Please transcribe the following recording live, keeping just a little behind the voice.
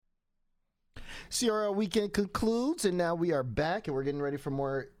CRL weekend concludes, and now we are back, and we're getting ready for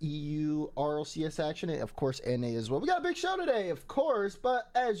more EU RLCS action, and of course NA as well. We got a big show today, of course, but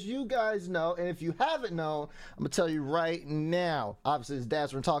as you guys know, and if you haven't known, I'm gonna tell you right now. Obviously, as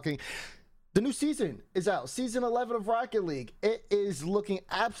Dad's been talking, the new season is out. Season 11 of Rocket League. It is looking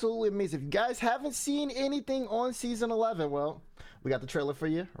absolutely amazing. If you guys haven't seen anything on Season 11, well, we got the trailer for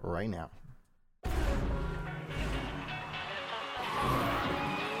you right now.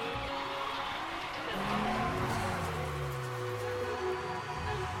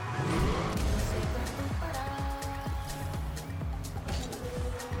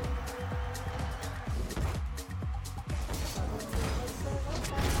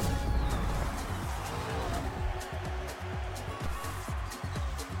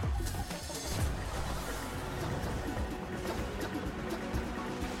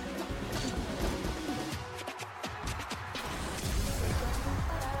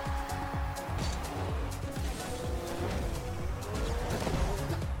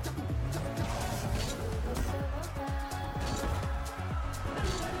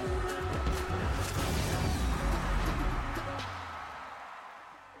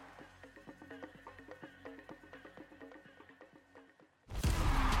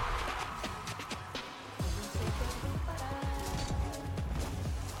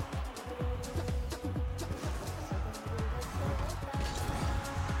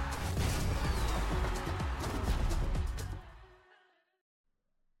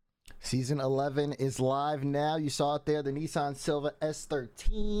 Season 11 is live now. You saw it there, the Nissan Silva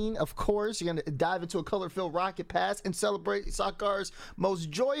S13. Of course, you're going to dive into a color-filled rocket pass and celebrate Soccer's most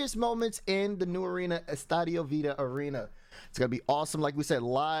joyous moments in the new arena, Estadio Vida Arena. It's going to be awesome, like we said,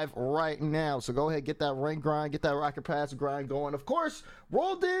 live right now. So go ahead, get that rank grind, get that rocket pass grind going. Of course,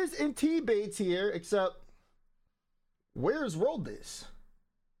 Roldiz and T-Bates here, except where's Roldiz?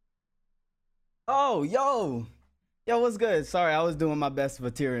 Oh, yo, what's good? Sorry, I was doing my best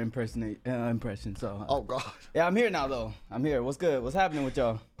Vatira impression. So, oh god, yeah, I'm here now though. I'm here. What's good? What's happening with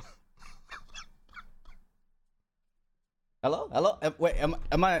y'all? Hello? Wait, am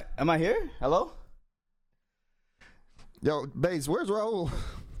I here? Hello? Yo, Bates, where's Raul?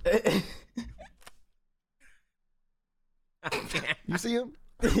 You see him?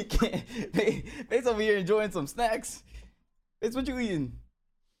 Bates over here enjoying some snacks. Bates, what you eating?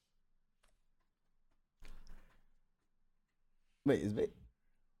 Wait, is Bates?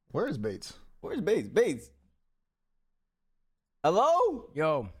 Where is Bates? Where's Bates? Bates. Hello?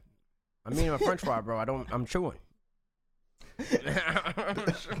 Yo, I'm eating a French fry, bro. I'm chewing.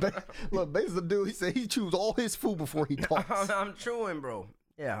 Look, Bates the dude. He said he chews all his food before he talks. I'm chewing, bro.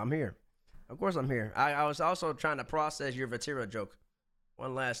 Yeah, I'm here. Of course I'm here. I was also trying to process your Vatira joke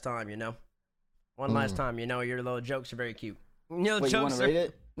one last time, you know? Last time, you know, your little jokes are very cute. Wait, you want to rate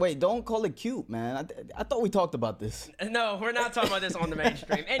it? Wait, don't call it cute, man. I thought we talked about this. No, we're not talking about this on the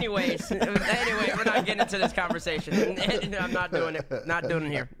mainstream. Anyways, we're not getting into this conversation. I'm not doing it. Not doing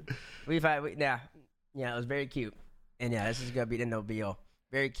it here. Yeah, it was very cute. And yeah, this is gonna be the no be all.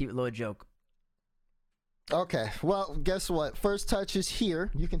 Very cute little joke. Okay, well, guess what? First Touch is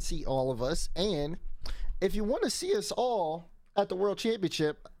here. You can see all of us, and if you want to see us all at the World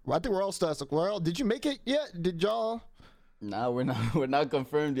Championship, I think we're all stars. Well, did you make it yet? Did y'all? Nah, we're not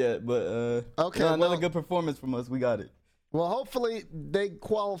confirmed yet, but okay, another good performance from us. We got it. Well, hopefully they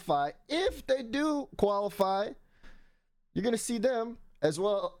qualify. If they do qualify, you're gonna see them as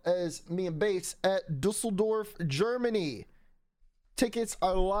well as me and Bates at Dusseldorf, Germany. Tickets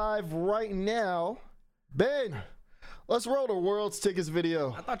are live right now. Ben, let's roll the World's Tickets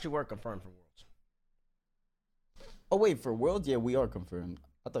video. I thought you were confirmed for Worlds. Oh wait, for Worlds, yeah, we are confirmed.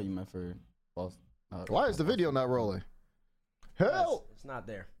 I thought you meant for Boston. Why is the video not rolling? Hell! It's not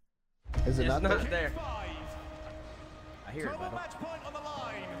there. Is it not there? I hear it, but match point on the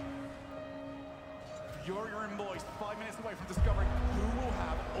line. Fury and boys 5 minutes away from discovering who will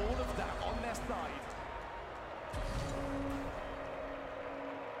have all of that on their side.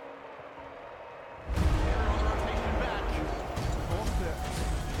 Everyone rotation back. Forms it.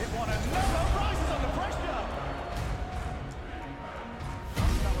 It won another rises under pressure.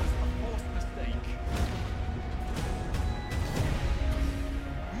 That was a forced mistake.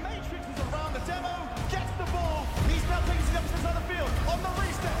 Matrix is around the demo, gets the ball. He's now taking the opposite side of the field. On the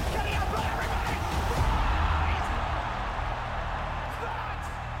reset, can he outplay everybody? Right! That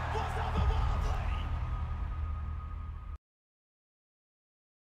was otherworldly.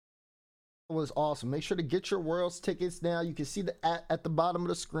 It was awesome. Make sure to get your World's Tickets now. You can see the at the bottom of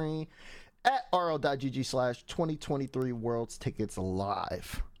the screen at rl.gg/2023 World's Tickets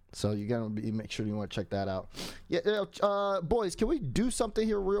live. So you gotta make sure you want to check that out. Yeah, boys, can we do something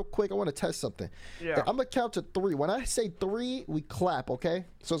here real quick? I want to test something. Yeah. I'm gonna count to 3. When I say 3, we clap, okay?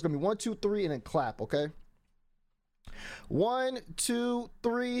 So it's gonna be 1, 2, 3, and then clap, okay? 1, 2,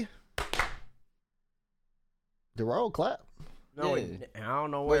 3. Did Raul clap? No, Yeah. I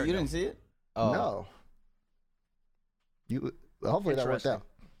don't know where. Wait, you didn't see it? Oh. No. Hopefully that worked out.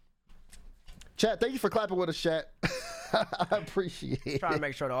 Chat, thank you for clapping with us, chat. I appreciate it. Trying to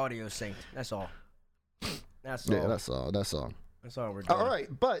make sure the audio is synced. That's all. That's all. Yeah, that's all. That's all. That's all we're doing. All right,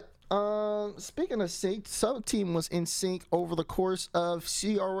 but speaking of sync, some team was in sync over the course of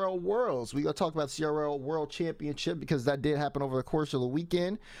CRL Worlds. We gonna talk about CRL World Championship because that did happen over the course of the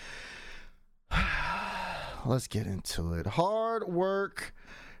weekend. Let's get into it. Hard work,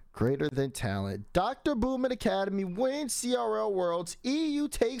 greater than talent. Dr. Boomin Academy wins CRL Worlds. EU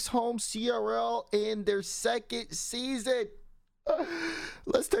takes home CRL in their second season.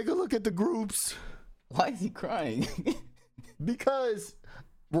 Let's take a look at the groups. Why is he crying? Because,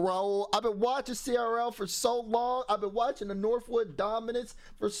 Raul, I've been watching CRL for so long. I've been watching the Northwood dominance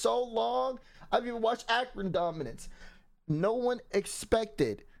for so long. I've even watched Akron dominance. No one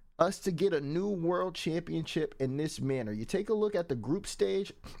expected us to get a new world championship in this manner. You take a look at the group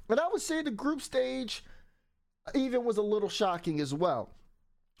stage, and I would say the group stage even was a little shocking as well.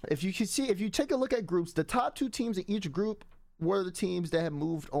 If you take a look at groups, the top 2 teams in each group were the teams that have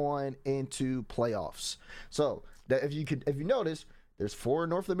moved on into playoffs. So that if you notice, there's 4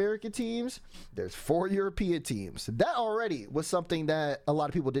 North American teams, there's 4 European teams. That already was something that a lot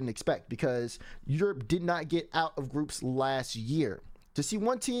of people didn't expect because Europe did not get out of groups last year. To see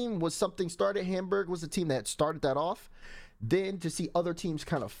one team was something started. Hamburg was the team that started that off. Then to see other teams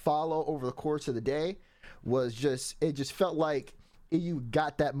kind of follow over the course of the day was just felt like EU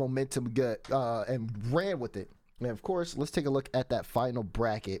got that momentum good and ran with it. And of course, let's take a look at that final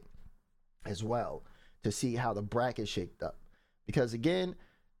bracket as well to see how the bracket shaped up. Because again,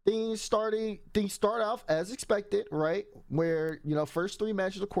 things start off as expected, right? Where, first 3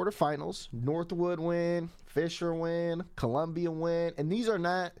 matches are quarterfinals. Northwood win, Fisher win, Columbia win. And these are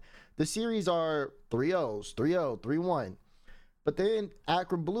not, the series are 3-0s, 3-0, 3-1. But then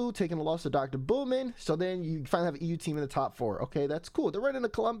Akron Blue taking a loss to Dr. Boomin. So then you finally have an EU team in the top 4. Okay, that's cool. They're right into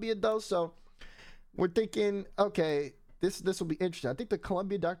Columbia though. So we're thinking, okay, this will be interesting. I think the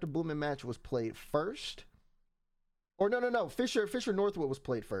Columbia Dr. Boomin match was played first. Or no. Fisher Northwood was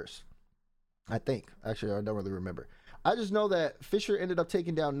played first. I think. Actually, I don't really remember. I just know that Fisher ended up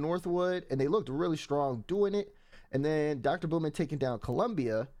taking down Northwood, and they looked really strong doing it. And then Dr. Boomin taking down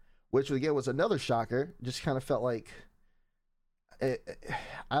Columbia, which again was another shocker. Just kind of felt like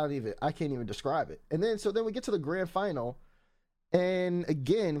I can't even describe it. And then then we get to the grand final. And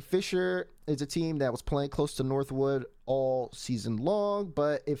again, Fisher is a team that was playing close to Northwood all season long,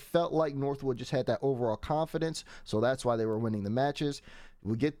 but it felt like Northwood just had that overall confidence, so that's why they were winning the matches.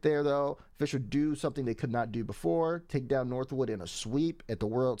 We get there, though. Fisher do something they could not do before, take down Northwood in a sweep at the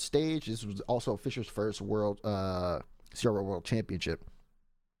world stage. This was also Fisher's first CRL World Championship.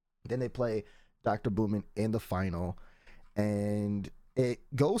 Then they play Dr. Boomin in the final, and it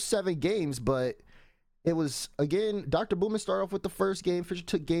goes 7 games, but it was, again, Dr. Boomin started off with the first game. Fisher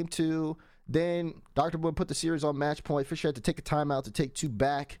took game 2. Then Dr. Boomin put the series on match point. Fisher had to take a timeout to take 2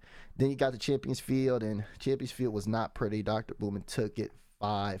 back. Then you got the Champions Field, and Champions Field was not pretty. Dr. Boomin took it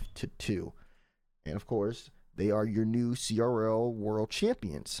 5-2. And, of course, they are your new CRL World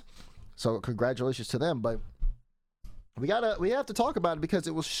Champions. So congratulations to them. But we have to talk about it because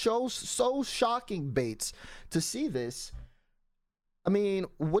it was so shocking, Bates, to see this. I mean,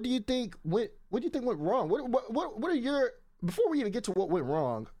 what do you think went wrong? What are your, before we even get to what went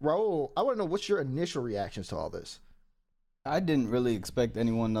wrong, Raul, I want to know what's your initial reactions to all this. I didn't really expect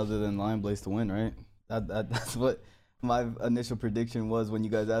anyone other than Lion Blaze to win, right? That's what my initial prediction was when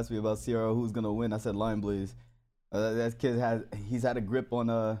you guys asked me about CRL who's gonna win. I said Lion Blaze. That kid he's had a grip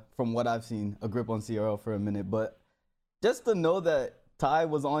on from what I've seen, a grip on CRL for a minute. But just to know that Ty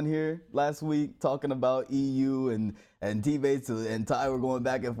was on here last week talking about EU and T-Bates and Ty were going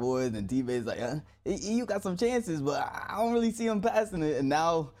back and forth, and T-Bates like, EU got some chances, but I don't really see him passing it. And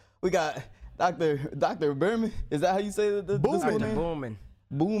now we got Dr. Berman. Is that how you say the school name?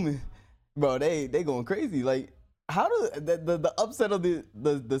 Boomin. Bro, they going crazy. Like, how do the upset of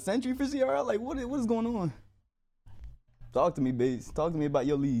the century for CRL? Like, what is going on? Talk to me, Bates. Talk to me about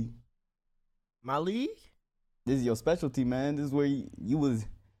your league. My league? This is your specialty, man. This is where you was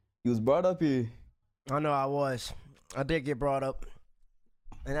brought up here. I know I was. I did get brought up.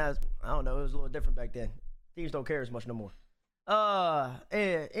 And I don't know, it was a little different back then. Teams don't care as much no more.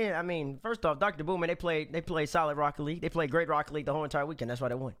 I mean, first off, Dr. Boomer, they played solid Rocket League. They played great Rocket League the whole entire weekend. That's why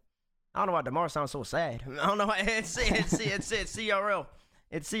they won. I don't know why DeMar sounds so sad. I don't know why it's CRL.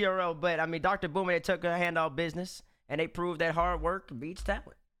 It's CRL, but I mean, Dr. Boomer, they took a handout business and they proved that hard work beats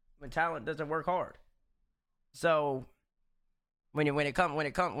talent. When talent doesn't work hard, so when it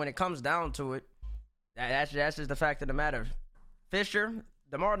comes down to it, that's just the fact of the matter. Fisher,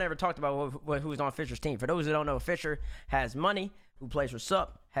 DeMar never talked about who's on Fisher's team. For those who don't know, Fisher has Money, who plays for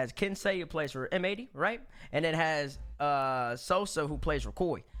Sup, has Kinsey, who plays for M80, right? And then has Sosa, who plays for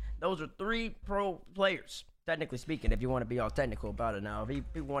Koi. Those are 3 pro players, technically speaking, if you want to be all technical about it now. If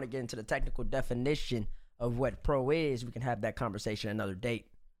you want to get into the technical definition of what pro is, we can have that conversation another date.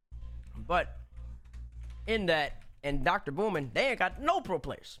 But in that, and Dr. Boomin, they ain't got no pro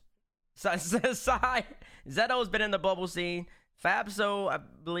players. Zeto's been in the bubble scene. Fabso, I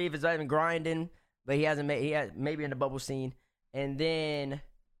believe, is even grinding, but he has maybe in the bubble scene. And then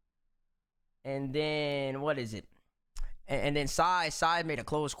what is it? And then Sai made a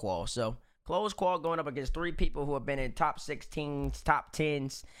close call. So close call going up against 3 people who have been in top 16s, top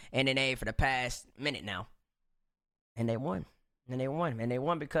 10s, and NA for the past minute now. And they won. And they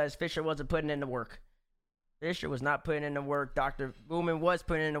won because Fisher wasn't putting in the work. Fisher was not putting in the work. Dr. Boomin was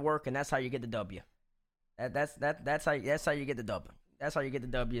putting in the work, and that's how you get the W. That's how you get the W. That's how you get the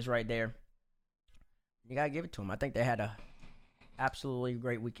W's right there. You gotta give it to them. I think they had a absolutely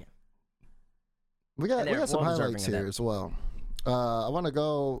great weekend. We got some highlights here as well. I want to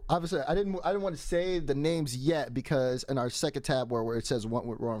go. Obviously, I didn't want to say the names yet because in our second tab where it says what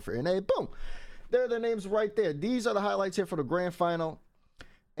went wrong for NA, boom. There are their names right there. These are the highlights here for the grand final.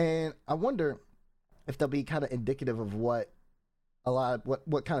 And I wonder if they'll be kind of indicative of what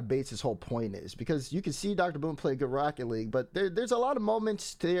kind of Bates' whole point is. Because you can see Dr. Boom play good Rocket League, but there's a lot of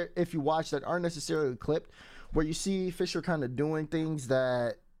moments there, if you watch, that aren't necessarily clipped, where you see Fisher kind of doing things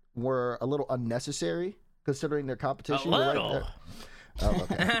that were a little unnecessary considering their competition. A little. Right there. Oh,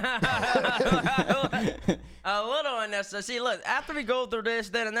 okay. A little unnecessary. See, look, after we go through this,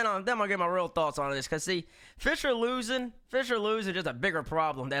 then I'll get my real thoughts on this. Cause see, Fisher losing is just a bigger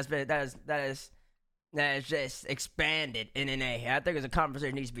problem. That is just expanded in NA. I think it's a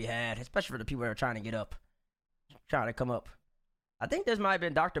conversation that needs to be had, especially for the people that are trying to come up. I think this might have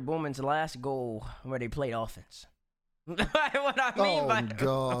been Dr. Boomin's last goal where they played offense. What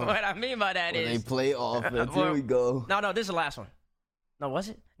I mean by that is they play offense. Here we go. No, this is the last one. No, was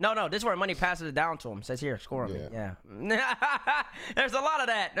it? No, this is where Money passes it down to him. Says here, score him. Yeah. There's a lot of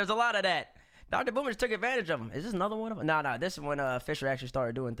that. Dr. Boomer took advantage of him. Is this another one of them? No, this is when Fisher actually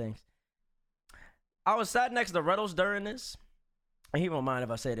started doing things. I was sat next to Reddles during this. And he won't mind if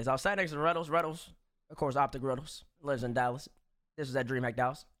I say this. I was sat next to Reddles. Reddles, of course, Optic Reddles, lives in Dallas. This was at DreamHack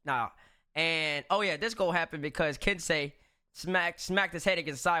Dallas. And, this goal happened because Kinsey smacked his head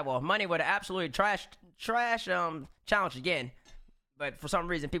against the sidewall. Money would have absolutely trash challenge again. But for some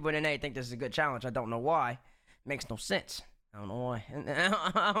reason, people in NA think this is a good challenge. I don't know why. Makes no sense. I don't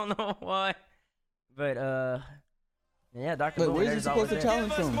know why. But, yeah, Dr. Wait, where's he supposed to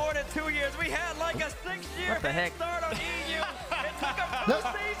challenge him? More than 2 years. We had like a 6-year head start on EU. It took him 2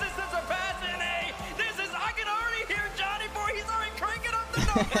 seasons to surpass NA. I can already hear Johnny Boy. He's already cranking up the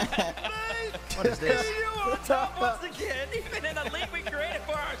numbers. What is this? EU on top once again, even in a league we created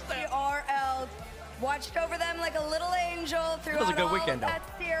for ourselves. GRL watched over them like a little angel throughout It was a good weekend, that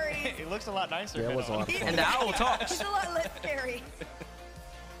series. He looks a lot nicer. Yeah, it was a lot of fun. And the owl talks. He's a lot less scary.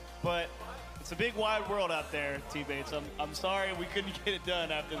 But it's a big wide world out there, teammates. I'm sorry we couldn't get it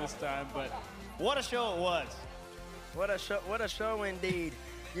done after this time, but what a show it was. What a show indeed.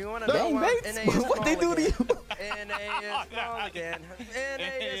 You want to Dang, know Bates, NA is what they do to you? NA is small again. NA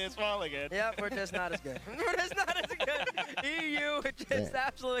is small again. Yep, we're just not as good. EU just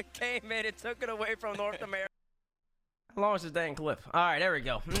absolutely came in and took it away from North America. How long is this dang clip? All right, there we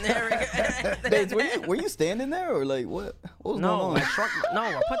go. Bates, were you standing there or like what? What was going on?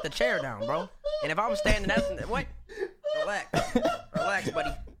 I put the chair down, bro. And if I'm standing, that's what? Relax,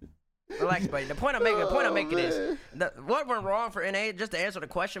 buddy. The point I'm making is what went wrong for NA. Just to answer the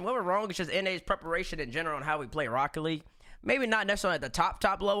question, what went wrong is just NA's preparation in general on how we play Rocket League. Maybe not necessarily at the top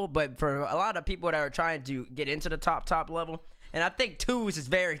level, but for a lot of people that are trying to get into the top level. And I think twos is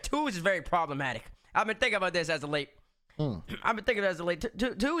very problematic. I've been thinking about this as of late.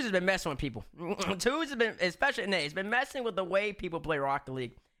 Twos has been messing with people. Twos has been, especially NA, it's been messing with the way people play Rocket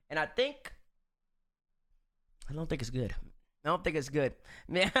League. And I don't think it's good.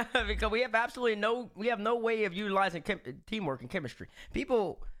 Yeah, because we have no way of utilizing teamwork and chemistry.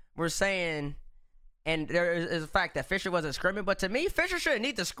 People were saying And there is a fact that Fisher wasn't scrimming, but to me, Fisher shouldn't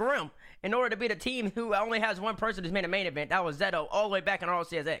need to scrim in order to be the team who only has one person who's made a main event. That was Zeto all the way back in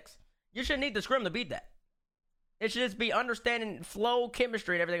RLCSX. You shouldn't need to scrim to beat that. It should just be understanding flow,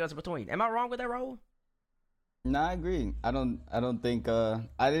 chemistry, and everything else in between. Am I wrong with that, Raul? No, I agree. I don't think I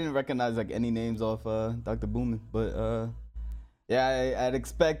didn't recognize like any names off Dr. Boomin, but yeah, I'd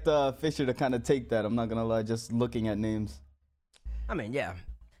expect Fisher to kind of take that. I'm not gonna lie, just looking at names. I mean, yeah.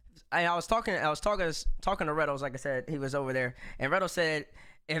 I was talking to Redos, like I said, he was over there, and Redos said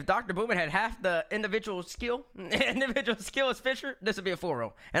if Dr. Boomin had half the individual skill as Fisher, this would be a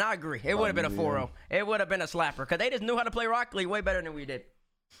 4-0. And I agree, it would have been a 4-0. It would have been a slapper because they just knew how to play Rocket League way better than we did,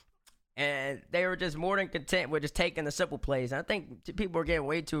 and they were just more than content with just taking the simple plays. And I think people were getting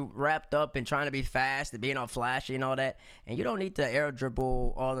way too wrapped up in trying to be fast and being all flashy and all that. And you don't need to air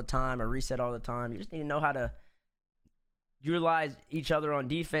dribble all the time or reset all the time. You just need to know how to utilize each other on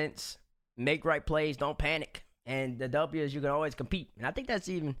defense, make right plays, don't panic, and the W is you can always compete. And I think that's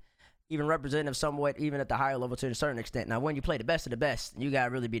even representative somewhat even at the higher level to a certain extent. Now, when you play the best of the best, you got to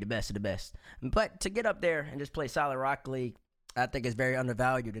really be the best of the best. But to get up there and just play solid Rocket League, I think it's very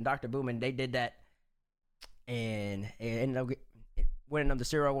undervalued. And Dr. Boomin, they did that and ended up winning them the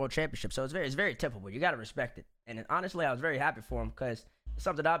 0 World Championship. So it's very typical. You got to respect it. And honestly, I was very happy for him because it's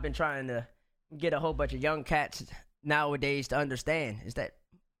something I've been trying to get a whole bunch of young cats nowadays to understand is that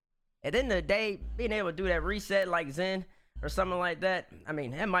at the end of the day, being able to do that reset like Zen or something like that, I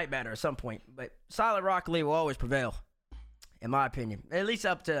mean, it might matter at some point, but solid Rocket League will always prevail, in my opinion, at least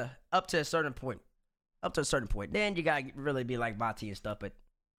up to a certain point. Up to a certain point. Then you got to really be like Bati and stuff, but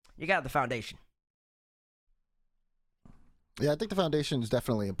you got the foundation. Yeah, I think the foundation is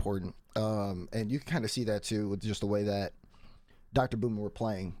definitely important. And you can kind of see that too with just the way that Dr. Boomin were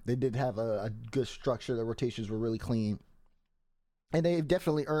playing. They did have a good structure. The rotations were really clean. And they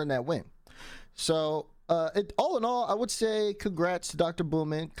definitely earned that win. So, all in all, I would say congrats to Dr.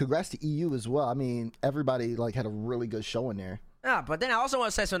 Boomin. Congrats to EU as well. I mean, everybody had a really good showing there. But then I also want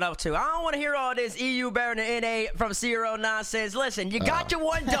to say something else, too. I don't want to hear all this EU better than NA from CRO nonsense. Listen, you got your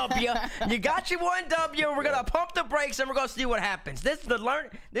one W. You got your one W. We're going to pump the brakes, and we're going to see what happens. This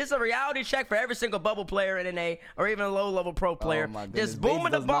is a reality check for every single bubble player in NA or even a low-level pro player. Oh my goodness. Just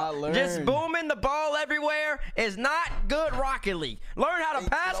booming the ball everywhere is not good Rocket League. Learn how to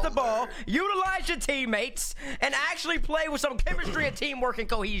pass the ball, utilize your teammates, and actually play with some chemistry and teamwork and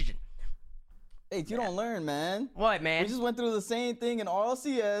cohesion. Hey, you don't learn, man. What, man? We just went through the same thing in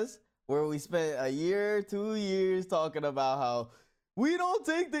RLCS where we spent a year, 2 years talking about how we don't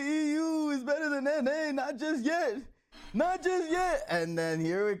think the EU is better than NA, not just yet. Not just yet. And then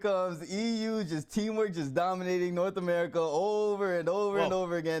here it comes, the EU, just teamwork, just dominating North America over and over and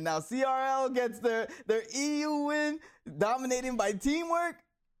over again. Now CRL gets their EU win, dominating by teamwork.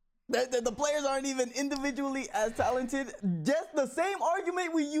 The players aren't even individually as talented. Just the same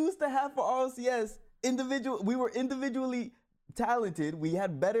argument we used to have for RLCS. We were individually talented. We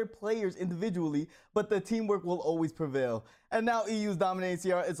had better players individually, but the teamwork will always prevail. And now EU's dominating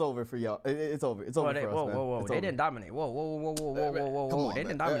CR. It's over for y'all. It's over. It's over for us, man. Whoa. They didn't dominate. Whoa. They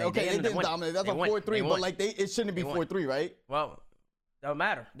didn't dominate. Okay, they didn't dominate. That's a 4-3, but it shouldn't be 4-3, right? Well, don't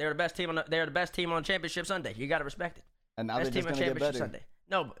matter. They're the best team they're the best team on Championship Sunday. You got to respect it. And now they're just going to get better. Sunday.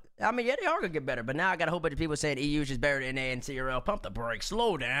 No, I mean, yeah, they are going to get better. But now I got a whole bunch of people saying EU's just better than NA and CRL. Pump the brakes.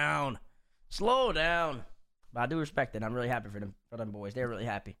 Slow down. But I do respect it. I'm really happy for them boys. They're really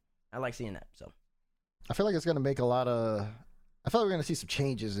happy. I like seeing that. So I feel like it's going to make I feel like we're going to see some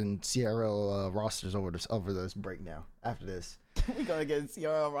changes in CRL rosters over this break now, after this. We're going to get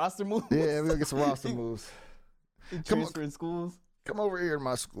CRL roster moves? Yeah, we're going to get some roster moves. Transferring schools? Come over here to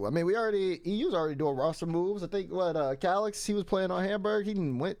my school. I mean, EU's already doing roster moves. I think Calix, he was playing on Hamburg. He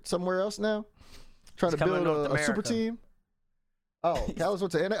went somewhere else now, trying to build a super team. Oh, Calix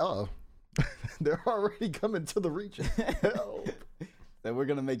went to NA. Oh, they're already coming to the region. Then we're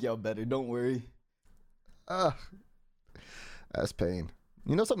gonna make y'all better. Don't worry. That's pain.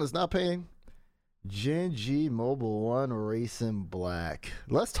 You know something that's not pain? Gen.G Mobile 1 Racing Black.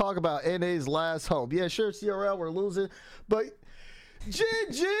 Let's talk about NA's last home. Yeah, sure, CRL, we're losing, but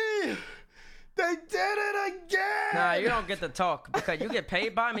Gen.G, they did it again. Nah, you don't get to talk because you get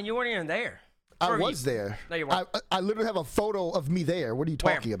paid by them and you weren't even there. I was there. No, you weren't. I literally have a photo of me there. What are you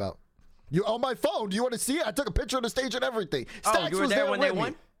talking about? You on my phone? Do you want to see it? I took a picture of the stage and everything. Stacks you were was there when they with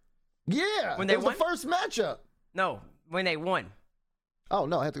won? Me. Yeah, when they won? The first matchup. No, when they won. Oh,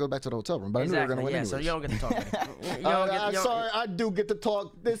 no, I had to go back to the hotel room, but exactly. I knew we were going to win so you don't get to talk. I'm sorry, I do get to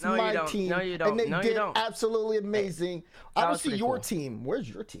talk. This is my team. No, you don't. And they did absolutely amazing. Hey, I don't see your team. Where's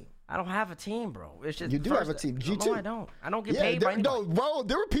your team? I don't have a team, bro. It's just You do have a team. G2. No, I don't. I don't get paid by anybody. No, bro,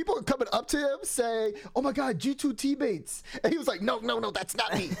 there were people coming up to him saying, "Oh my God, G2 teammates," and he was like, "No, that's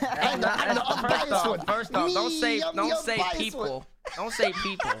not me. I'm biased one. First off, don't say people. One. Don't say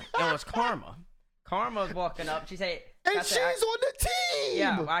people. It was Karma. Karma was walking up. She said, and she's on the team.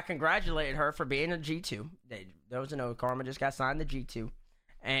 Yeah, I congratulated her for being a G2. There was Karma just got signed to G2,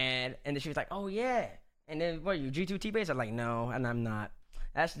 and then she was like, "Oh yeah." And then what are you, G2 teammates? I'm like, no, and I'm not.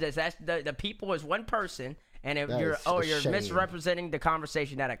 That's the people is one person, and if you're misrepresenting the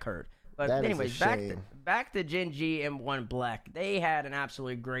conversation that occurred. But anyways, back to Gen.G and One Black. They had an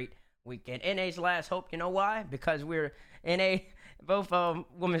absolutely great weekend. NA's last hope. You know why? Because we're NA. Both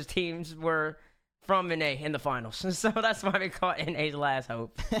women's teams were from NA in the finals, so that's why we call it NA's last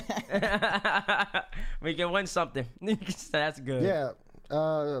hope. We can win something. That's good. Yeah.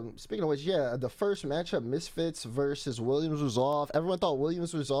 Speaking of which, the first matchup, Misfits versus Williams Resolve. Everyone thought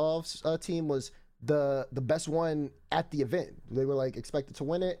Williams Resolve's team was the best one at the event. They were like expected to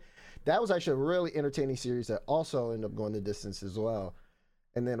win it. That was actually a really entertaining series that also ended up going the distance as well.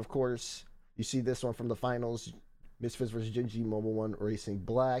 And then, of course, you see this one from the finals, Misfits versus Gen.G Mobile One Racing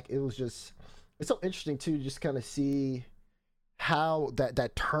Black. It's so interesting too, just kind of see how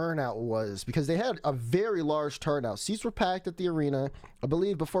that turnout was, because they had a very large turnout. Seats were packed at the arena. I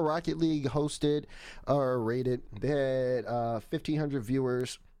believe before Rocket League hosted or rated, they had 1,500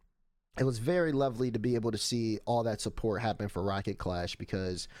 viewers. It was very lovely to be able to see all that support happen for Rocket Clash,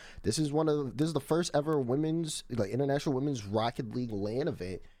 because this is the first ever women's, like, international women's Rocket League LAN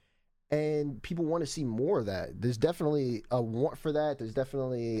event, and people want to see more of that. There's definitely a want for that. There's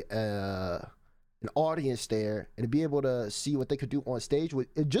definitely an audience there, and to be able to see what they could do on stage with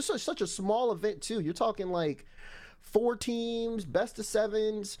just such a small event too. You're talking like 4 teams, best of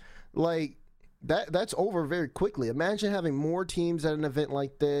 7s, like that's over very quickly. Imagine having more teams at an event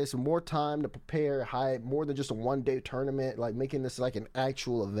like this, more time to prepare, more than just a one-day tournament, like making this like an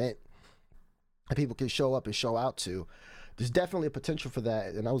actual event that people can show up and show out to. There's definitely a potential for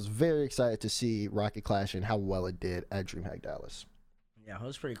that, and I was very excited to see Rocket Clash and how well it did at DreamHack Dallas. Yeah, it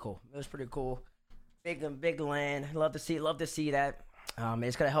was pretty cool. Big LAN. Love to see that.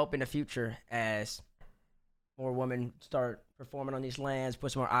 It's gonna help in the future as more women start performing on these LANs,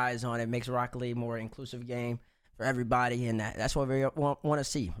 puts more eyes on it, makes Rocket League more inclusive game for everybody, and that's what we want to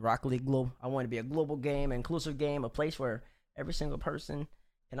see. Rocket League global. I want it to be a global game, inclusive game, a place where every single person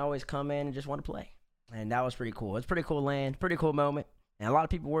can always come in and just want to play. And that was pretty cool. It's pretty cool LAN, pretty cool moment, and a lot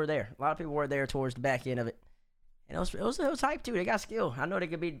of people were there. Towards the back end of it. And it was hype too. They got skill. I know they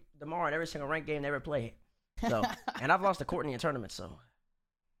could beat Demar in every single ranked game they ever played. So, and I've lost to Courtney in tournaments. So,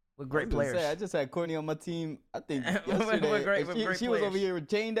 with great players. I just had Courtney on my team. I think yesterday. She was over here with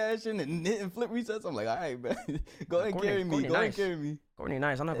chain dashing and hitting flip resets. I'm like, all right, man, go ahead and carry me. Go ahead and carry me. Courtney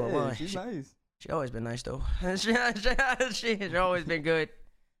nice. I'm not gonna lie. She's nice. She always been nice though. She's always been good.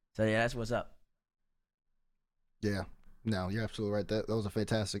 So yeah, that's what's up. Yeah. No, you're absolutely right. That was a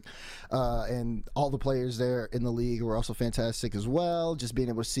fantastic. And all the players there in the league were also fantastic as well. Just being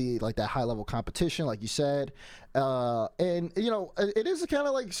able to see like that high level competition, like you said. And you know, it is kind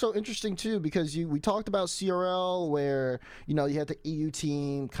of like so interesting too, because we talked about CRL where, you know, you had the EU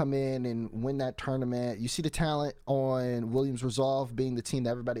team come in and win that tournament. You see the talent on Williams Resolve being the team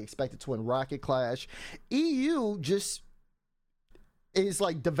that everybody expected to win Rocket Clash. EU just is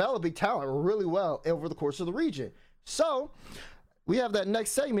like developing talent really well over the course of the region. So we have that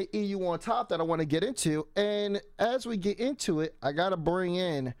next segment, EU on top, that I want to get into. And as we get into it, I got to bring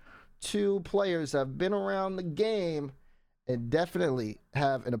in 2 players that have been around the game and definitely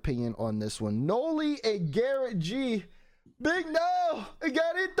have an opinion on this one. Noly and GarrettG. Big no!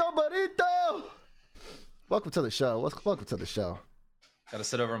 Garrito Barito! Welcome to the show. Welcome to the show. Got to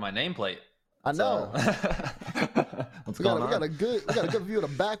sit over my nameplate. I know. What's we going on? got a good view of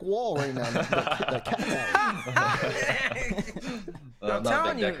the back wall right now. I'm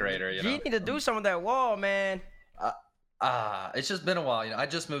telling you, decorator, you need to do some of that wall, man. It's just been a while. You know, I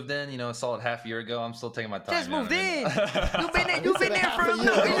just moved in. You know, a solid half a year ago. I'm still taking my time. Just moved in. You've been there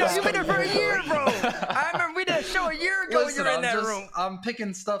for a year, bro. I remember we did a show a year ago. Listen, you're in that room. I'm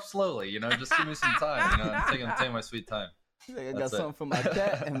picking stuff slowly. You know, just give me some time. You know, I'm taking my sweet time. I got something for my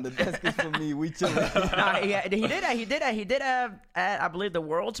cat, and the desk is for me. We chilling. He did have, I believe, the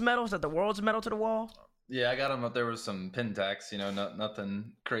world's medal. Is that the world's medal to the wall? Yeah, I got him up there with some pin tacks. You know,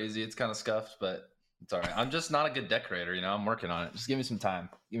 nothing crazy. It's kind of scuffed, but it's all right. I'm just not a good decorator. You know, I'm working on it. Just give me some time.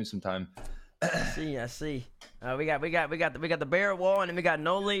 I see. We got the Barrett wall, and then we got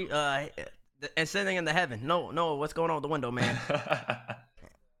Noly ascending into heaven. No, what's going on with the window, man?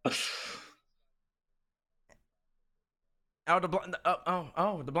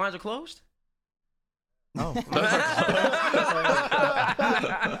 Oh, the blinds are closed? Oh.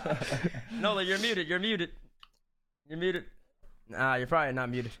 Noly, you're muted. You're muted. Nah, you're probably not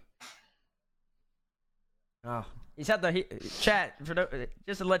muted. Oh. He said chat,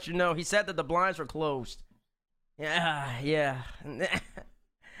 just to let you know, he said that the blinds were closed. Yeah.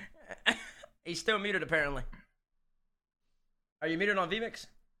 He's still muted, apparently. Are you muted on vMix?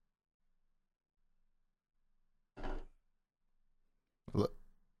 Look,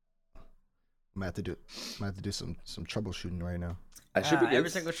 I might have to do some troubleshooting right now. I should be good. Every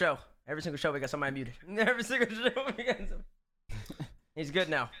single show we got somebody muted. Every single show we got somebody. He's good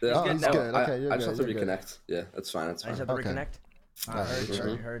now. Yeah. He's good. Okay, I just have to reconnect. Yeah, that's fine. I just have to reconnect. I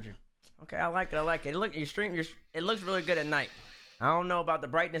heard you. Okay, I like it. Look, your stream, it looks really good at night. I don't know about the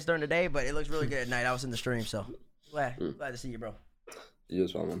brightness during the day, but it looks really good at night. I was in the stream, so glad to see you, bro. You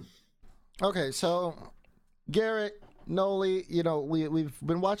as well, man. Okay, so Garrett, Noly, we've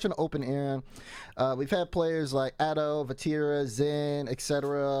been watching Open Air. We've had players like Addo, Vatira, Zen,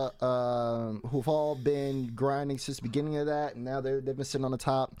 etc., who've all been grinding since the beginning of that, and now they've been sitting on the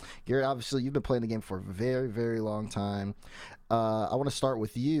top. Garrett, obviously, you've been playing the game for a very, very long time. I want to start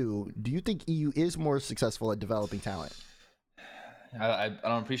with you. Do you think EU is more successful at developing talent? I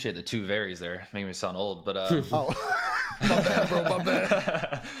don't appreciate the two varies there. Making me sound old, but My bad, bro. My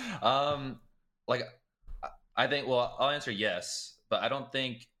bad. I think, well, I'll answer yes, but I don't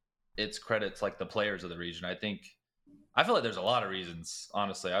think it's credit to like the players of the region. I feel like there's a lot of reasons,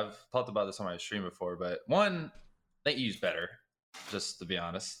 honestly. I've talked about this on my stream before, but one, I think EU's better, just to be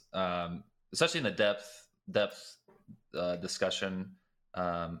honest. Especially in the depth discussion.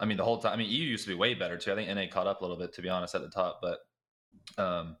 I mean, the whole time, EU used to be way better too. I think NA caught up a little bit, to be honest, at the top, but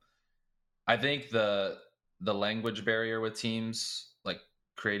I think the language barrier with teams, like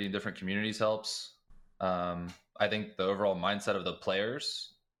creating different communities, helps. I think the overall mindset of the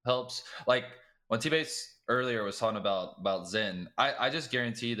players helps. Like when T-Base earlier was talking about Zen, I just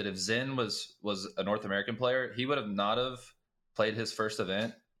guarantee that if Zen was a North American player, he would have not have played his first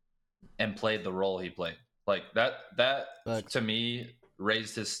event and played the role he played. Like that to me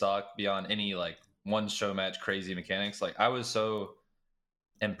raised his stock beyond any like one show match crazy mechanics. Like I was so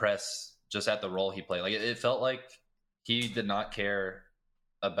impressed just at the role he played. Like it felt like he did not care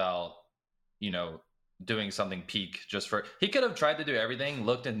about, doing something peak just for, he could have tried to do everything,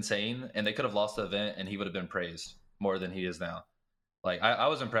 looked insane, and they could have lost the event and he would have been praised more than he is now. Like I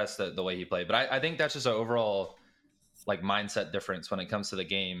was impressed at the way he played, but I think that's just an overall like mindset difference when it comes to the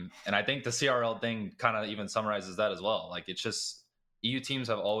game. And I think the CRL thing kind of even summarizes that as well. Like it's just EU teams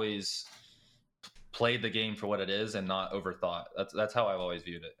have always played the game for what it is and not overthought. That's how I've always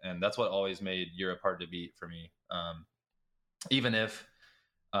viewed it. And that's what always made Europe hard to beat for me. Even if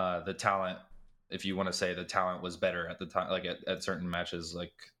the talent, if you want to say the talent was better at the time, like at certain matches,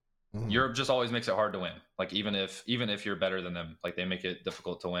 like Europe just always makes it hard to win. Like even if you're better than them, like they make it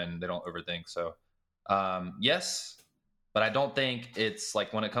difficult to win. They don't overthink. So yes, but I don't think it's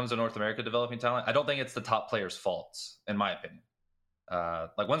like when it comes to North America developing talent, I don't think it's the top players' faults, in my opinion.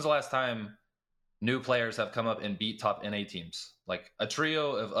 Like when's the last time new players have come up and beat top NA teams? Like a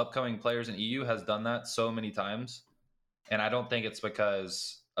trio of upcoming players in EU has done that so many times. And I don't think it's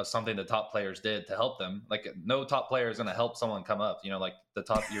because of something the top players did to help them. Like no top player is going to help someone come up, like the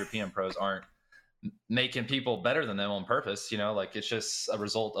top European pros aren't making people better than them on purpose, like it's just a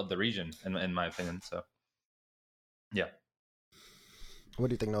result of the region in my opinion. So yeah. What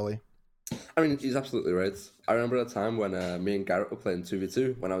do you think, Noly? I mean, he's absolutely right. I remember a time when me and Garrett were playing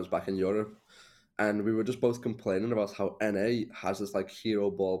 2v2 when I was back in Europe, and we were just both complaining about how NA has this like hero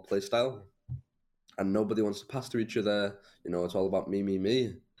ball playstyle, and nobody wants to pass to each other. It's all about me.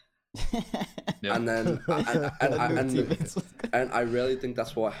 Yep. And then and I really think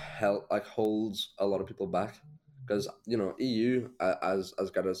that's what holds a lot of people back, because EU, as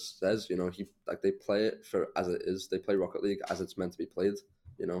Garrett says, they play it for as it is. They play Rocket League as it's meant to be played,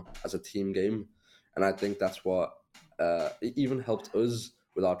 as a team game, and I think that's what it even helped us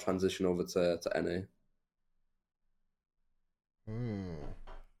with our transition over to NA.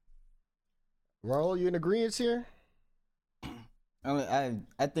 Raul, you in agreement here?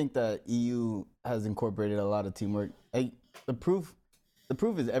 I think that EU has incorporated a lot of teamwork. The proof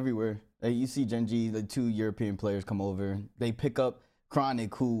is everywhere. You see Gen.G, the 2 European players come over. They pick up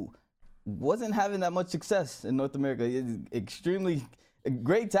Chronic, who wasn't having that much success in North America. It's extremely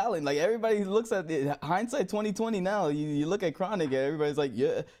great talent. Like everybody looks at it, hindsight 2020 now. You look at Chronic and everybody's like,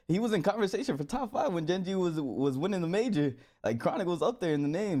 yeah, he was in conversation for top 5 when Gen.G was winning the major. Like Chronic was up there in the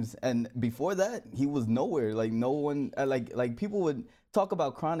names, and before that he was nowhere. Like no one, like people would talk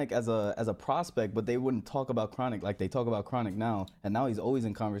about Chronic as a prospect, but they wouldn't talk about Chronic like they talk about Chronic now. And now he's always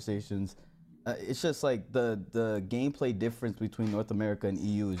in conversations. It's just like the gameplay difference between North America and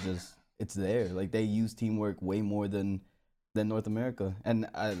EU is just, it's there. Like they use teamwork way more than North America. And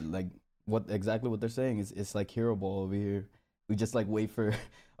I like exactly what they're saying is it's like hero ball over here. We just like wait for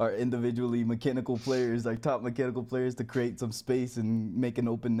our individually mechanical players, like top mechanical players, to create some space and make an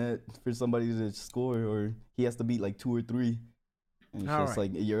open net for somebody to score, or he has to beat like 2 or 3. And it's just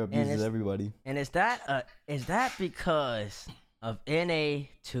like Europe uses everybody. And is that because of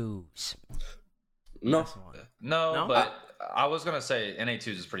NA2s? No, but I was gonna say NA2s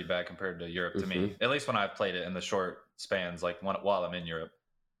is pretty bad compared to Europe to me. At least when I've played it in the short spans, like while I'm in Europe.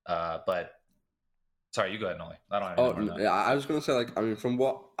 But sorry, you go ahead, Noly. I don't have any more on that. Yeah, I was gonna say, like, I mean, from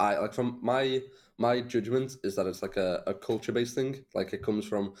what from my judgment is that it's like a culture based thing. Like it comes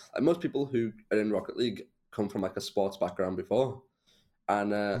from like most people who are in Rocket League come from like a sports background before,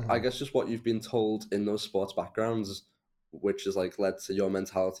 and I guess just what you've been told in those sports backgrounds, which is like led to your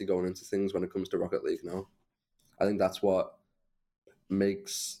mentality going into things when it comes to Rocket League now. I think that's what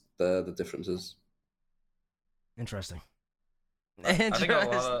makes the differences. Interesting. I think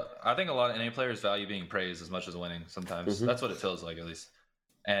a lot of NA players value being praised as much as winning sometimes. That's what it feels like, at least.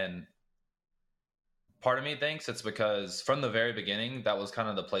 And part of me thinks it's because from the very beginning, that was kind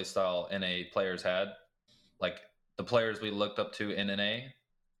of the play style NA players had. Like the players we looked up to in NA,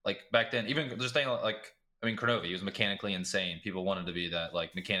 like back then, even just saying like, I mean, Kronovi, he was mechanically insane. People wanted to be that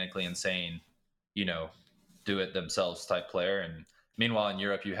like mechanically insane, you know, do it themselves type player. And meanwhile, in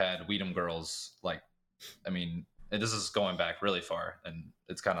Europe, you had Weedham girls. Like, I mean, and this is going back really far, and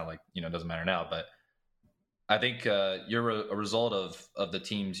it's kind of like, you know, it doesn't matter now. But I think you're a result of the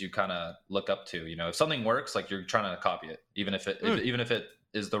teams you kind of look up to. You know, if something works, like you're trying to copy it, even if it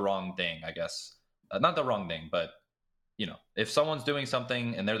is the wrong thing, I guess. Not the wrong thing, but you know, if someone's doing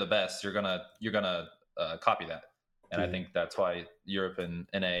something and they're the best, you're gonna copy that. And I think that's why Europe and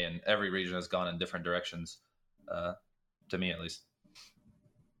NA and every region has gone in different directions, to me at least.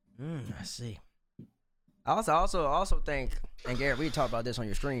 I see. I also think, and Garrett, we talked about this on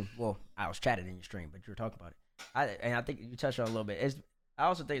your stream. Well, I was chatting in your stream, but you were talking about it. I think you touched on it a little bit. I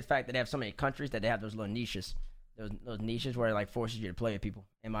also think the fact that they have so many countries that they have those little niches, those niches where it like forces you to play with people.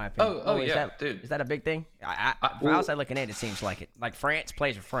 In my opinion. Dude. Is that a big thing? From outside looking in, it seems like it. Like France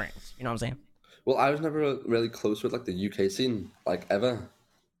plays with France. You know what I'm saying? Well, I was never really close with like the UK scene, like ever.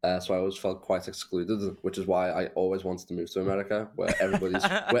 So I always felt quite excluded, which is why I always wanted to move to America, where everybody's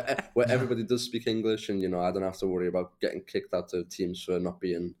where everybody does speak English, and you know, I don't have to worry about getting kicked out of teams for not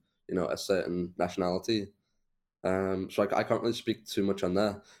being, you know, a certain nationality. So I can't really speak too much on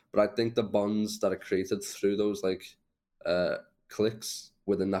that, but I think the bonds that are created through those like cliques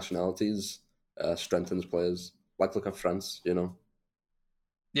within nationalities strengthens players. Like look at France, you know.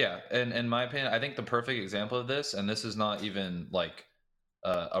 Yeah, and in my opinion, I think the perfect example of this, and this is not even like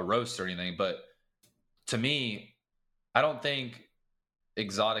a roast or anything, but to me, I don't think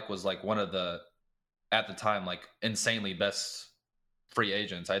Exotic was like one of the, at the time, like insanely best free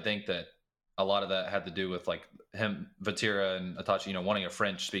agents. I think that a lot of that had to do with like him, Vatira and Itachi, you know, wanting a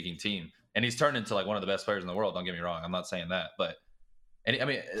French speaking team, and he's turned into like one of the best players in the world. Don't get me wrong, I'm not saying that, but and I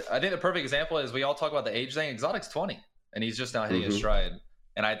mean, I think the perfect example is we all talk about the age thing. Exotic's 20, and he's just now hitting his stride,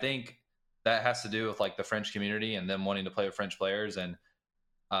 and I think that has to do with like the French community and them wanting to play with French players. And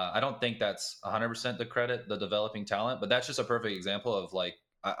I don't think that's 100% the credit, the developing talent, but that's just a perfect example of like,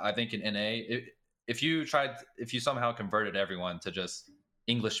 I think in NA, if you somehow converted everyone to just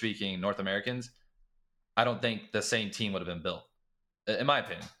English speaking North Americans, I don't think the same team would have been built, in my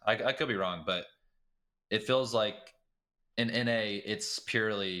opinion. I could be wrong, but it feels like in NA, it's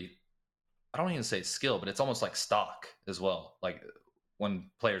purely, I don't even say skill, but it's almost like stock as well. Like when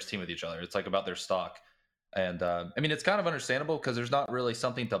players team with each other, it's like about their stock. And I mean, it's kind of understandable because there's not really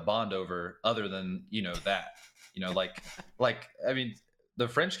something to bond over other than, you know, that, you know, like, I mean, the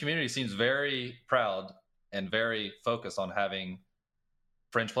French community seems very proud and very focused on having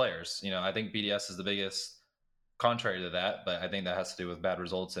French players. You know, I think BDS is the biggest contrary to that, but I think that has to do with bad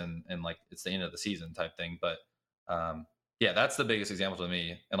results and like it's the end of the season type thing. But yeah, that's the biggest example to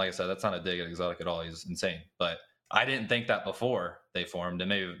me. And like I said, that's not a dig at Exotic at all. He's insane. But I didn't think that before they formed, and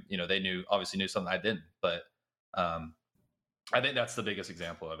maybe, you know, they obviously knew something I didn't, but I think that's the biggest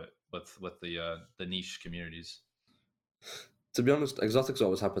example of it with the niche communities. To be honest, Exotic's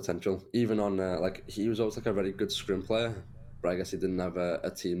always had potential. Even on like he was always like a very good scrim player, but I guess he didn't have a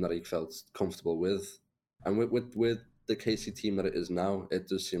team that he felt comfortable with. And with the KC team that it is now, it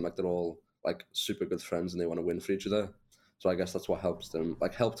does seem like they're all like super good friends and they want to win for each other. So I guess that's what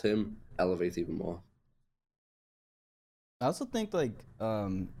helped him elevate even more. I also think like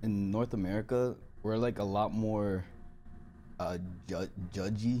in North America we're like a lot more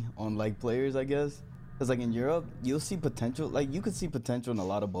judgy on like players, I guess. Because like in Europe, you'll see potential. Like you could see potential in a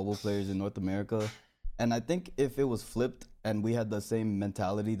lot of bubble players in North America, and I think if it was flipped and we had the same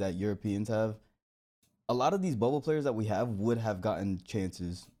mentality that Europeans have, a lot of these bubble players that we have would have gotten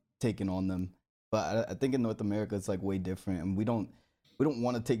chances taken on them. But I think in North America it's like way different, and we don't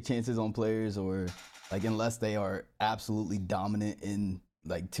want to take chances on players, or like unless they are absolutely dominant in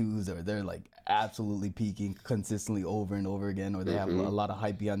like twos, or they're like absolutely peaking consistently over and over again, or they have a lot of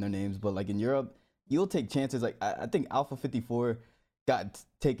hype behind their names. But like in Europe, you'll take chances. Like I think Alpha 54 got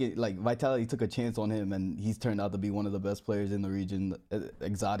taken, like Vitality took a chance on him, and he's turned out to be one of the best players in the region.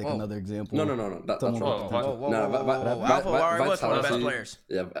 Exotic, another example. No. That's wrong. Alpha Wari was one of the best players.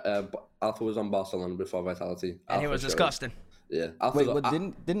 Yeah, Alpha was on Barcelona before Vitality. And he was disgusting. Yeah. Wait, but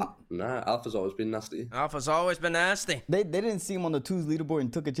didn't Nah, Alpha's always been nasty. Alpha's always been nasty. they didn't see him on the twos leaderboard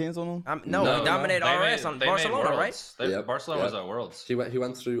and took a chance on him? No, he dominated RS on Barcelona, right? Barcelona was at Worlds. He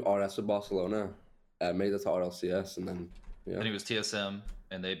went through RS with Barcelona, made it to RLCS, and then And he was TSM,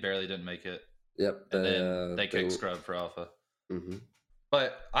 and they barely didn't make it. Yep. And then they kicked scrub for Alpha.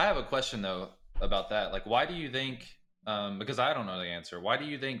 But I have a question though about that. Like, why do you think? Because I don't know the answer. Why do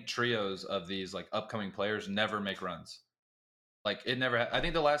you think trios of these like upcoming players never make runs? Like it never. I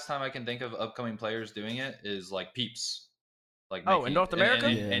think the last time I can think of upcoming players doing it is like Peeps. Like in North America,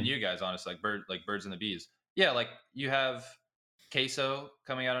 and you guys, honestly, like Birds and the Bees. Yeah, like you have Queso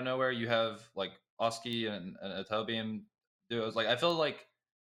coming out of nowhere. You have like Oski and Atobium duos. Like I feel like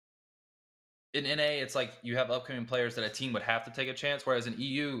in NA, it's like you have upcoming players that a team would have to take a chance, whereas in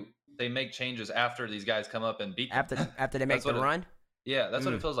EU, they make changes after these guys come up and beat them. After they make the run. Yeah, that's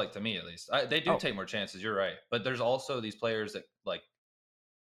what it feels like to me, at least. They do take more chances. You're right, but there's also these players that like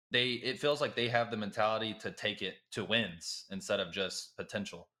it feels like they have the mentality to take it to wins instead of just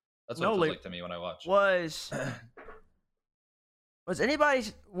potential. That's what it feels like to me when I watch. Was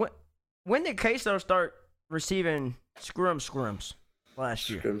anybody's when did Queso start receiving scrims last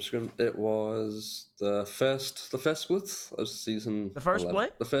year? Scrim. It was the first split of season. The first 11.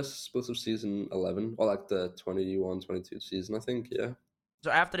 split? The first split of season 11, or like the 21-22 season, I think. Yeah. So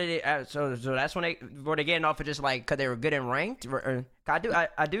after so that's when were they getting off of just like because they were good and ranked. I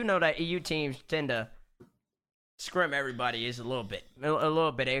do know that EU teams tend to scrim everybody is a little bit. They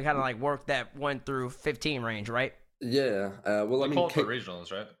kind of like work that 1 through 15 range, right? Yeah. Well, I mean, for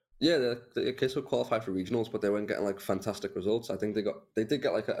regionals, right? Yeah, the case will qualify for regionals, but they weren't getting like fantastic results. I think they did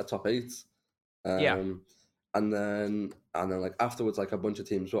get like a top 8. And then like afterwards, like a bunch of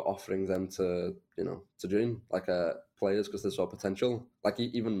teams were offering them to join like players because they saw potential. Like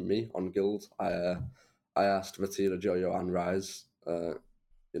even me on Guild, I asked Vatira, Joyo, and Rise,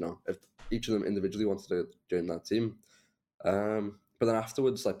 if each of them individually wanted to join that team. But then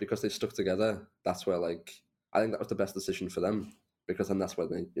afterwards, like because they stuck together, that's where like I think that was the best decision for them. Because then that's where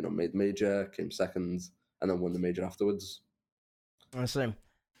they, made major, came second, and then won the major afterwards. I see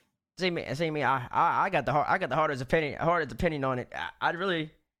me. I got the hardest opinion on it. I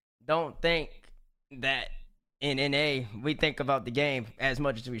really don't think that in NA we think about the game as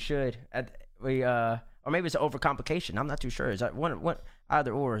much as we should. Or maybe it's an overcomplication. I'm not too sure. Is that one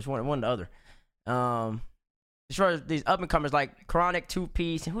either or? Is one or the other? As far as these up and comers like Chronic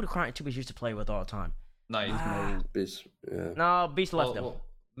 2Piece, and who the Chronic 2Piece used to play with all the time? Knight. Beast. Yeah. No, Beast left them.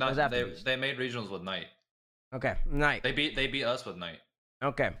 They made regionals with Knight. Okay, Knight. They beat us with Knight.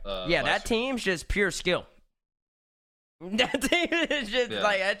 Okay. That team's just pure skill. That team is just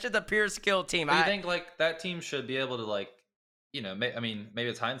that's just a pure skill team. I think like that team should be able to like, maybe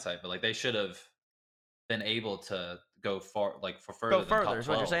it's hindsight, but like they should have been able to go far, like for further. Go further is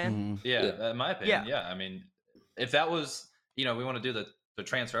what you're saying. Mm-hmm. Yeah, in my opinion. Yeah. I mean, if that was, we want to do the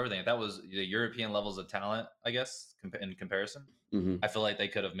transfer everything. If that was the European levels of talent, I guess in comparison, I feel like they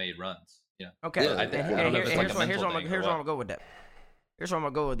could have made runs. Okay. Yeah, here's where I'm gonna go with that. Here's where I'm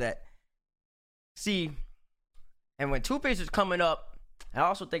gonna go with that. See, and when 2Piece is coming up, I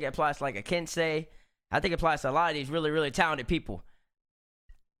also think it applies to like a Kensei. I think it applies to a lot of these really, really talented people.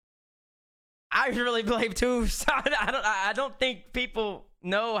 I really blame twos. I don't think people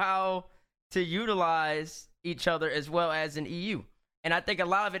know how to utilize each other as well as in EU. And I think a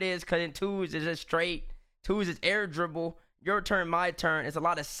lot of it is because in twos is just straight. Twos is air dribble. Your turn, my turn. It's a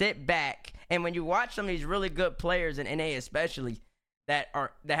lot of sit back. And when you watch some of these really good players in NA especially that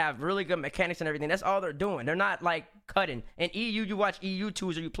have really good mechanics and everything, that's all they're doing. They're not like cutting. In EU, you watch EU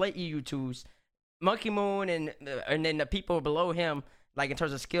twos or you play EU twos. Monkey Moon and then the people below him, like in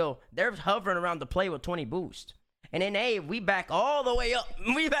terms of skill, they're hovering around the play with 20 boost. And in NA, we back all the way up.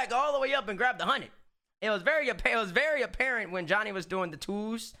 We back all the way up and grab the 100. It was very apparent when Johnny was doing the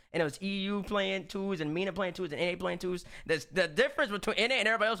twos, and it was EU playing twos, and Mina playing twos, and NA playing twos. The difference between NA and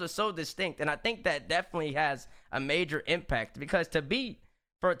everybody else was so distinct, and I think that definitely has a major impact, because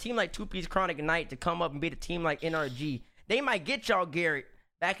for a team like 2P's Chronic Knight to come up and beat a team like NRG, they might get y'all, Garrett,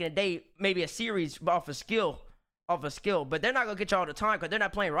 back in the day, maybe a series off a skill, but they're not gonna get y'all all the time because they're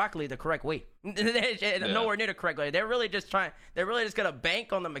not playing Rocket League the correct way. Nowhere near the correct way. They're really just gonna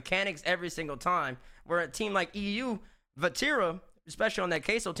bank on the mechanics every single time. Where a team like EU, Vatira, especially on that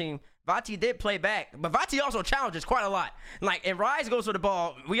Queso team, Vati did play back, but Vati also challenges quite a lot. Like, and Rise goes for the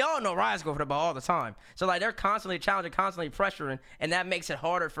ball. We all know Rise go for the ball all the time. So like, they're constantly challenging, constantly pressuring, and that makes it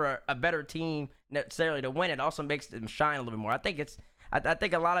harder for a better team necessarily to win. It also makes them shine a little bit more. I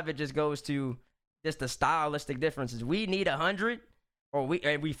think a lot of it just goes to just the stylistic differences. We need 100, or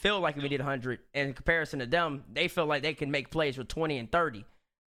we feel like we need 100. And in comparison to them, they feel like they can make plays with 20 and 30.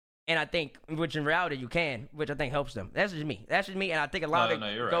 And I think, which in reality you can, which I think helps them. That's just me. And I think a lot of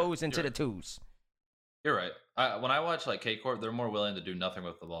it goes into the twos. You're right. When I watch like K-Corp, they're more willing to do nothing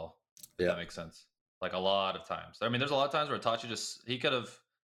with the ball. Yeah. That makes sense. Like a lot of times. I mean, there's a lot of times where Itachi he could have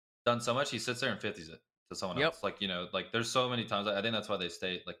done so much. He sits there and 50s it to someone else. Like, like there's so many times. I think that's why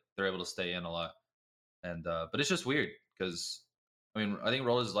they're able to stay in a lot. And but it's just weird because I mean, I think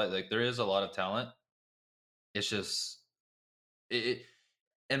Roll is like there is a lot of talent. It's just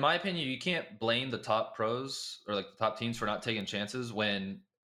in my opinion, you can't blame the top pros or like the top teams for not taking chances when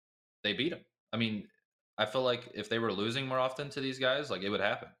they beat them. I mean, I feel like if they were losing more often to these guys, like it would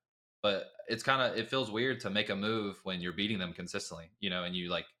happen. But it feels weird to make a move when you're beating them consistently, and you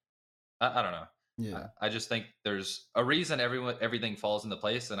like, I don't know. Yeah. I just think there's a reason everything falls into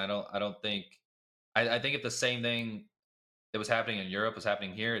place, and I don't think. I think if the same thing that was happening in Europe was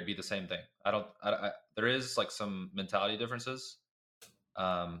happening here, it'd be the same thing. There is like some mentality differences,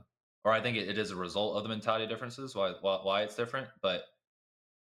 or I think it is a result of the mentality differences why it's different. But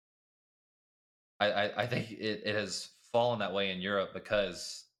I think it has fallen that way in Europe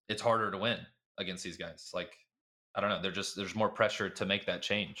because it's harder to win against these guys. Like, I don't know, there's more pressure to make that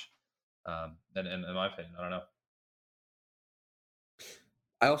change than in my opinion. I don't know.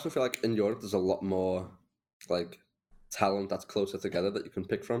 I also feel like in Europe there's a lot more like talent that's closer together that you can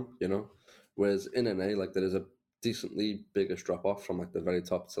pick from, whereas in NA like there is a decently biggest drop off from like the very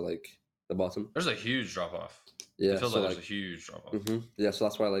top to like the bottom. There's a huge drop off. Yeah, it feels like there's a huge drop off. Mm-hmm. Yeah, so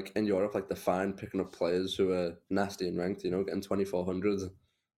that's why like in Europe like they're fine picking up players who are nasty and ranked, getting 2400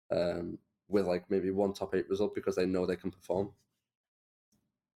 with like maybe one top 8 result because they know they can perform.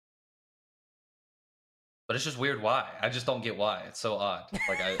 But it's just weird why. I just don't get why. It's so odd.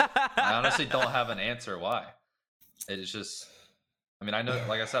 Like I honestly don't have an answer why. It's just, I mean, I know,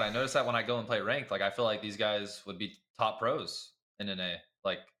 like I said, I noticed that when I go and play ranked, like I feel like these guys would be top pros in NA.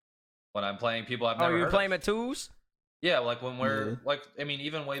 Like when I'm playing people I've never heard of. Oh, you're playing at twos? Yeah, like when we're like, I mean,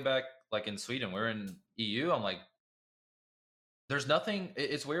 even way back like in Sweden, we're in EU. I'm like, there's nothing.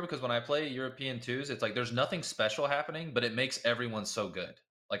 It's weird because when I play European twos, it's like there's nothing special happening, but it makes everyone so good.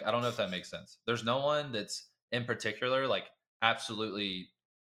 Like, I don't know if that makes sense. There's no one that's in particular, like, absolutely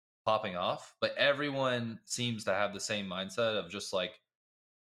popping off, but everyone seems to have the same mindset of just like,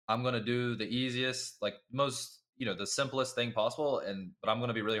 I'm going to do the easiest, like most, the simplest thing possible. But I'm going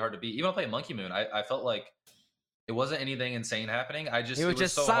to be really hard to beat. Even when I play Monkey Moon, I felt like it wasn't anything insane happening. It was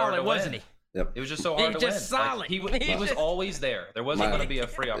just so solid, hard to wasn't win. he? Yep. It was just so hard to win. Just solid. Like, he was always there. There wasn't going to be a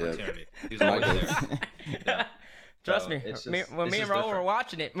free opportunity. He was always there. Yeah. Trust me, when me and Raul were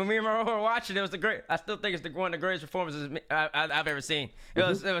watching it, it was the great. I still think it's one of the greatest performances I've ever seen. It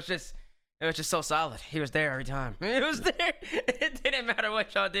was just so solid. He was there every time. He was there. It didn't matter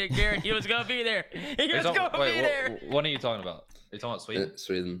what y'all did, Garrett. He was gonna be there. He was gonna be there. What are you talking about? Are you talking about Sweden?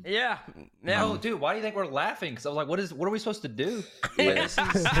 Sweden. Yeah. Oh, dude, why do you think we're laughing? Because I was like, what are we supposed to do? This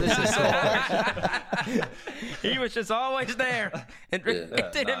is so hard. He was just always there. It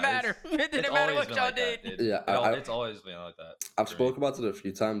didn't matter. It didn't matter what y'all did. It's always been like that. I've spoke about it a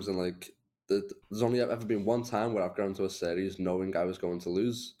few times, and like there's only ever been one time where I've gone to a series knowing I was going to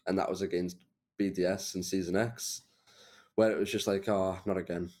lose, and that was against BDS in Season X, where it was just like, oh, not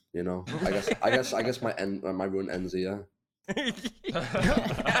again. I guess my run ends here. That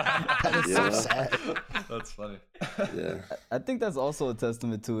is so sad. That's funny. Yeah, I think that's also a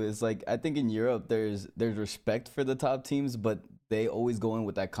testament to it. It's like, I think in Europe there's respect for the top teams, but they always go in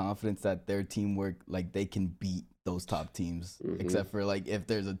with that confidence that their teamwork, like they can beat those top teams, except for like if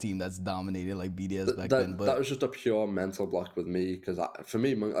there's a team that's dominated like BDS back then. But that was just a pure mental block with me, because for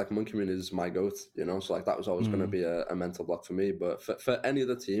me, like Monkey Moon is my goat, so like that was always going to be a mental block for me. But for any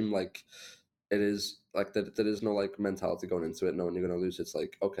other team, like it is like there is no like mentality going into it knowing you're going to lose. It's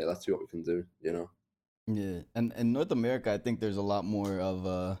like, okay, let's see what we can do, Yeah, and in North America, I think there's a lot more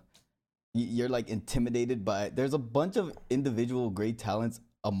of you're like intimidated by. There's a bunch of individual great talents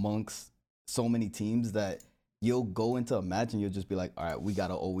amongst so many teams that you'll go into a match and you'll just be like, all right, we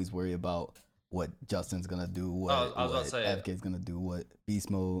gotta always worry about what Justin's gonna do, what I was about to say, FK's gonna do, what beast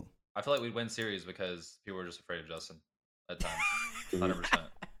mode. I feel like we'd win series because people were just afraid of Justin at times. 100%.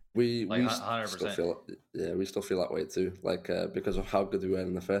 We Like, still 100%. feel we still feel that way too. Like because of how good we were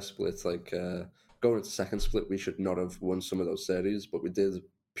in the first split. Like going into second split, we should not have won some of those series, but we did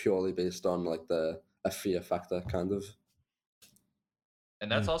purely based on like a fear factor kind of.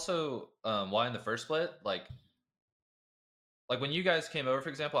 And that's also why in the first split, like when you guys came over, for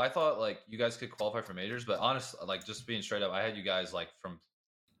example, I thought like you guys could qualify for majors, but honestly, like just being straight up, I had you guys like from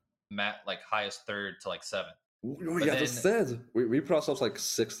like highest third to like 7th. Yeah, just said we put ourselves like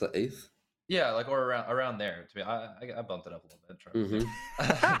 6th to 8th. Yeah, like or around there. To me, I bumped it up a little bit. Mm-hmm.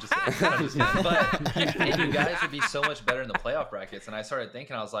 I'm just kidding. But you guys would be so much better in the playoff brackets. And I started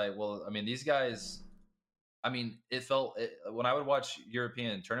thinking, I was like, well, I mean, these guys. I mean, when I would watch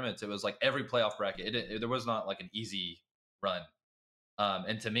European tournaments, it was like every playoff bracket. There was not like an easy run.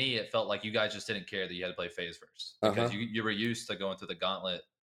 And to me, it felt like you guys just didn't care that you had to play phase first because you were used to going through the gauntlet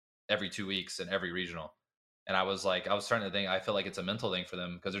every 2 weeks in every regional. And I was starting to think, I feel like it's a mental thing for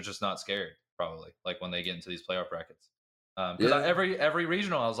them because they're just not scared, probably, like when they get into these playoff brackets. Because every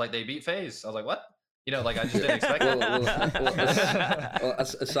regional, I was like, they beat FaZe. I was like, what? You know, like I just didn't expect it.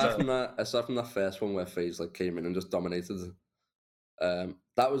 Aside from that first one where FaZe like came in and just dominated,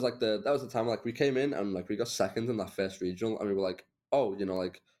 that was the time like we came in and like we got second in that first regional and we were like, oh, you know,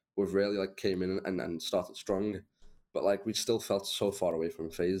 like we've really like came in and started strong, but like we still felt so far away from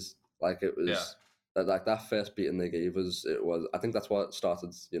FaZe. Like it was that first beating they gave us. I think that's what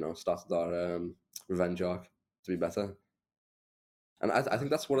started our revenge arc to be better. And I think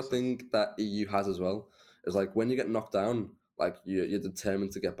that's what I think that EU has as well, is like when you get knocked down, like you're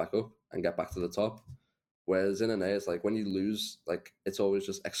determined to get back up and get back to the top. Whereas in NA, it's like when you lose, like it's always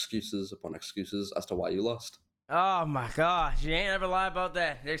just excuses upon excuses as to why you lost. Oh my gosh, you ain't ever lie about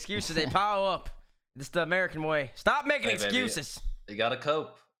that. The excuses, they pile up. It's the American way. Stop making excuses. Baby, you gotta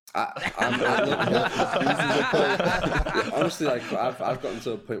cope. Honestly, like I've gotten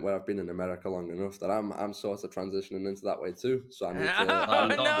to a point where I've been in America long enough that I'm sort of transitioning into that way too. So I need to.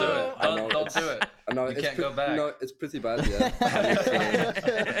 Don't do it. I know you can't go back. No, it's pretty bad. Yeah.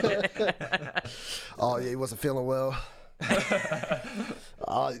 Oh yeah, he wasn't feeling well.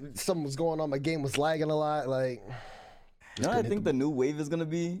 Something was going on. My game was lagging a lot. Like, you know, I think the new wave is gonna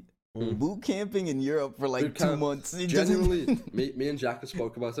be. Boot camping in Europe for like 2 months. Genuinely, me and Jack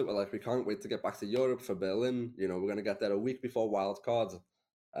spoke about it. We're like, we can't wait to get back to Europe for Berlin. You know, we're gonna get there a week before wildcard,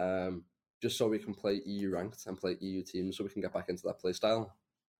 just so we can play EU ranked and play EU teams, so we can get back into that play style.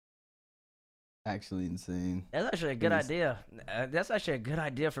 Actually insane. That's actually a good idea. That's actually a good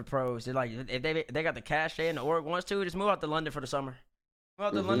idea for pros. They're like, if they got the cash and the org wants to, just move out to London for the summer. Move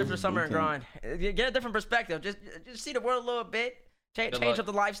out to London for the summer and grind. Get a different perspective. Just see the world a little bit. Change up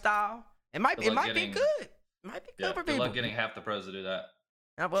the lifestyle. It might be good. It might be good for people. Good luck getting half the pros to do that.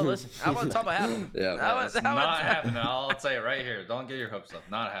 Well, listen, I wasn't talking about happening. It's not happening. I'll say it right here. Don't get your hopes up.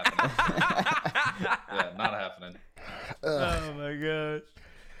 Not happening. Not happening. Oh my gosh.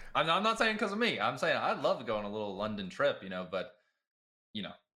 I'm not saying because of me. I'm saying I'd love to go on a little London trip, but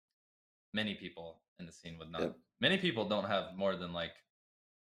many people in the scene would not. Yep. Many people don't have more than a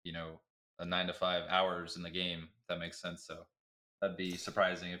 9 to 5 hours in the game. If that makes sense. So that'd be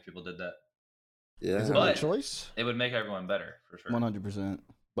surprising if people did that. Yeah, is it by choice? It would make everyone better for sure. 100%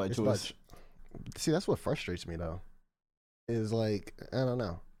 by choice. See, that's what frustrates me though. Is like, I don't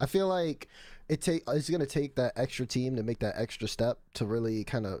know. I feel like it's gonna take that extra team to make that extra step to really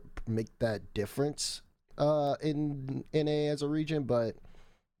kind of make that difference in NA as a region. But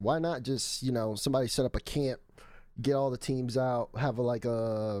why not just somebody set up a camp, get all the teams out, have I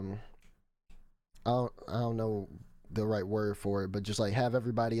don't know the right word for it, but just like have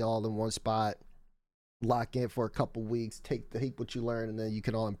everybody all in one spot, lock in for a couple weeks, take what you learn, and then you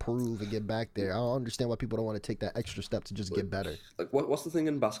can all improve and get back there. I don't understand why people don't want to take that extra step to just get better. Like what's the thing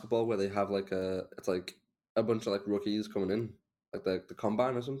in basketball where they have it's like a bunch of like rookies coming in, like the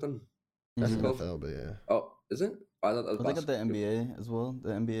combine or something? That's NFL, but yeah. Oh, is it? I thought that was they got the NBA as well.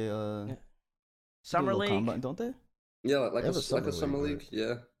 The NBA summer league, combine, don't they? Yeah, like a summer league.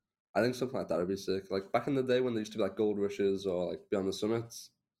 Yeah, I think something like that would be sick. Like back in the day when there used to be like gold rushes or like beyond the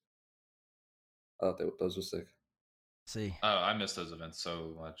summits. I thought those were sick. See. Oh, I missed those events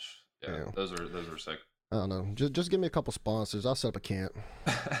so much. Yeah. Those were sick. I don't know. Just give me a couple sponsors. I'll set up a camp.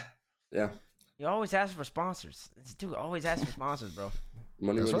 Yeah. You always ask for sponsors. This dude always asks for sponsors, bro.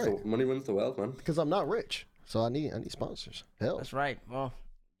 Money wins the world, man. Because I'm not rich, so I need sponsors. Hell. That's right. Well,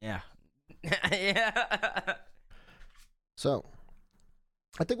 yeah. Yeah. So,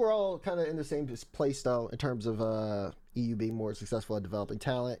 I think we're all kind of in the same place, though, in terms of EU being more successful at developing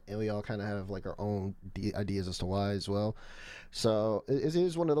talent, and we all kind of have like our own ideas as to why as well. So it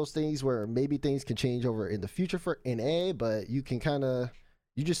is one of those things where maybe things can change over in the future for NA, but you can kind of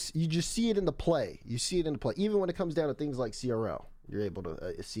you just see it in the play. You see it in the play, even when it comes down to things like CRL. You're able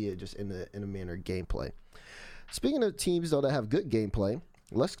to see it just in a manner of gameplay. Speaking of teams though that have good gameplay,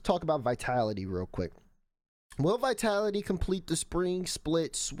 let's talk about Vitality real quick. Will Vitality complete the spring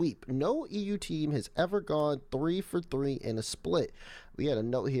split sweep? No EU team has ever gone 3 for 3 in a split. We had a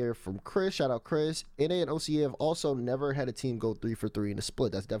note here from Chris. Shout out Chris. NA and OCA have also never had a team go 3 for 3 in a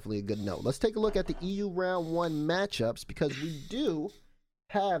split. That's definitely a good note. Let's take a look at the EU round 1 matchups, because we do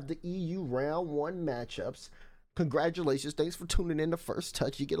have the EU round 1 matchups. Congratulations. Thanks for tuning in to First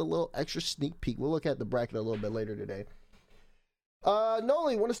Touch. You get a little extra sneak peek. We'll look at the bracket a little bit later today.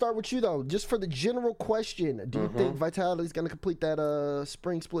 Noly, want to start with you though, just for the general question. Do you think Vitality is going to complete that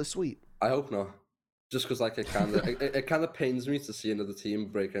spring split sweep? I hope not. Just because like it kind of pains me to see another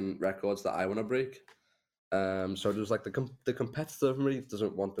team breaking records that I want to break. So there's like the competitive in me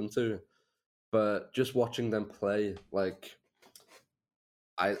doesn't want them to, but just watching them play, like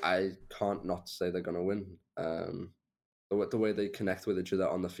I can't not say they're gonna win. The way they connect with each other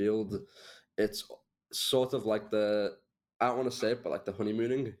on the field, it's sort of like I don't want to say it, but like the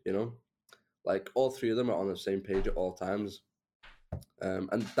honeymooning, you know, like all three of them are on the same page at all times.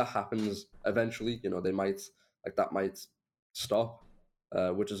 And that happens eventually, you know, that might stop,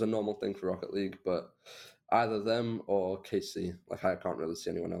 which is a normal thing for Rocket League, but either them or KC, like I can't really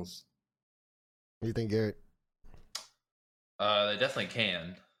see anyone else. What do you think, Garrett? They definitely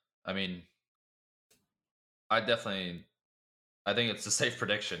can. I mean, I think it's a safe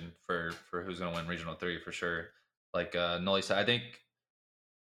prediction for who's going to win Regional 3 for sure. Like Noly said,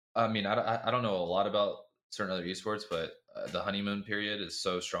 I don't know a lot about certain other esports, but the honeymoon period is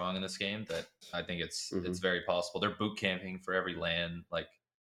so strong in this game that I think it's very possible. They're boot camping for every LAN. Like,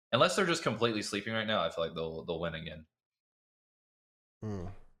 unless they're just completely sleeping right now, I feel like they'll win again.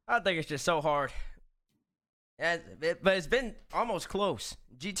 I think it's just so hard. But it's been almost close.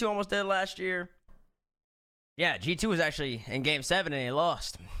 G2 almost did it last year. Yeah, G2 was actually in Game 7 and they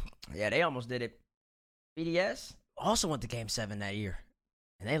lost. Yeah, they almost did it. BDS also went to Game 7 that year,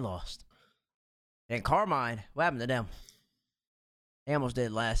 and they lost. And Carmine, what happened to them? They almost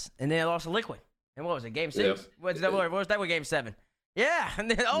did last, and then they lost to Liquid. And what was it, Game 6? Yep. What was that with Game 7? Yeah, and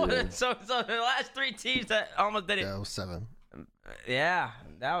then so the last 3 teams that almost did it. Yeah, it was 7. Yeah,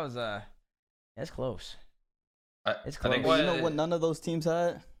 that was that's close. It's close. You know what none of those teams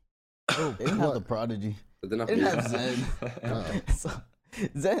had? They didn't have the Prodigy. They didn't have Zen. So,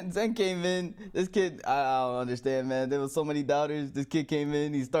 Zen came in. This kid, I don't understand, man. There was so many doubters. This kid came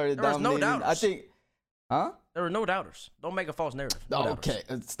in. He started dominating. There was no doubters. I think, huh? There were no doubters. Don't make a false narrative. No okay,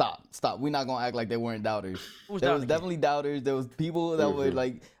 stop. We're not gonna act like they weren't doubters. There was definitely doubters. There was people that were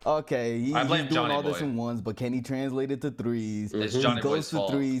like, okay, he's doing Johnny all Boy. this in ones, but can he translate it to threes? It's He Johnny goes Boy's to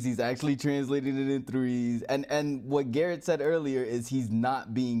fault. threes. He's actually translating it in threes. And what Garrett said earlier is he's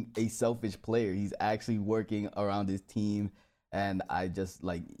not being a selfish player. He's actually working around his team. And I just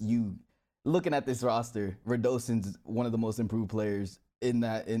like you looking at this roster. Verdosen's one of the most improved players in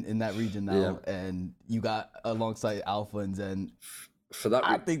that region now, and you got alongside Alpha and Zen. For that,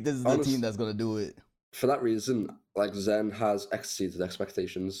 I think this is the team that's gonna do it. For that reason, like Zen has exceeded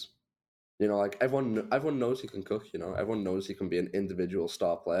expectations. You know, like everyone knows he can cook. You know, everyone knows he can be an individual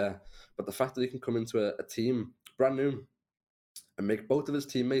star player. But the fact that he can come into a team brand new and make both of his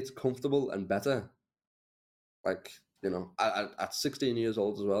teammates comfortable and better, like, you know, at 16 years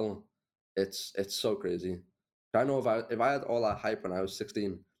old as well, it's so crazy. I know if I had all that hype when I was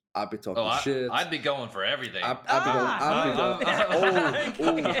 16, I'd be talking shit. I'd be going for everything. I'd be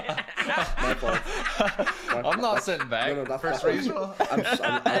going. My fault. I'm not sitting back. No, that's First regional. I'm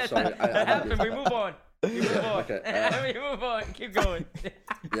sorry. That happened. We move on. We move on. Keep going.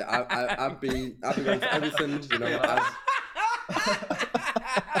 Yeah, I'd be going for everything. You know,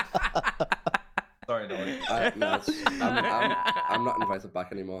 Sorry, Noly. I'm not invited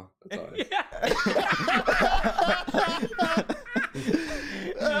back anymore. That's all right.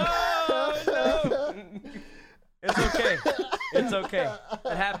 No. It's okay. It's okay.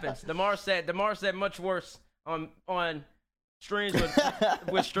 It happens. Damar said much worse on streams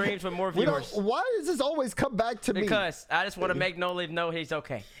with streams with more viewers. Why does this always come back to me? Because I just want to make Noly know he's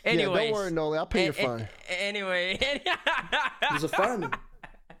okay. Yeah, don't worry, Noly. I'll pay your fine. Anyway. He's a fan.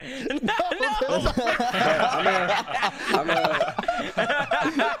 No. We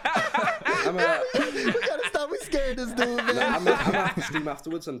gotta stop. We scared this dude, man. I'm gonna have to stream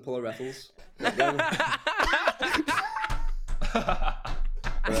afterwards and pull a Raffles.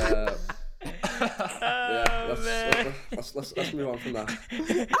 Let's move on from that.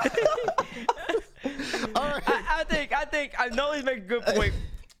 All right. I think Noly's making a good point.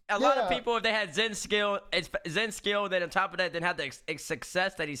 A lot of people, if they had Zen skill, then on top of that, then have the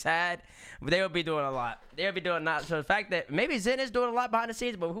success that he's had, they would be doing a lot. They would be doing not. So the fact that maybe Zen is doing a lot behind the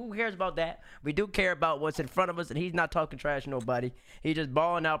scenes, but who cares about that? We do care about what's in front of us, and he's not talking trash to nobody. He's just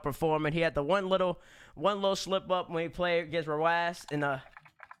balling out, performing. He had the one little slip up when he played against Rawas,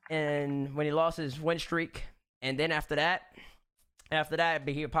 and when he lost his win streak, and then after that,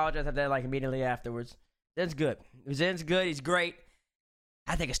 he apologized after that, like immediately afterwards. Zen's good. Zen's good. He's great.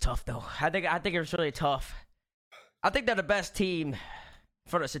 I think it's tough though. I think it's really tough. I think they're the best team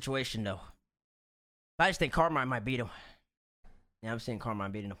for the situation though. I just think Carmine might beat him. Yeah, I'm saying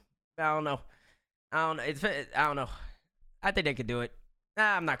Carmine beating him. I don't know. I don't know. I think they could do it.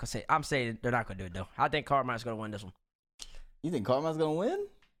 Nah, I'm not gonna say. I'm saying they're not gonna do it though. I think Carmine's gonna win this one. You think Carmine's gonna win?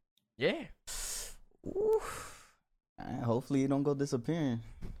 Yeah. Oof. Hopefully he don't go disappearing.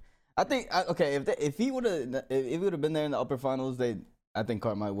 I think if he would have been there in the upper finals, I think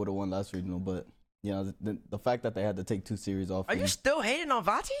Carmine would have won last regional. But you know the fact that they had to take 2 series off. Are you still hating on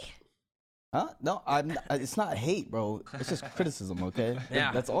Vati? Huh? No, it's not hate, bro. It's just criticism, okay?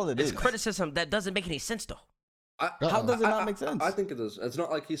 Yeah. That's all it is. It's criticism that doesn't make any sense though. How does it not make sense? I think it does. It's not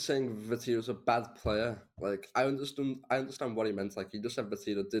like he's saying Vatira's a bad player. Like I understand what he meant. Like he just said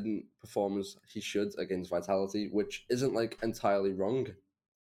Vatira didn't perform as he should against Vitality, which isn't like entirely wrong.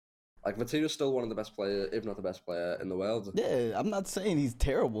 Like Vatira's still one of the best players, if not the best player in the world. Yeah, I'm not saying he's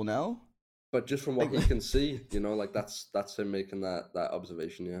terrible now. But just from what he can see, you know, like that's him making that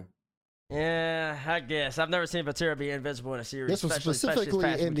observation, yeah. Yeah, I guess. I've never seen Vatira be invincible in a series. This was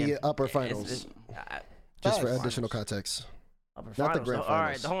specifically in the upper finals. Just for Finals. additional context. Upper Not the finals. grand All right,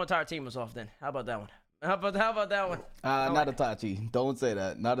 finals. the whole entire team was off then. How about that one? How about that one? Not Itachi. Don't say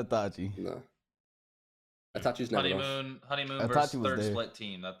that. Not Itachi. No. Itachi's never off. Honeymoon Itachi versus was third there. split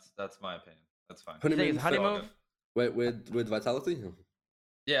team. That's my opinion. That's fine. Honeymoon? Wait, with Vitality?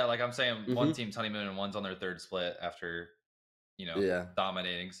 Yeah, like I'm saying, one team's honeymoon and one's on their third split after,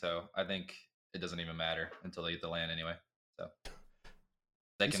 dominating. So I think it doesn't even matter until they get the land anyway. So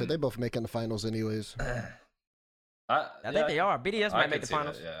You said they both making the finals anyways. I think they are. BDS might make the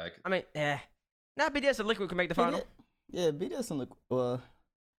finals. Yeah, Not BDS and Liquid can make the final. Yeah, BDS and Liquid.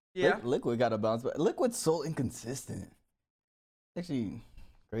 Liquid got a bounce, but Liquid's so inconsistent. Actually,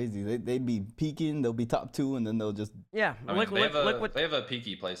 crazy. They be peaking, they'll be top 2, and then they'll just they have a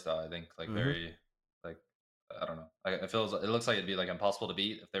peaky playstyle. I think very I don't know. It looks like it'd be like impossible to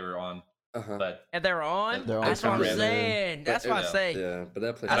beat if they were on. But and they're on. That's what I'm saying. That's what I'm saying. Yeah, but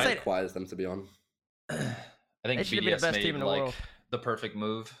their playstyle requires them to be on. I think they should BDS be the best made team in the world. The perfect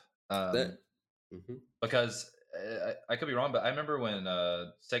move. Because I could be wrong, but I remember when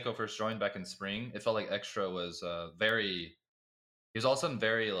Seiko first joined back in spring, it felt like Extra was very. He was all of a sudden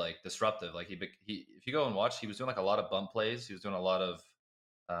very like disruptive. Like he if you go and watch, he was doing like a lot of bump plays. He was doing a lot of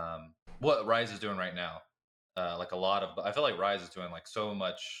what Rise is doing right now. Like a lot of. I feel like Rise is doing like so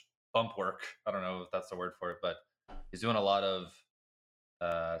much bump work. I don't know if that's the word for it, but he's doing a lot of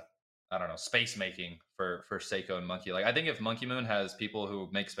I don't know, space making for Seiko and Monkey. Like I think if Monkey Moon has people who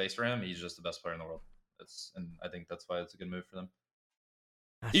make space for him, he's just the best player in the world. And I think that's why it's a good move for them.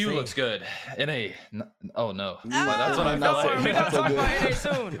 EU looks good. NA. Oh no. That's what I feel like. We're gonna talk about NA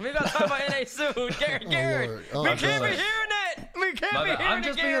soon. We're gonna talk about NA soon. Garrett. We can't be hearing that. We can't be hearing it. I'm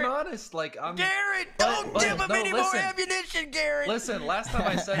just being honest. Like Garrett, don't give him any more ammunition, Garrett. Listen, last time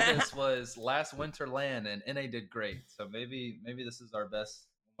I said this was last winter LAN, and NA did great. So maybe this is our best.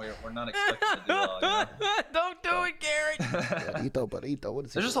 We're not expected to do well. You know? Don't do it, Garrett. Ito, what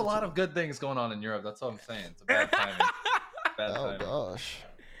is There's just a lot of good things going on in Europe. That's all I'm saying. It's a bad timing. Gosh.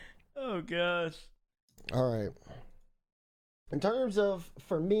 Oh gosh. All right. In terms of,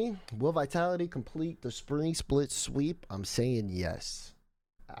 for me, will Vitality complete the spring split sweep? I'm saying yes.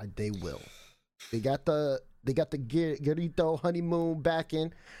 They will. They got the Garrett honeymoon back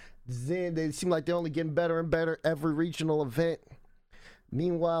in. Then they seem like they're only getting better and better every regional event.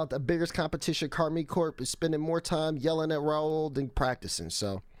 Meanwhile, the biggest competition, Carmi Corp, is spending more time yelling at Raul than practicing.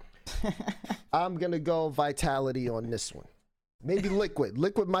 So I'm going to go Vitality on this one. Maybe Liquid.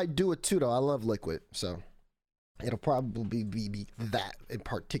 Liquid might do it too, though. I love Liquid. So it'll probably be that in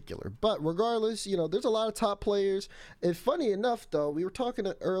particular. But regardless, there's a lot of top players. And funny enough, though, we were talking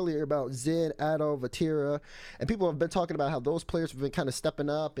earlier about Zen, Addo, Vatira, and people have been talking about how those players have been kind of stepping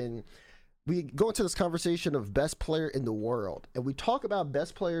up and we go into this conversation of best player in the world, and we talk about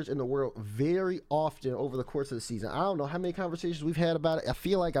best players in the world very often over the course of the season. I don't know how many conversations we've had about it. I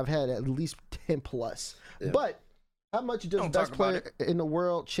feel like I've had at least 10 plus. Yeah. But how much does best player in the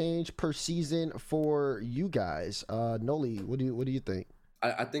world change per season for you guys? Noly, what do you think?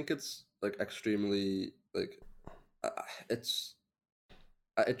 I think it's like extremely like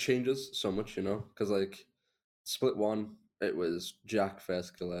it changes so much, you know, because like split 1. It was Jack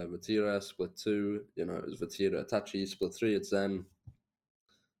first killer, Vatira. Split 2, you know, it was Vatira, Itachi. Split 3, it's Zen.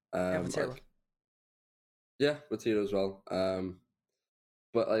 Vatira as well.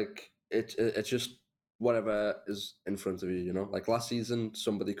 But like it's just whatever is in front of you, you know. Like last season,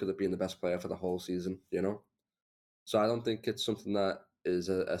 somebody could have been the best player for the whole season, you know. So I don't think it's something that is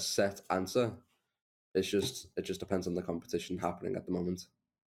a set answer. It just depends on the competition happening at the moment.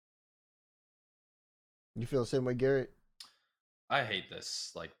 You feel the same way, Garrett? I hate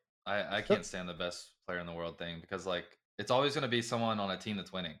this. Like, I can't stand the best player in the world thing because, like, it's always going to be someone on a team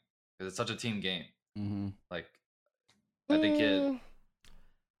that's winning because it's such a team game. Mm-hmm. Like, I think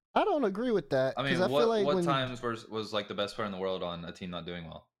I don't agree with that. I mean, I feel like what times was like the best player in the world on a team not doing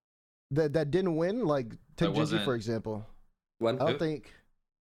well? That didn't win, like Gen.G, for example. When? I don't think.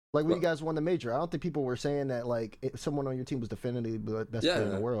 Like when you guys won the major, I don't think people were saying that like someone on your team was definitively the best player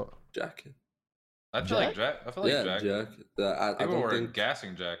in the world. Jack. I feel like Jack. Jack. People were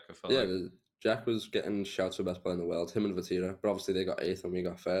gassing Jack. Jack was getting shouts for best player in the world. Him and Vatira, but obviously they got 8th and we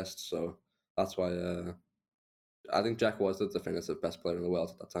got 1st, so that's why I think Jack was the definitive best player in the world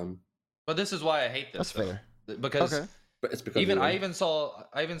at that time. But this is why I hate this. That's fair. Because but it's because I even saw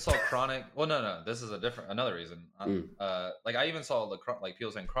Chronic. Well, no, this is another reason. Like I even saw like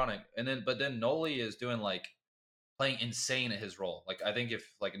people saying Chronic, but then Noly is doing like playing insane at his role. Like I think if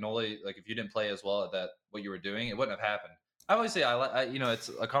like Noly, like if you didn't play as well at that what you were doing, it wouldn't have happened. Obviously, you know, it's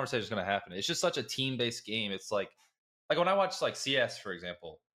a conversation is going to happen. It's just such a team-based game. It's like when I watch like CS, for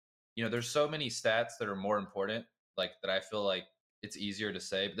example, you know, there's so many stats that are more important, like that I feel like it's easier to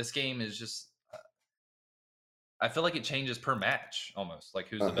say. But this game is just, I feel like it changes per match almost. Like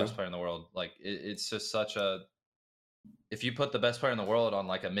who's the best player in the world? Like it's just such a. If you put the best player in the world on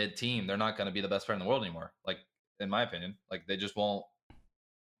like a mid team, they're not going to be the best player in the world anymore. Like in my opinion, like they just won't.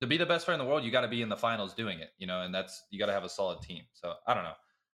 To be the best player in the world, you got to be in the finals doing it, you know, and you got to have a solid team. So I don't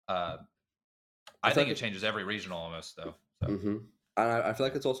know. I think it changes every regional almost, though. So. Mm-hmm. And I feel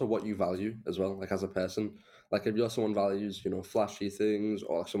like it's also what you value as well, like as a person. Like if you're someone values, you know, flashy things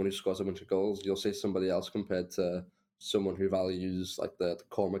or like someone who scores a bunch of goals, you'll say somebody else compared to someone who values like the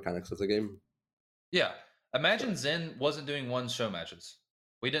core mechanics of the game. Yeah. Imagine Zen wasn't doing one show matches.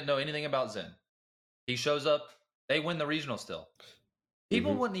 We didn't know anything about Zen. He shows up, they win the regional still.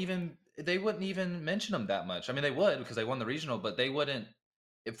 People wouldn't even mention him that much. I mean, they would because they won the regional, but they wouldn't.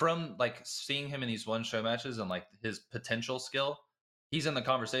 From like seeing him in these one show matches and like his potential skill, he's in the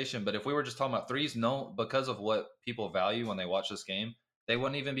conversation. But if we were just talking about threes, no, because of what people value when they watch this game, they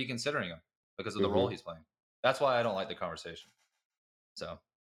wouldn't even be considering him because of the role he's playing. That's why I don't like the conversation. So,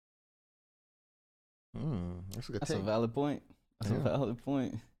 that's a valid point. That's a valid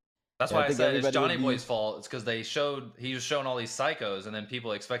point. That's why I said it's Johnny Boy's fault. It's because he was showing all these psychos, and then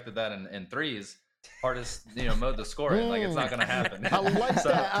people expected that in threes. Hardest, you know, mode to score it. Like it's not gonna happen. I like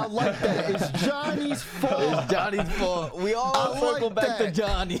that. I like that. It's Johnny's fault. It's Johnny's fault. We all circle back to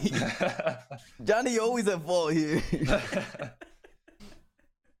Johnny. Johnny always at fault here. You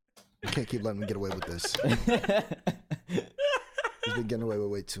can't keep letting him get away with this. He's been getting away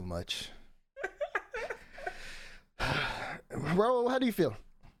with way too much. Bro, how do you feel?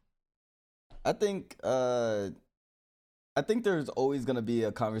 I think there's always gonna be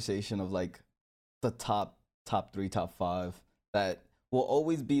a conversation of like the top 3, top 5 that will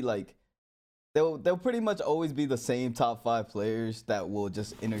always be like they'll pretty much always be the same top 5 players that will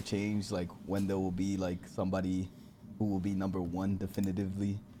just interchange like when there will be like somebody who will be number 1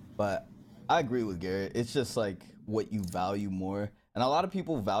 definitively. But I agree with Garrett. It's just like what you value more, and a lot of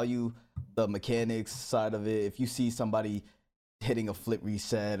people value the mechanics side of it. If you see somebody hitting a flip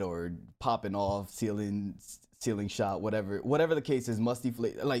reset or popping off, ceiling shot, whatever the case is, musty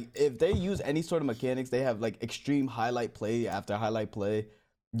flip. Like if they use any sort of mechanics, they have like extreme highlight play after highlight play.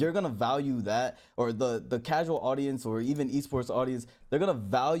 You're gonna value that, or the casual audience or even esports audience, they're gonna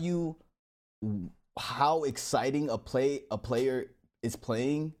value how exciting a player is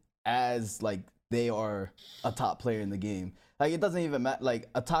playing as like they are a top player in the game. Like it doesn't even matter.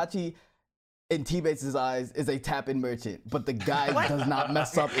 Like Itachi, in T-Base's eyes, is a tap-in merchant, but the guy does not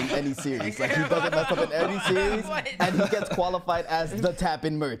mess up in any series. Like he doesn't mess up in any series, and he gets qualified as the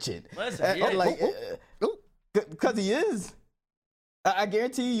tap-in merchant. Listen, like, because he is. I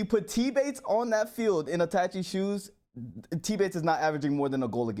guarantee you put T-Bates on that field in Itachi's shoes, T-Bates is not averaging more than a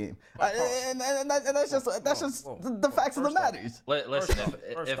goal a game. And that's just the facts of the matters. Listen,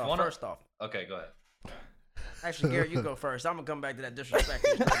 First off. Okay, go ahead. Actually, Garrett, you go first. I'm gonna come back to that disrespect.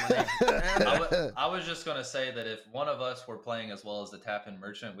 I was just gonna say that if one of us were playing as well as the tap-in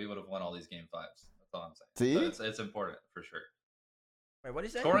merchant, we would have won all these game 5s. That's all I'm saying. See, so it's important for sure. Wait, what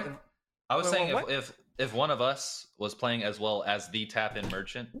did he say? Scoring. I was saying if one of us was playing as well as the tap-in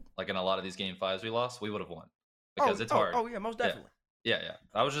merchant, like in a lot of these game 5s we lost, we would have won because it's hard. Oh yeah, most definitely. Yeah.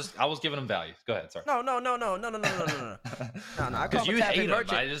 I was giving him value. Go ahead, sorry. No. Because you hate him.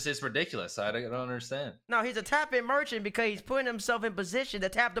 It's ridiculous. I don't understand. No, he's a tap-in merchant because he's putting himself in position to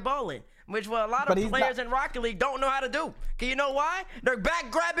tap the ball in, which a lot of players in Rocket League don't know how to do. Cause you know why? They're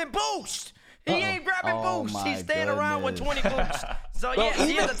back grabbing boost. He ain't grabbing boost. He's standing around with 20 boosts. So yeah,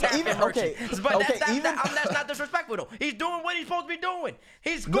 he is a tap-in merchant. But that's not disrespectful though. He's doing what he's supposed to be doing.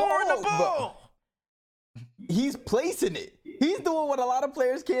 He's scoring the ball. He's placing it. He's doing what a lot of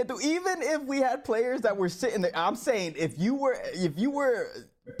players can't do. Even if we had players that were sitting there, I'm saying if you were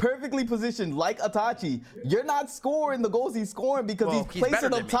perfectly positioned like Itachi, you're not scoring the goals he's scoring because he's placing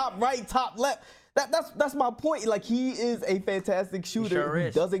them top right, top left. That's my point. Like, he is a fantastic shooter who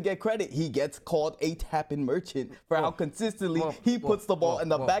doesn't get credit. He gets called a tap-in merchant for how consistently he puts the ball in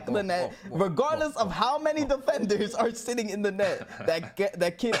the back of the net, regardless of how many defenders are sitting in the net.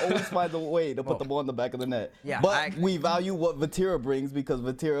 That kid always finds a way to put the ball in the back of the net. Yeah, but we value what Vatira brings because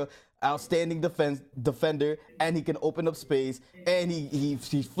Vatira, outstanding defender, and he can open up space, and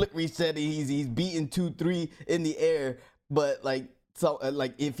he's flip reset, he's beating 2-3 in the air. But like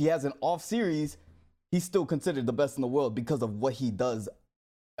if he has an off series, he's still considered the best in the world because of what he does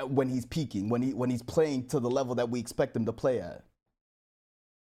when he's peaking, when he's playing to the level that we expect him to play at.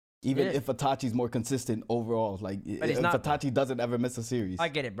 Even if Itachi's more consistent overall, like if Itachi doesn't ever miss a series. I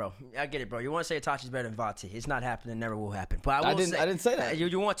get it, bro. You want to say Itachi's better than Vati. It's not happening, never will happen. But I didn't say that.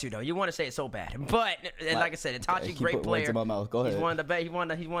 You want to, though. You want to say it so bad. But like I said, Itachi, great player. In my mouth. Go ahead. He's one of the best. He's one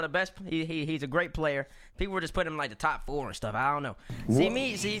of the best. He's a great player. People were just putting him like the top 4 and stuff. I don't know. See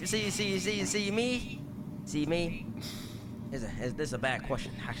me. This is a bad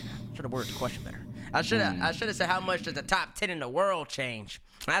question. I should have worded the question better. I should have said how much does the top 10 in the world change.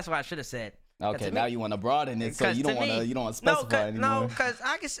 That's what I should have said. Okay, now you want to broaden it, so you don't want to specify anymore. No, because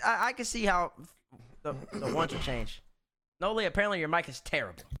I can see how the ones will change. Noly, apparently your mic is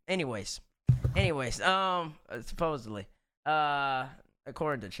terrible. Anyways, supposedly,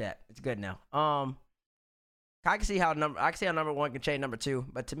 according to chat, it's good now. I can see how number 1 can change number 2,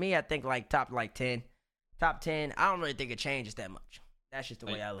 but to me, I think like top 10, I don't really think it changes that much. That's just the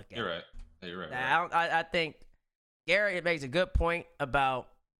way I look at it. You're right. I think Garrett makes a good point about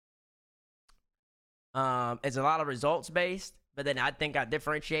it's a lot of results based, but then I think I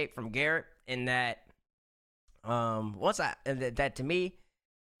differentiate from Garrett in that that to me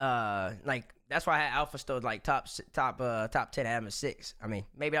like that's why I had Alpha still like top 10. I have him at 6. I mean,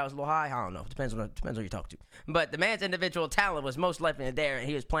 maybe I was a little high. I don't know. Depends on who you talk to. But the man's individual talent was most likely there, and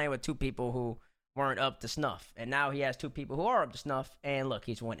he was playing with 2 people who weren't up to snuff, and now he has 2 people who are up to snuff, and look,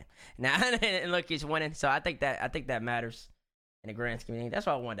 he's winning. Now, and look, he's winning. So I think that matters in the grand scheme of things. That's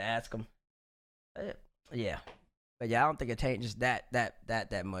why I wanted to ask him. Yeah, but yeah, I don't think it changes that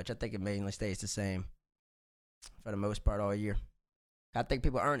much. I think it mainly stays the same for the most part all year. I think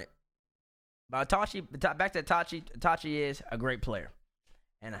people earn it. But Itachi, back to Itachi. Itachi is a great player,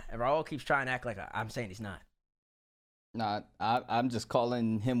 and Raul keeps trying to act like I'm saying he's not. Nah, I'm just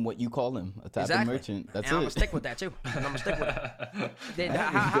calling him what you call him, a tap-in merchant. That's it. I'm gonna stick with that too. I'm gonna stick with it.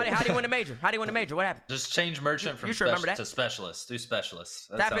 How do you win a major? What happened? Just change merchant from to specialist. Do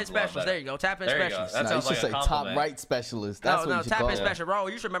specialist. Tap-in specialist. There you go. Tap-in specialist. That sounds like a compliment. Top right specialist. That's what you should call it. Tap-in specialist. Raul,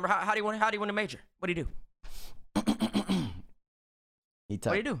 you should remember how do you win a major? What do you do? What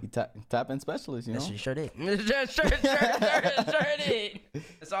do you do? He tap-in specialist, you know? Yes, sure did. Sure did.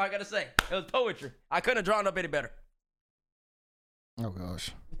 That's all I gotta say. It was poetry. I couldn't have drawn up any better. Oh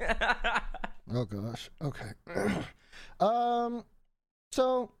gosh. Okay.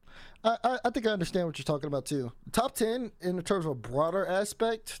 So I think I understand what you're talking about too. Top 10 in terms of a broader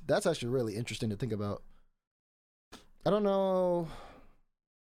aspect, that's actually really interesting to think about. I don't know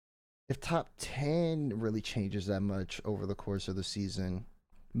if top 10 really changes that much over the course of the season.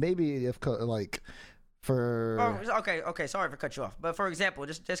 Maybe if for okay, sorry for cut you off. But for example,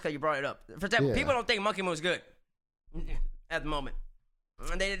 just because you brought it up. For example, people don't think Monkey Moon's good at the moment.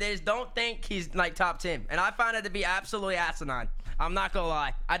 They just don't think he's like top 10. And I find it to be absolutely asinine. I'm not going to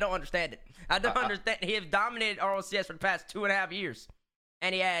lie. I don't understand it. I don't understand. He has dominated RLCS for the past 2.5 years.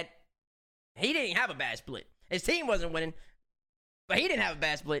 And he didn't have a bad split. His team wasn't winning. but he didn't have a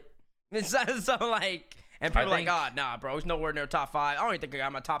bad split. So like, and people are like, oh, nah, bro, he's nowhere near top 5. I don't even think I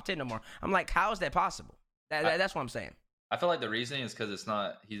got my top 10 no more. I'm like, how is that possible? That's what I'm saying. I feel like the reasoning is because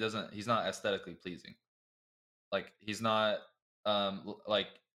he's not aesthetically pleasing. Like he's not like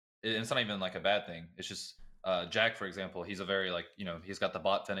it's not even like a bad thing. It's just Jack, for example, he's a very like, he's got the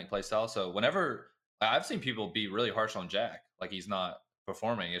bot Fennec play style. So whenever I've seen people be really harsh on Jack, like he's not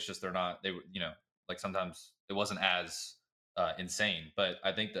performing. It's just like sometimes it wasn't as insane. But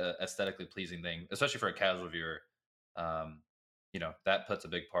I think the aesthetically pleasing thing, especially for a casual viewer, that puts a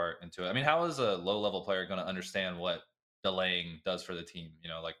big part into it. I mean, how is a low level player going to understand what delaying does for the team?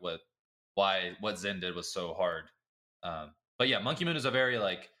 Like what Zen did was so hard. But yeah, Monkey Moon is a very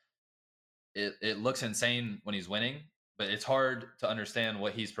like it looks insane when he's winning, but it's hard to understand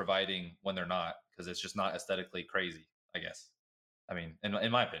what he's providing when they're not, because it's just not aesthetically crazy, I guess. I mean,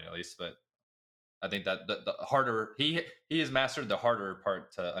 in my opinion at least, but I think that the harder he has mastered the harder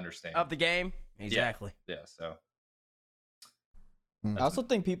part to understand of the game. Exactly. Yeah. So I also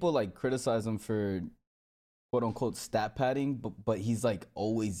think people like criticize him for quote unquote stat padding, but he's like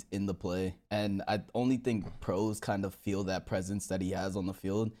always in the play, and I only think pros kind of feel that presence that he has on the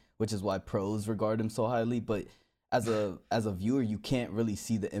field, which is why pros regard him so highly. But as a viewer, you can't really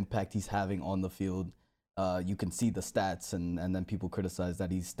see the impact he's having on the field. You can see the stats, and then people criticize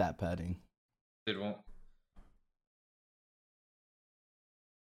that he's stat padding. It won't.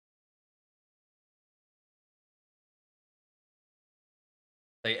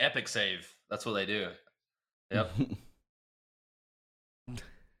 They epic save. That's what they do. Yep.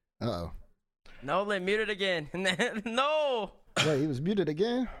 Uh-oh. Noly muted again. No. Wait, he was muted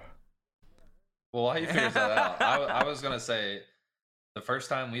again? Well, while he figures that out, I was going to say, the first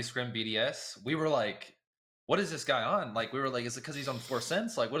time we scrimmed BDS, we were like, what is this guy on? Like, we were like, is it because he's on 4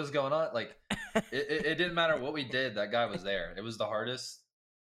 cents? Like, what is going on? Like, it didn't matter what we did. That guy was there. It was the hardest.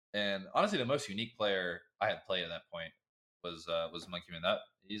 And honestly, the most unique player I had played at that point was Monkey Man.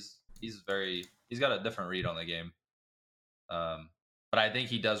 He's got a different read on the game. But I think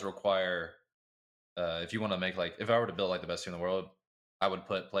he does require, if you want to make if I were to build like the best team in the world, I would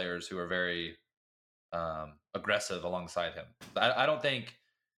put players who are very aggressive alongside him. I don't think,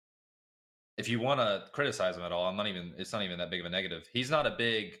 if you want to criticize him at all, it's not even that big of a negative. He's not a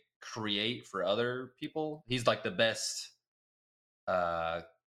big create for other people. He's like the best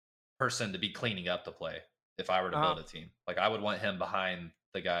person to be cleaning up the play. If I were to build a team, like I would want him behind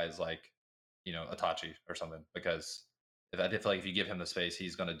the guys like, Itachi or something, because I feel like if you give him the space,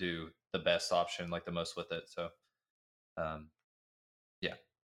 he's going to do the best option, like the most with it. So, yeah.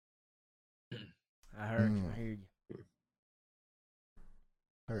 I heard you.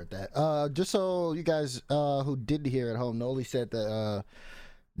 Heard that. Just so you guys who did hear at home, Noly said that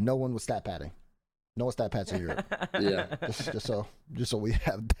no one was stat padding. No one stat pads in Europe. Yeah. just so we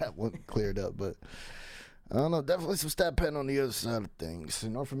have that one cleared up. But I don't know, definitely some stat padding on the other side of things.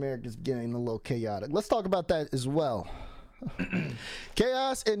 North America's getting a little chaotic. Let's talk about that as well.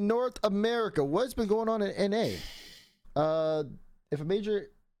 Chaos in North America. What's been going on in NA? If a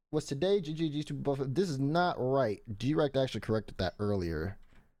major was today, Gen.G, G2 both. This is not right. G-Rect actually corrected that earlier,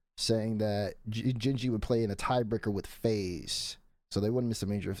 saying that Gen.G would play in a tiebreaker with FaZe, so they wouldn't miss a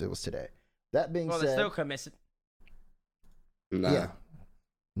major if it was today. That being said, they still could miss it. Nah. Yeah.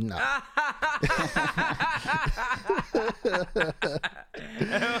 No.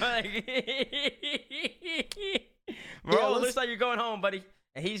 Bro, looks like you're going home, buddy.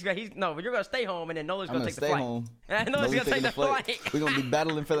 And no, but you're gonna stay home, and then Noly's gonna take the flight. Home. Noly's gonna take the flight. We're gonna be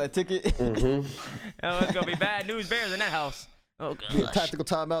battling for that ticket. Mm-hmm. Oh, it's gonna be bad news bears in that house. Oh god. Tactical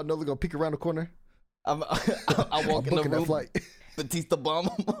timeout. Noly gonna peek around the corner. I walk in the room. Flight. Batista bomb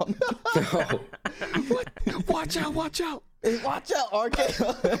him. Watch out! Watch out! Watch out, RK.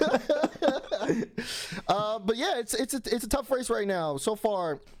 But yeah, it's a tough race right now. So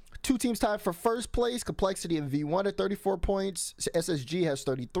far, 2 teams tied for first place. Complexity and V1 at 34 points. SSG has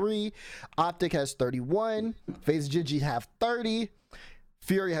 33. Optic has 31. FaZe Gen.G have 30.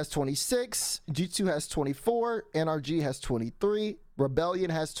 Fury has 26. G2 has 24. NRG has 23. Rebellion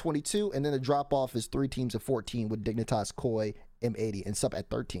has 22. And then the drop off is 3 teams of 14 with Dignitas, Koi, M80, and Sub at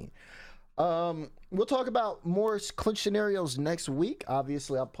 13. We'll talk about more clinch scenarios next week.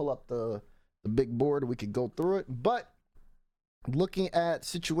 Obviously, I'll pull up the big board and we could go through it. But looking at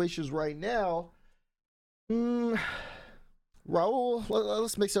situations right now, Raul,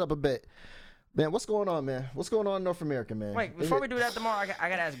 let's mix it up a bit. Man, what's going on, man? What's going on in North America, man? Wait, before we do that tomorrow, I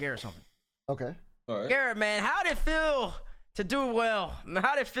gotta ask Garrett something. Okay. All right. Garrett, man, how did it feel to do well?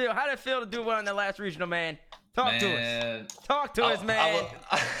 How did it feel? How did it feel to do well in the last regional, man? Talk to us. Talk to us, man.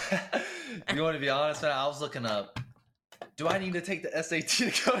 You want to be honest, man? I was looking up, do I need to take the SAT to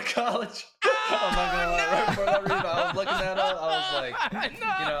go to college? I'm not gonna lie. Right before that read, I was looking that up. I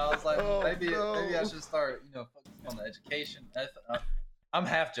was like, maybe I should start, focusing on the education. I'm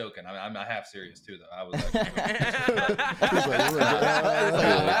half joking. I mean, I'm half serious too, though. I was like,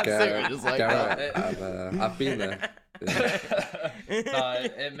 I've been there. No,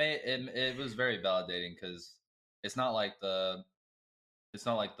 it was very validating because it's not like the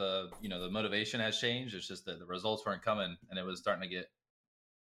the motivation has changed. It's just that the results weren't coming, and it was starting to get,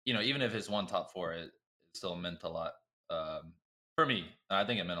 even if it's one top 4, it still meant a lot for me. And I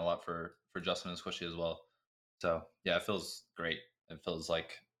think it meant a lot for Justin and Squishy as well. So yeah, it feels great. It feels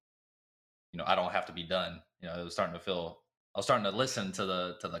like, I don't have to be done. It was starting to feel. I was starting to listen to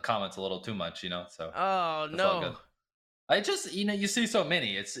the comments a little too much. So. Oh no. I just, you see so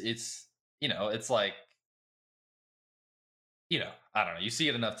many. It's like, I don't know. You see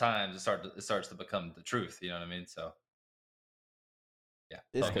it enough times, it starts to become the truth. You know what I mean? So, yeah.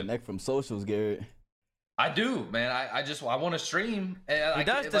 Disconnect from socials, Garrett. I do, man. I want to stream. He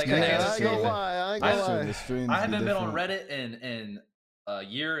does like, disconnect. I ain't gonna lie. I haven't been on Reddit in a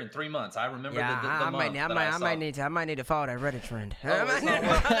year and 3 months. I remember the month I might need to follow that Reddit trend.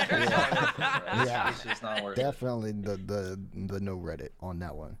 It's just not working. Definitely the no Reddit on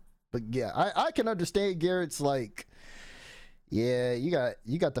that one. But yeah, I can understand Garrett's like, yeah, you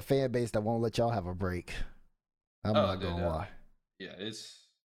got the fan base that won't let y'all have a break. I'm not gonna lie. Yeah,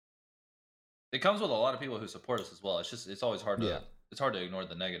 it comes with a lot of people who support us as well. It's always hard to ignore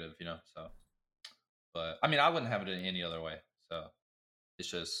the negative, So, but I mean, I wouldn't have it any other way. So. It's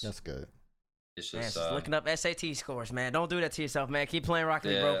just that's good. It's just looking up SAT scores, man. Don't do that to yourself, man. Keep playing Rocket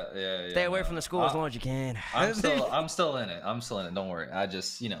League, bro. Yeah. Stay away from the school as long as you can. I'm still in it. Don't worry. I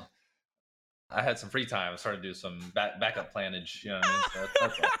just, I had some free time. I started to do some backup planage. You know what I mean? So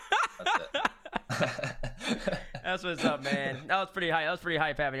that's it. That's what's up, man. That was pretty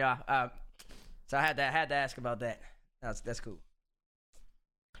hype having y'all. So I had to ask about that. That's cool.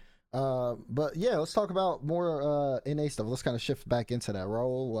 But yeah, let's talk about more NA stuff. Let's kind of shift back into that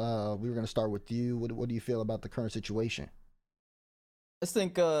role. We were going to start with you. What do you feel about the current situation? I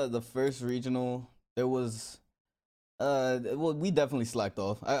think the first regional, there was we definitely slacked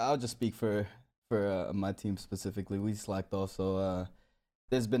off. I'll just speak for my team specifically. We slacked off, so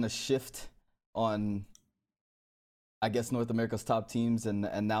there's been a shift on, I guess, North America's top teams, and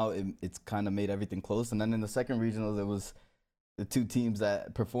now it's kind of made everything close. And then in the second regional, there was the 2 teams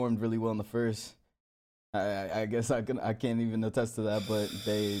that performed really well in the first. I guess I can't even attest to that, but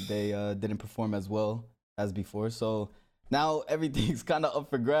they didn't perform as well as before. So now everything's kind of up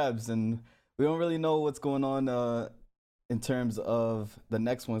for grabs, and we don't really know what's going on in terms of the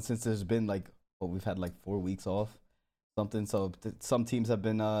next one, since there's been we've had 4 weeks off, something. So some teams have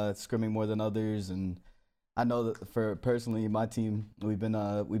been scrimming more than others, and I know that for personally my team, we've been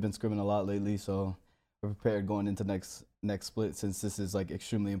scrimming a lot lately, so we're prepared going into next split, since this is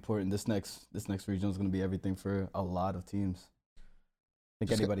extremely important. This next regional is going to be everything for a lot of teams. I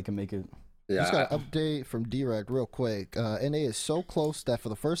think anybody can make it. Yeah. Just got an update from D-Rag real quick. NA is so close that for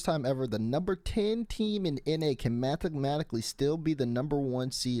the first time ever, the number 10 team in NA can mathematically still be the number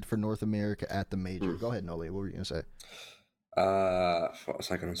 1 seed for North America at the major. Go ahead, Noly. What were you going to say? What was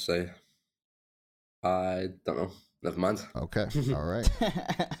I going to say? I don't know. Never mind. Okay. All right.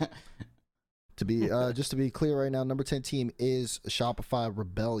 To be just to be clear right now, number 10 team is Shopify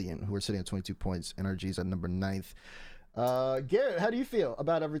Rebellion, who are sitting at 22 points. NRG's at number 9th. Garrett, how do you feel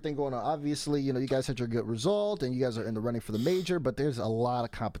about everything going on? Obviously, you guys had your good result, and you guys are in the running for the major, but there's a lot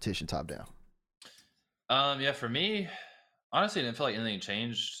of competition top down. Yeah, for me, honestly, I didn't feel like anything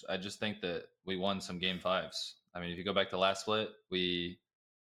changed. I just think that we won some game 5s. I mean, if you go back to last split, we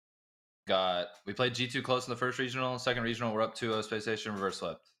played G2 close in the first regional. Second regional, we're up 2-0 Space Station, reverse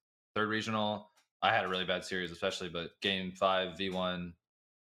swept. Third regional, I had a really bad series, especially, but game 5, V1,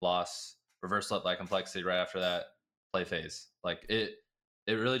 loss, reverse swept by Complexity right after that, play phase. It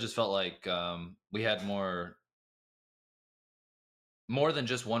really just felt like we had more than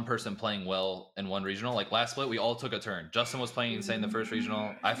just one person playing well in one regional. Last split, we all took a turn. Justin was playing insane the first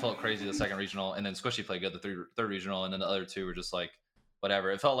regional. I felt crazy the second regional, and then Squishy played good the third regional, and then the other 2 were just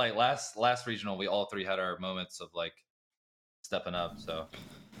whatever. It felt like last regional, we all 3 had our moments of stepping up. So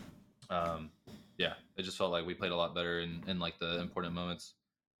yeah, it just felt like we played a lot better in the important moments.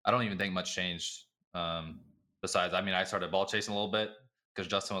 I don't even think much changed. Besides, I mean, I started ball chasing a little bit because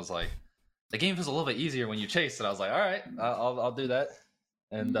Justin was like, the game feels a little bit easier when you chase. And I was like, all right, I'll do that.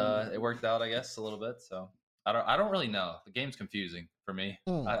 And it worked out, I guess, a little bit. So I don't really know. The game's confusing for me.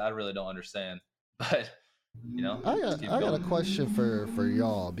 I really don't understand. But You know, I just keep got a going. question for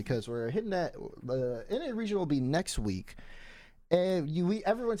y'all because we're hitting that. The NA regional will be next week, and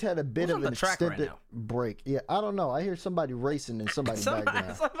everyone's had a bit Who's of on an the track right extended now? break. Yeah, I don't know. I hear somebody racing in somebody's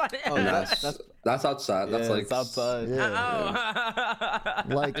background. Somebody. Oh, That's outside. yeah, That's like it's outside. Yeah.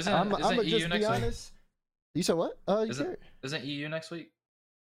 Oh. Like Isn't I'm gonna EU just next be week? honest. You said what? Isn't EU next week?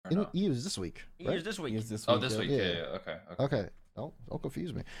 Or no? EU is this week. Use Right? this week. Yes, this Oh, week, this yeah. week. Yeah. Yeah. Okay. Okay. Don't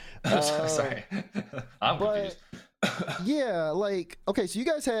confuse me. Sorry, I'm but- confused. Yeah, like okay, so you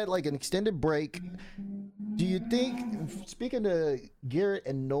guys had like an extended break. Do you think, speaking to Garrett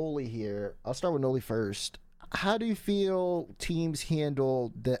and Noly here, I'll start with Noly first. How do you feel teams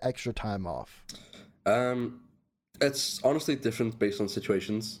handle the extra time off? It's honestly different based on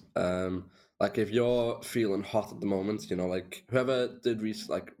situations. Like if you're feeling hot at the moment, you know, like whoever did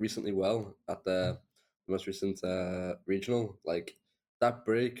recently well at the most recent regional, like that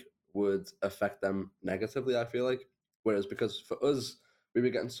break would affect them negatively, I feel like. Whereas because for us, we were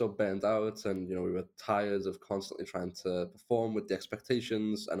getting so burned out, and you know we were tired of constantly trying to perform with the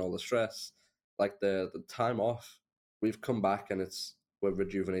expectations and all the stress. Like the time off, we've come back and we're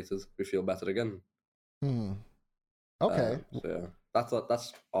rejuvenated. We feel better again. Hmm. Okay. So yeah,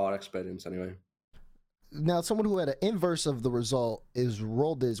 that's our experience anyway. Now, someone who had an inverse of the result is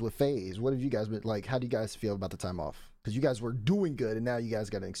Roldiz with FaZe. What have you guys been like? How do you guys feel about the time off? Because you guys were doing good, and now you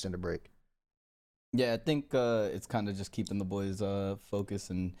guys got an extended break. Yeah, I think it's kind of just keeping the boys focused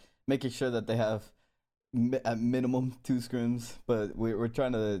and making sure that they have at minimum 2 scrims, but we're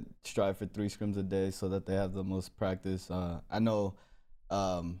trying to strive for 3 scrims a day so that they have the most practice. I know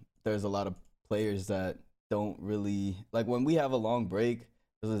there's a lot of players that don't really like when we have a long break.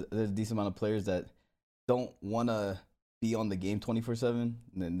 There's a decent amount of players that don't want to be on the game 24/7.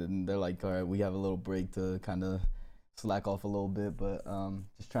 And then they're like, all right, we have a little break to kind of slack off a little bit, but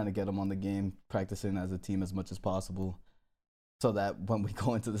just trying to get them on the game, practicing as a team as much as possible, so that when we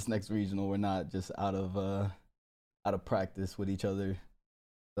go into this next regional, we're not just out of practice with each other.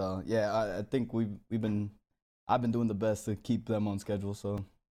 So yeah, I think I've been doing the best to keep them on schedule. So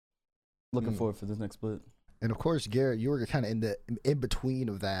looking forward for this next split. And of course, Garrett, you were kind of in between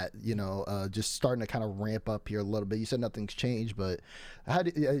of that, you know, just starting to kind of ramp up here a little bit. You said nothing's changed, but how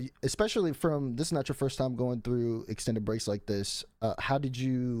did, especially from this is not your first time going through extended breaks like this. How did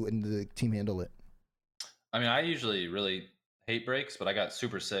you and the team handle it? I mean, I usually really hate breaks, but I got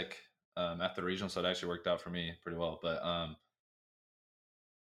super sick after the regional, so it actually worked out for me pretty well. But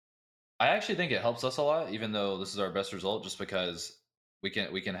I actually think it helps us a lot, even though this is our best result, just because we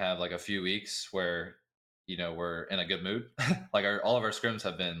can have like a few weeks where, you know, we're in a good mood. Like all of our scrims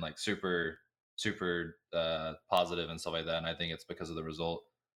have been like super positive and stuff like that, and I think it's because of the result.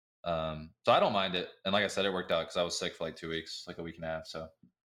 So I don't mind it, and like I said, it worked out because I was sick for like 2 weeks, like a week and a half. So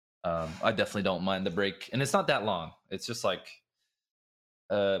I definitely don't mind the break, and it's not that long. It's just like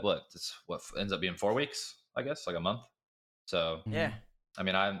what ends up being 4 weeks, I guess, like a month. So Yeah. I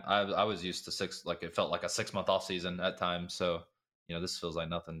mean, I was used to 6, like it felt like a 6-month off season at times. So you know, this feels like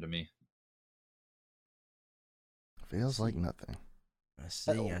nothing to me. Feels like nothing. I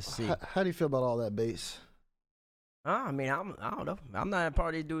see. How do you feel about all that base? I mean, I don't know. I'm not a part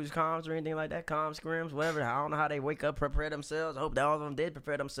of these dudes' comms or anything like that. Comms, scrims, whatever. I don't know how they wake up, prepare themselves. I hope that all of them did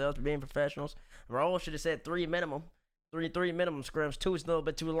prepare themselves for being professionals. Roll should have said 3 minimum. Three minimum scrims. 2 is a little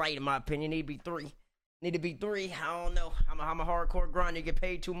bit too light, in my opinion. Need to be 3. Need to be 3. I don't know. I'm a hardcore grinder. You get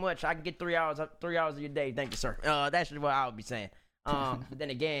paid too much. I can get 3 hours of your day. Thank you, sir. That's just what I would be saying. But then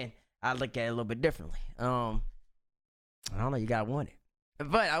again, I look at it a little bit differently. I don't know. You gotta want it.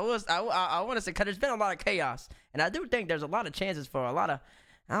 But I want to say, because there's been a lot of chaos, and I do think there's a lot of chances for a lot of.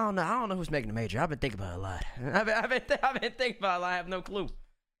 I don't know who's making the major. I've been thinking about it a lot. I've been thinking about it a lot. I have no clue.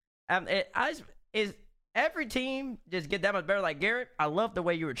 Is every team just get that much better? Like Garrett, I love the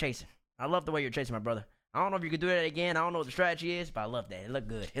way you were chasing. I love the way you were chasing, my brother. I don't know if you could do that again. I don't know what the strategy is, but I love that. It looked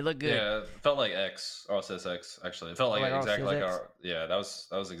good. Yeah, it felt like X, RLCS X, actually. It felt like exactly like RLCS? our. Yeah, that was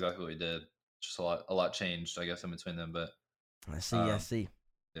exactly what we did. Just a lot changed, I guess, in between them. But I see.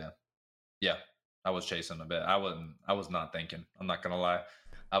 yeah, I was chasing a bit. I was not thinking. I'm not gonna lie.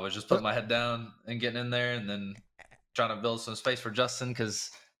 I was just putting my head down and getting in there, and then trying to build some space for Justin,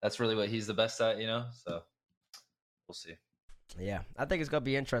 because that's really what he's the best at, you know. So we'll see. Yeah, I think it's gonna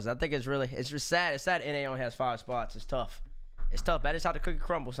be interesting. I think it's just sad. It's sad NA only has 5 spots. It's tough. That is how the cookie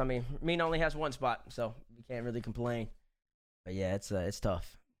crumbles. I mean, Mean only has 1 spot, so we can't really complain. But yeah, it's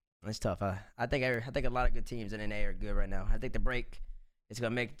tough. It's tough. I think a lot of good teams in NA are good right now. I think the break is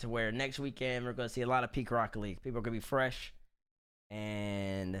gonna make it to where next weekend we're gonna see a lot of peak Rocket League. People are gonna be fresh,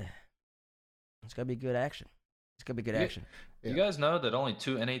 and it's gonna be good action. It's gonna be good action. You guys know that only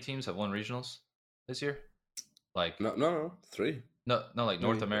 2 NA teams have won regionals this year? Like No, 3. no, like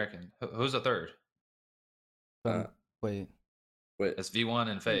North American. Who's the third? Wait. It's V1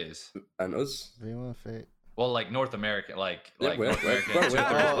 and FaZe. And us. V1 Fate. Well, like North American, like wait, North American. wait, two wait,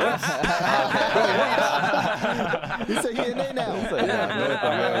 thirds. what? He said he in there now.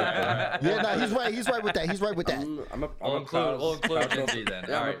 Yeah, no, he's right with that. He's right with that. We'll include Gen G then.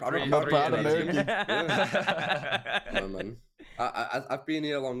 Yeah, All right, I'm a three proud Gen G. American. No, man. I've been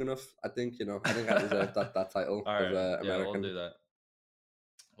here long enough. I think I deserve that title All right, of yeah, American. we'll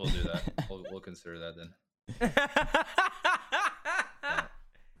do that. We'll consider that then.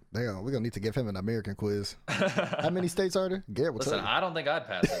 We're gonna need to give him an American quiz. How many states are there? Garrett will Listen, tell you. I don't think I'd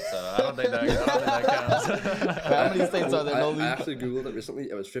pass it, so I don't think that counts. How many states are there, I Noly? actually googled it recently.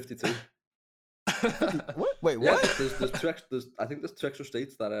 It was 52. What? Wait, Yeah, what? there's two extra. I think there's 2 extra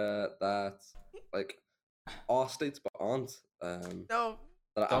states that like are states but aren't. No.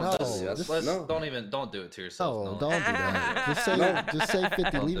 That are Don't outside the US. don't do it to yourself. No, No. don't do that. Just say 50.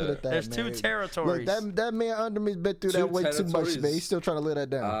 Don't Leave do it it. at that. There's man. 2 territories. Look, that man under me's been through that 2 way too much, man. territories. He's still trying to live that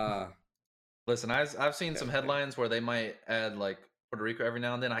down. Listen, I've seen some headlines where they might add like Puerto Rico every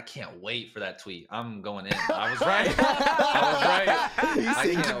now and then. I can't wait for that tweet. I'm going in. I was right. I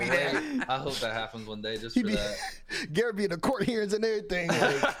can't wait. I hope that happens one day just for that. Garrett be in the court hearings and everything.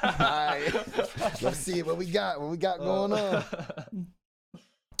 Like, all right, let's see what we got going on.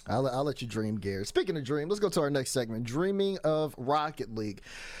 I'll let you dream, Garrett. Speaking of dream, let's go to our next segment, Dreaming of Rocket League.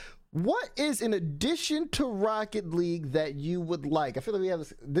 What is in addition to Rocket League that you would like? I feel like we have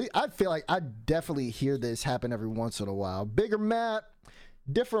this. I feel like I definitely hear this happen every once in a while. Bigger map,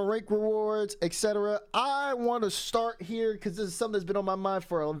 different rank rewards, etc. I want to start here because this is something that's been on my mind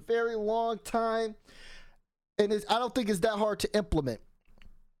for a very long time, and I don't think it's that hard to implement.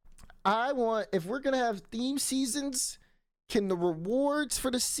 If we're gonna have theme seasons, can the rewards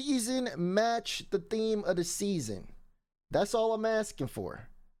for the season match the theme of the season? That's all I'm asking for.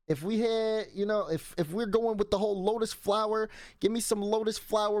 If we had, if we're going with the whole Lotus Flower, give me some Lotus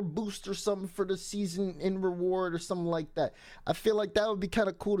Flower boost or something for the season in reward or something like that. I feel like that would be kind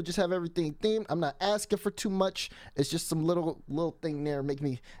of cool to just have everything themed. I'm not asking for too much. It's just some little thing there make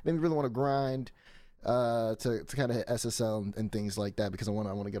me really want to grind to kind of hit SSL and things like that because I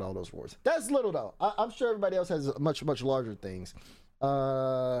want to get all those rewards. That's little though. I'm sure everybody else has much larger things.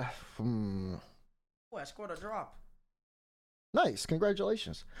 Oh, I scored a drop. Nice,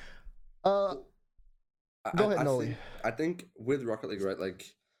 congratulations. Go ahead, Noly. I think with Rocket League, right? Like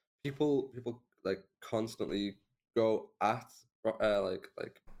people like constantly go at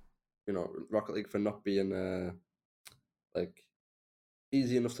Rocket League for not being like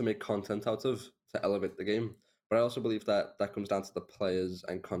easy enough to make content out of to elevate the game. But I also believe that comes down to the players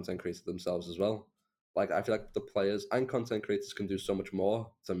and content creators themselves as well. Like I feel like the players and content creators can do so much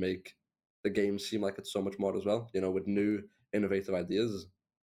more to make the game seem like it's so much more as well. With new innovative ideas.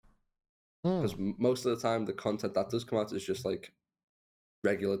 Because most of the time the content that does come out is just like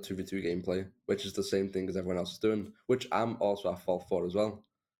regular 2v2 gameplay, which is the same thing as everyone else is doing, which I'm also at fault for as well.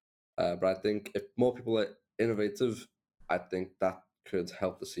 But I think if more people are innovative, I think that could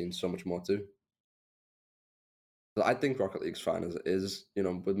help the scene so much more too. So I think Rocket League's fine as it is,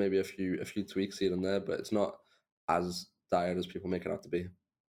 with maybe a few tweaks here and there, but it's not as dire as people make it out to be.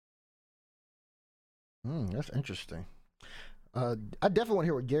 That's interesting. I definitely want to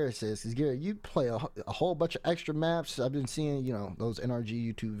hear what Garrett says, because Garrett, you play a whole bunch of extra maps. I've been seeing, those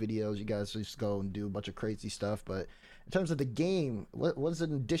NRG YouTube videos. You guys just go and do a bunch of crazy stuff. But in terms of the game, what's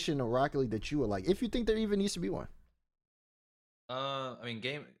an addition to Rocket League that you would like, if you think there even needs to be one? I mean,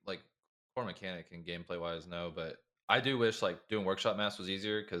 game like core mechanic and gameplay wise, no, but I do wish like doing workshop maps was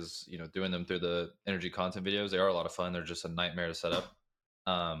easier because doing them through the NRG content videos, they are a lot of fun. They're just a nightmare to set up.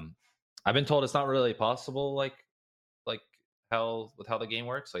 I've been told it's not really possible, like how the game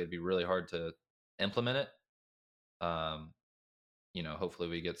works. Like it'd be really hard to implement it. Hopefully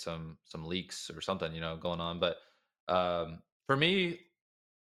we get some leaks or something, going on. But for me,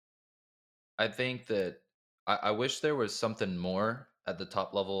 I think that I wish there was something more at the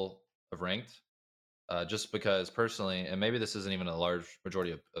top level of ranked. Just because personally, and maybe this isn't even a large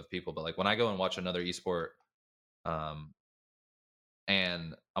majority of people, but like when I go and watch another esport,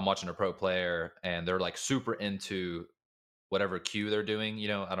 and I'm watching a pro player and they're like super into whatever queue they're doing,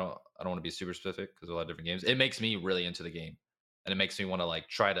 I don't want to be super specific because a lot of different games. It makes me really into the game, and it makes me want to like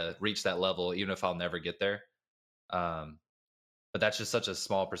try to reach that level, even if I'll never get there. But that's just such a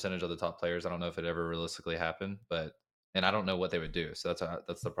small percentage of the top players. I don't know if it ever realistically happened, and I don't know what they would do. So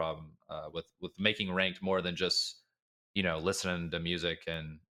that's the problem with making ranked more than just listening to music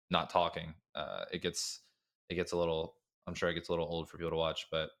and not talking. It gets a little. I'm sure it gets a little old for people to watch,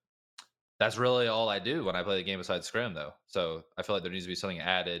 but that's really all I do when I play the game besides scrim, though. So I feel like there needs to be something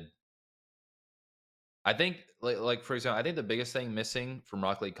added. I think, like for example, I think the biggest thing missing from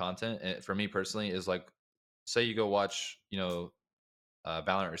Rocket League content, for me personally, is like, say you go watch,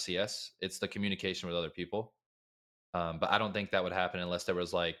 Valorant or CS. It's the communication with other people. But I don't think that would happen unless there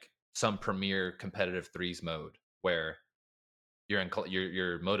was like some premier competitive threes mode where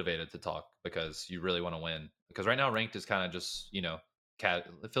you're motivated to talk because you really want to win. Because right now ranked is kind of just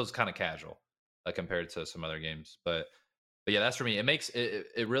it feels kind of casual compared to some other games. But yeah, that's for me. It makes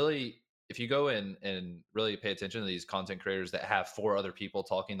it really, if you go in and really pay attention to these content creators that have 4 other people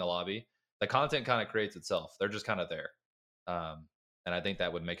talking in the lobby, the content kind of creates itself. They're just kind of there. And I think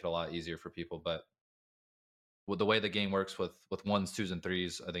that would make it a lot easier for people. But with the way the game works with 1s, 2s, and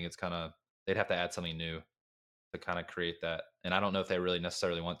 3s, I think it's kind of, they'd have to add something new to kind of create that. And I don't know if they really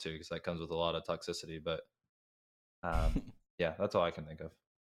necessarily want to, because that comes with a lot of toxicity. But yeah, that's all I can think of.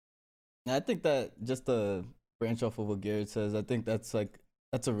 I think that, just to branch off of what Garrett says, I think that's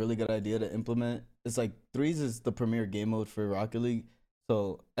a really good idea to implement. It's like threes is the premier game mode for Rocket League.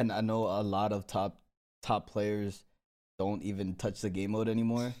 So, and I know a lot of top players don't even touch the game mode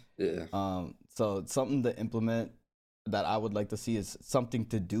anymore. Yeah. So something to implement that I would like to see is something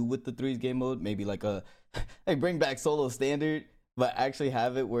to do with the threes game mode. Maybe like hey, bring back solo standard, but actually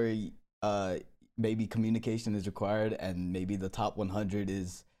have it where maybe communication is required, and maybe the top 100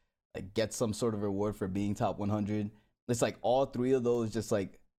 is like get some sort of reward for being top 100. It's like all 3 of those just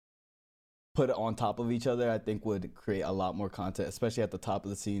like put it on top of each other, I think would create a lot more content, especially at the top of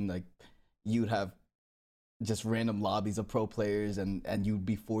the scene. Like you'd have just random lobbies of pro players, and you'd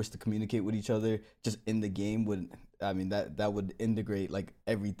be forced to communicate with each other just in the game. That would integrate like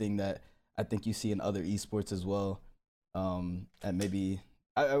everything that I think you see in other esports as well. And maybe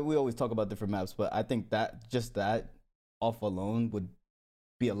we always talk about different maps, but I think that just that off alone would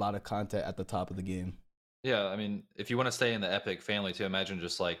be a lot of content at the top of the game. Yeah, I mean, if you want to stay in the Epic family too, imagine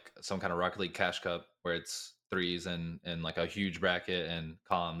just like some kind of Rocket League Cash Cup where it's threes and like a huge bracket and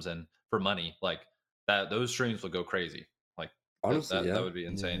comms and for money, like that. Those streams would go crazy. Like honestly, that would be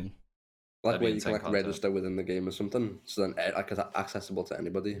insane. Yeah. Like where you can like register within the game or something, so then like it's accessible to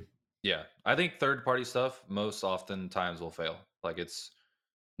anybody. Yeah, I think third-party stuff most oftentimes will fail. Like it's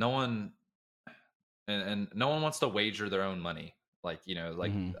no one, and no one wants to wager their own money. Like,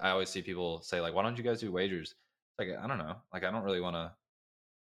 I always see people say like, why don't you guys do wagers? Like, I don't know. Like, I don't really want to,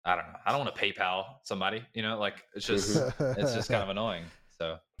 I don't know. I don't want to PayPal somebody, like it's just kind of annoying.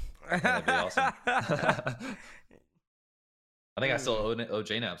 So that'd be awesome. I think I still owe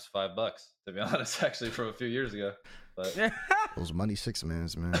JNAPs $5, to be honest, actually from a few years ago. But those money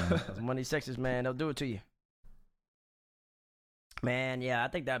 6-mans, man. Those money 6s, man, they'll do it to you. Man, yeah, I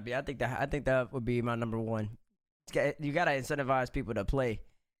think that would be my number one. You gotta incentivize people to play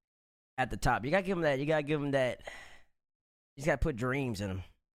at the top. You gotta give them that. You just gotta put dreams in them,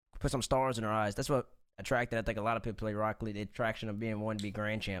 put some stars in their eyes. That's what attracted. I think a lot of people play Rocket League. The attraction of being one to be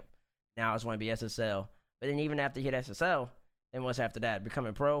Grand Champ. Now I just want to be SSL. But then even after you hit SSL, then what's after that?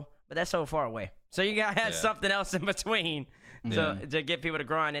 Becoming pro. But that's so far away. So you gotta have something else in between to get people to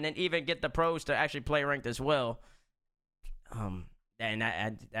grind, and then even get the pros to actually play ranked as well. And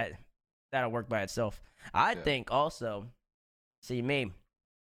that'll work by itself. I think also, see me,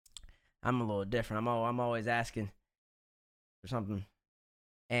 I'm a little different. I'm always asking for something.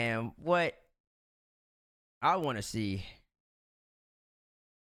 And what I want to see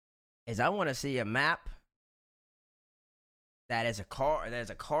is a map that is a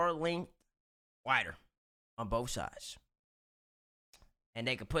car length wider on both sides. And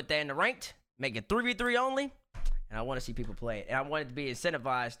they could put that in the ranked, make it 3v3 only. And I want to see people play it. And I want it to be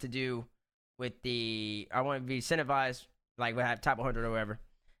incentivized to do I want to be incentivized, like we have top 100 or whatever.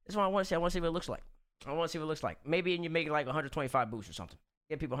 This is what I want to see. I want to see what it looks like. Maybe you make it like 125 boost or something.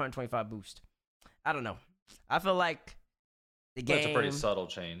 Get people 125 boost. I don't know. I feel like the game. That's a pretty subtle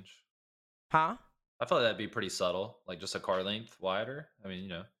change. Huh? I feel like that'd be pretty subtle, like just a car length wider. I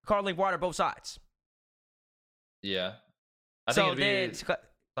mean, car length wider both sides. Yeah. I think it'd be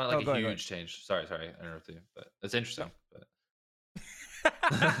not like a huge change. Sorry, I interrupted you, but it's interesting. But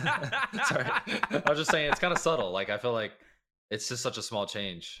sorry, I was just saying it's kind of subtle. Like I feel like it's just such a small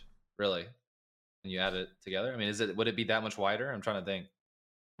change, really, when you add it together. I mean, would it be that much wider? I'm trying to think.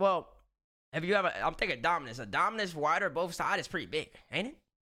 Well, I'm thinking dominance. A dominance wider both sides is pretty big, ain't it?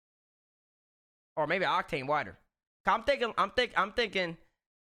 Or maybe Octane wider. I'm thinking.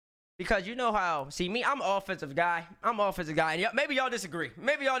 Because you know how, see me, I'm an offensive guy. And maybe y'all disagree.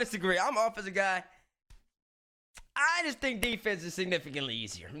 I'm an offensive guy. I just think defense is significantly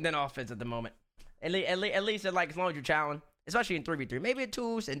easier than offense at the moment. At least like as long as you're challenged. especially in 3v3. Maybe in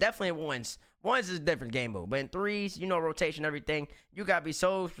 2s and definitely in 1s. 1s is a different game mode, but in 3s, rotation, everything, you got to be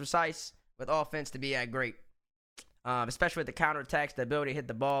so precise with offense to be that great. Especially with the counterattacks, the ability to hit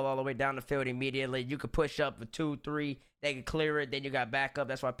the ball all the way down the field immediately. You could push up with 2, 3, they can clear it, then you got backup.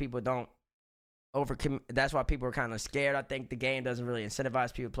 That's why people don't that's why people are kind of scared. I think the game doesn't really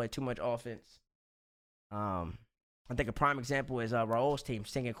incentivize people to play too much offense. I think a prime example is Raul's team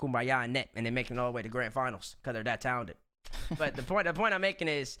singing Kumbaya and Net and then making it all the way to grand finals because they're that talented. But the point I'm making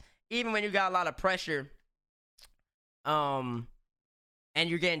is, even when you got a lot of pressure, and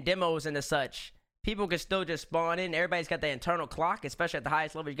you're getting demos and such, people can still just spawn in. Everybody's got their internal clock, especially at the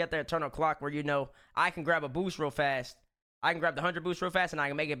highest level. You get their internal clock where I can grab a boost real fast. I can grab the 100 boost real fast, and I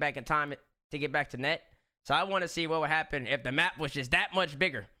can make it back in time to get back to net. So I want to see what would happen if the map was just that much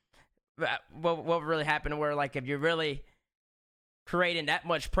bigger. What would really happen where, like, if you're really creating that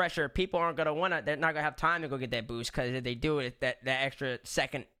much pressure, people aren't going to want to, they're not going to have time to go get that boost, because if they do it, that extra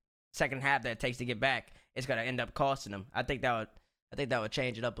second half that it takes to get back, it's going to end up costing them. I think that would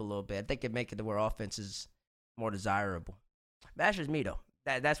change it up a little bit. I think it'd make it to where offense is more desirable. But that's just me, though.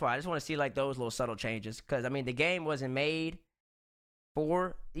 That's why I just want to see, like, those little subtle changes, because, I mean, the game wasn't made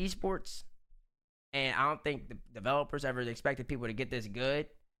for esports, and I don't think the developers ever expected people to get this good.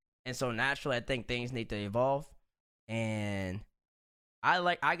 And so naturally, I think things need to evolve. And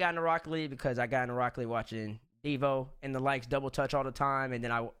I got into Rocket League because I got into Rocket League watching Devo and the likes double touch all the time. And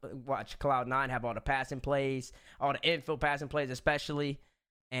then I watch Cloud9 have all the passing plays, all the infield passing plays especially,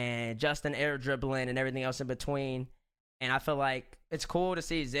 and Justin air dribbling and everything else in between. And I feel like it's cool to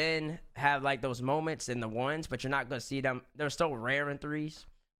see Zen have, like, those moments in the 1s, but you're not going to see them. They're so rare in 3s,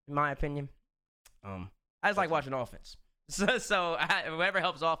 in my opinion. I just like watching offense. So whoever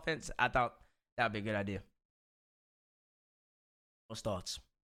helps offense, I thought that would be a good idea. What's thoughts?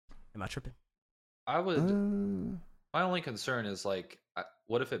 Am I tripping? I would. My only concern is, like,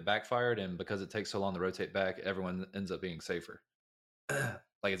 what if it backfired, and because it takes so long to rotate back, everyone ends up being safer.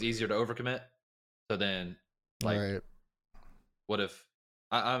 Like, it's easier to overcommit. So then, like, right. What if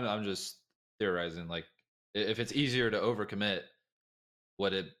I'm just theorizing? Like, if it's easier to overcommit,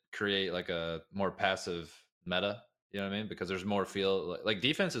 would it create, like, a more passive meta? You know what I mean? Because there's more feel. Like,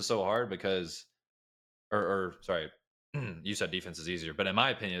 defense is so hard because, or sorry, you said defense is easier, but in my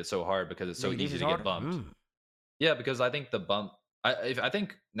opinion, it's so hard because it's so easy to get bumped. Yeah, because I think the bump. I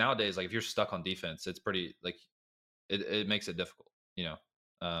think nowadays, like, if you're stuck on defense, it's pretty, like, it makes it difficult.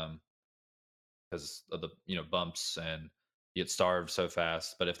 Because of the bumps, and you get starved so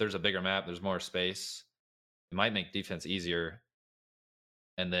fast. But if there's a bigger map, there's more space. It might make defense easier,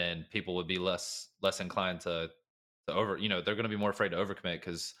 and then people would be less inclined to over. They're going to be more afraid to overcommit,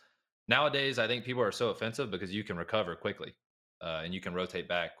 because nowadays I think people are so offensive because you can recover quickly, and you can rotate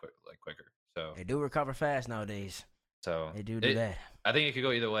back quicker. So they do recover fast nowadays. So they do that. I think it could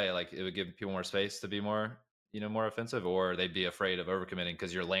go either way. Like, it would give people more space to be more more offensive, or they'd be afraid of overcommitting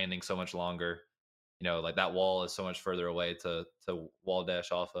because you're landing so much longer. Like, that wall is so much further away to wall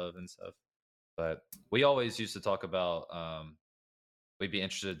dash off of and stuff. But we always used to talk about we'd be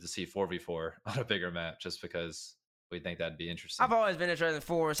interested to see 4v4 on a bigger map, just because we think that'd be interesting. I've always been interested in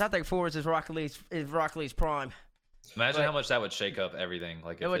 4s. I think 4s is Rocket League's prime. Imagine how much that would shake up everything.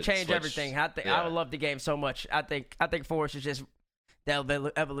 Like, it would change everything. I would love the game so much. I think 4s is just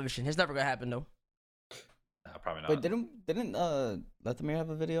the evolution. It's never gonna happen though. No, probably not. But didn't Lethamir have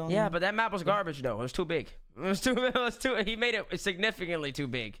a video on Yeah, but that map was garbage though. It was too big. It was too. He made it significantly too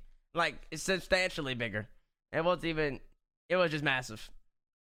big. Like, it's substantially bigger. It wasn't even. It was just massive.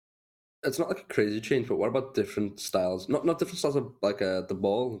 It's not like a crazy change, but what about different styles? Not different styles of, like, the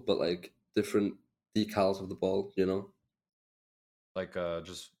ball, but, like, different decals of the ball. Like,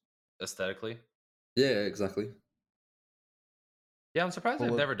 just aesthetically. Yeah, exactly. Yeah, I'm surprised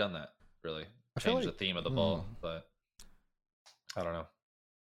they've never done that. Really, change the theme of the ball, but I don't know.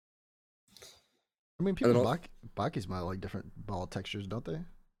 I mean, people Bakis might like different ball textures, don't they?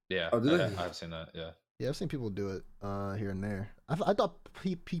 Yeah, I've seen that. Yeah, I've seen people do it here and there. I thought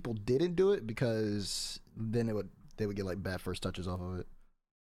people didn't do it because then they would get, like, bad first touches off of it.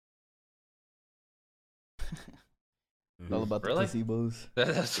 All about the placebos.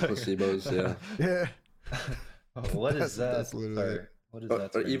 That's placebos, yeah. Yeah. What is that? That's literally it. What is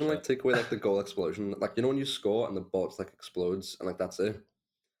that? Or even, like, take away, like, the goal explosion. Like, when you score and the ball just, like, explodes and, like, that's it.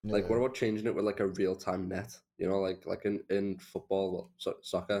 Yeah. Like, what about changing it with, like, a real time net? Like in football,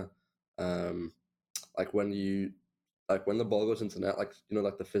 soccer, like, when the ball goes into net, like,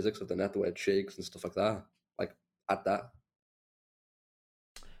 like the physics of the net, the way it shakes and stuff like that. Like, at that.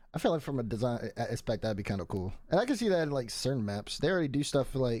 I feel like from a design aspect, that'd be kind of cool. And I can see that in, like, certain maps. They already do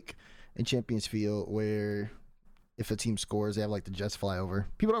stuff like in Champions Field where if a team scores, they have like the jets fly over.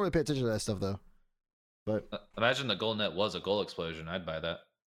 People don't really pay attention to that stuff though. But imagine the goal net was a goal explosion. I'd buy that.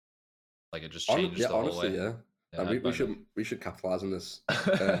 Like it just changed the whole honestly, way. Yeah, we should capitalize on this.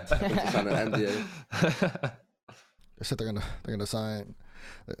 Sign an NDA. They said they're gonna sign.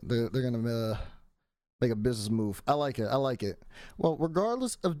 They're gonna make a business move. I like it. Well,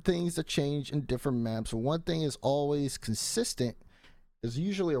 regardless of things that change in different maps, one thing is always consistent. Is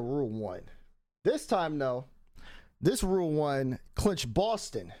usually a Rule 1. This time, no. This Rule 1 clinched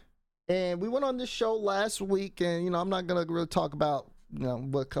Boston. And we went on this show last week, and, I'm not going to really talk about,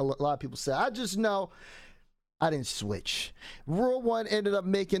 what a lot of people say. I just know I didn't switch. Rule 1 ended up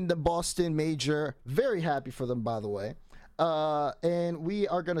making the Boston major. Very happy for them, by the way. And we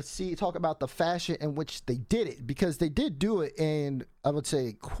are going to talk about the fashion in which they did it, because they did do it, and I would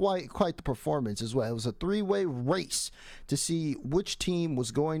say quite the performance as well. It was a 3-way race to see which team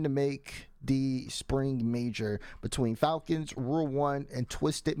was going to make the spring major between Falcons, Rule 1, and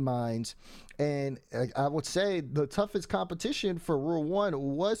Twisted Minds. And I would say the toughest competition for Rule 1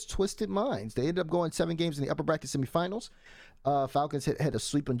 was Twisted Minds. They ended up going 7 games in the upper bracket semifinals. Falcons had a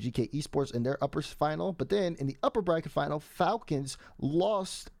sweep on GK Esports in their upper final, but then in the upper bracket final, Falcons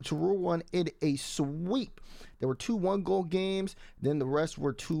lost to Rule 1 in a sweep. There were 2 1-goal games, then the rest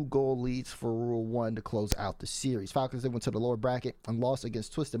were 2-goal leads for Rule 1 to close out the series. Falcons then went to the lower bracket and lost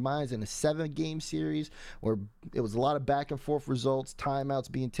against Twisted Minds in a 7-game series where it was a lot of back and forth results,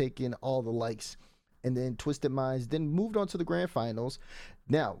 timeouts being taken, all the likes. And then Twisted Minds then moved on to the grand finals.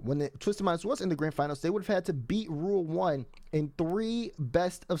 Now, when the Twisted Minds was in the grand finals, they would have had to beat Rule 1 in 3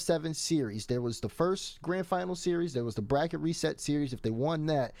 best-of-7 series. There was the first grand final series. There was the bracket reset series. If they won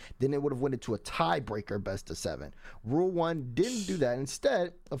that, then they would have went into a tiebreaker best-of-7. Rule 1 didn't do that.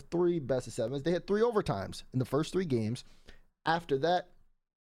 Instead of 3 best-of-7s, they had 3 overtimes in the first 3 games. After that,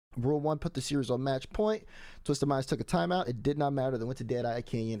 Rule 1 put the series on match point. Twisted Minds took a timeout. It did not matter. They went to Deadeye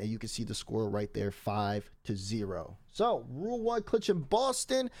Canyon, and you can see the score right there, 5-0. So, Rule 1 clinching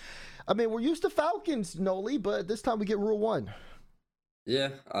Boston. I mean, we're used to Falcons, Noly, but this time we get Rule 1.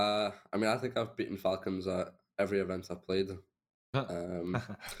 Yeah, I think I've beaten Falcons at every event I've played. So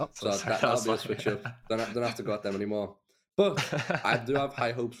that'll be a switch up. Don't have to go at them anymore. But I do have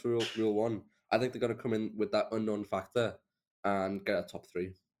high hopes for Rule 1. I think they're going to come in with that unknown factor and get a top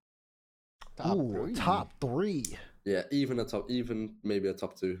 3. Top 3. Yeah, even maybe a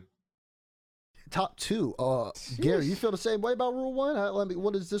top 2. Top 2. Gary, you feel the same way about Rule 1?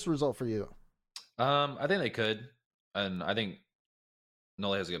 What is this result for you? I think they could, and I think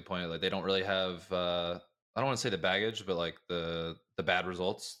Noly has a good point. Like they don't really have, I don't want to say the baggage, but like the bad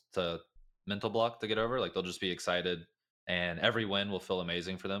results to mental block to get over. Like they'll just be excited, and every win will feel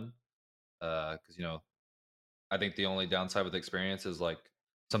amazing for them. Because I think the only downside with experience is like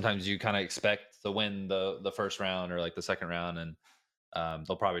sometimes you kind of expect to win the first round or like the second round, and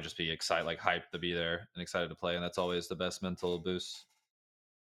they'll probably just be excited, like hyped to be there and excited to play, and that's always the best mental boost.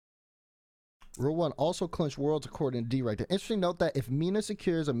 Rule 1 also clinched Worlds according to D right there. Interesting note that if Mina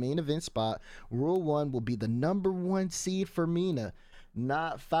secures a main event spot, Rule 1 will be the number 1 seed for Mina,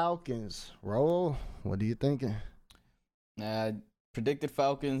 not Falcons. Raul, what are you thinking? I predicted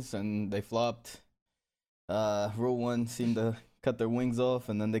Falcons and they flopped. Rule 1 seemed to cut their wings off,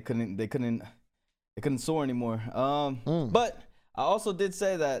 and then they couldn't soar anymore. But I also did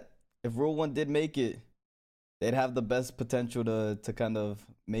say that if Rule 1 did make it, they'd have the best potential to kind of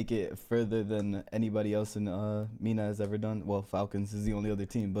make it further than anybody else in Mina has ever done. Well, Falcons is the only other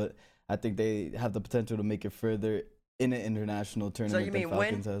team, but I think they have the potential to make it further in an international tournament than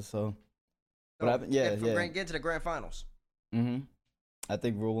Falcons has. So, what happened? Yeah. Get to the grand finals. I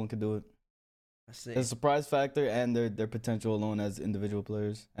think Rule 1 could do it. I see. The surprise factor and their potential alone as individual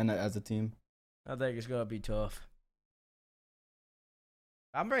players and as a team. I think it's gonna be tough.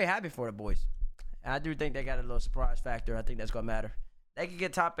 I'm very happy for the boys. I do think they got a little surprise factor. I think that's gonna matter. They could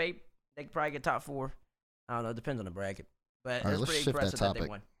get top 8. They could probably get top 4. I don't know. It depends on the bracket. But right, it's pretty impressive that they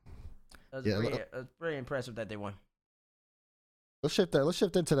won. It's pretty impressive that they won. Let's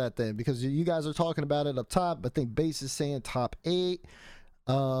shift into that then, because you guys are talking about it up top. I think Base is saying top 8.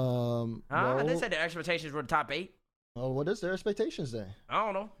 They said the expectations were top 8. Oh, what is their expectations then? I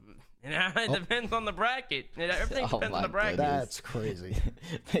don't know. It depends on the bracket. Everything depends on the bracket. That's crazy.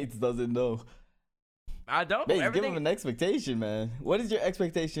 Bates doesn't know. I don't. Bates, give him an expectation, man. What is your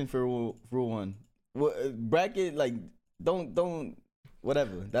expectation for Rule 1? Bracket, like, don't.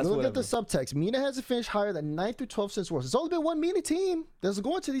 Whatever. That's Look whatever. at the subtext. Mina hasn't finished higher than 9th through 12th since Worlds. It's only been one Mina team that's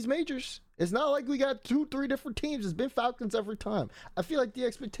going to these majors. It's not like we got 2-3 different teams. It's been Falcons every time. I feel like the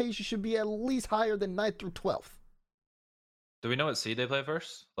expectation should be at least higher than 9th through 12th. Do we know what seed they play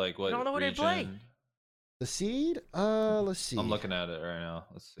first? Like what? I don't know who they play. The seed? Let's see. I'm looking at it right now.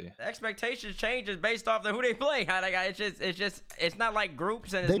 Let's see. The expectations changes based off of who they play. It's not like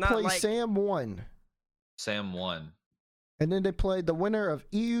groups, and it's They not play like Sam 1. Sam 1. And then they play the winner of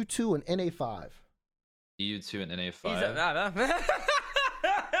EU2 and NA5. EU2 and He's NA5.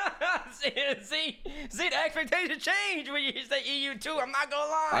 see, the expectations change when you say EU2. I'm not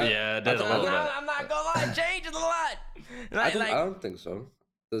gonna lie. Yeah, it does a little bit. I'm not gonna lie. It changes a lot. I don't think so.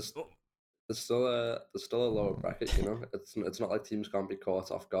 There's still a lower bracket, you know. It's not like teams can't be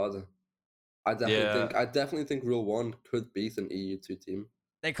caught off guard. I definitely think Rule 1 could beat an EU2 team.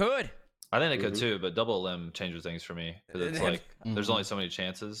 They could. I think they could too, but double elim changes things for me because it's like there's only so many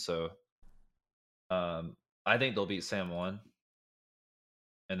chances. So, I think they'll beat Sam 1,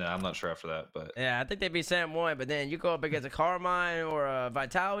 and then I'm not sure after that. But yeah, I think they beat Sam 1, but then you go up against a Carmine or a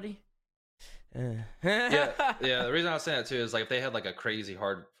Vitality. yeah. The reason I was saying that too is like if they had like a crazy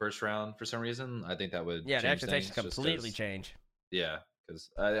hard first round for some reason, I think that would the change expectations things completely change. Yeah, because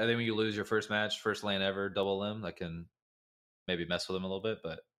I think when you lose your first match, first lane ever, double elim, that can maybe mess with them a little bit,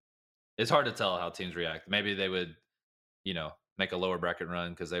 but. It's hard to tell how teams react. Maybe they would, make a lower bracket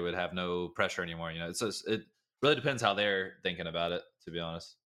run because they would have no pressure anymore. It's just, it really depends how they're thinking about it, to be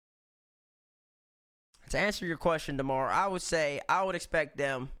honest. To answer your question, DeMar, I would say I would expect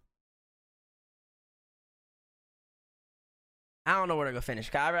them. I don't know where they're gonna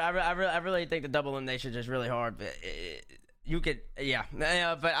finish. I really think the double elimination is just really hard. But you could,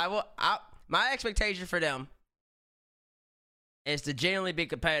 but my expectation for them is to genuinely be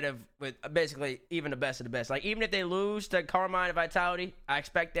competitive with basically even the best of the best. Like, even if they lose to Carmine and Vitality, I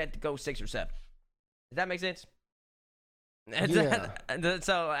expect that to go 6 or 7. Does that make sense? Yeah.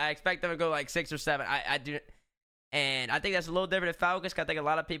 So I expect them to go like 6 or 7. I do. And I think that's a little different than Falcons, because I think a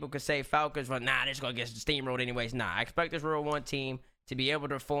lot of people could say Falcons, well, they're just going to get steamrolled anyways. Nah, I expect this Rule 1 team to be able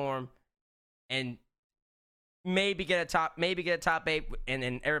to perform and maybe get a top 8, and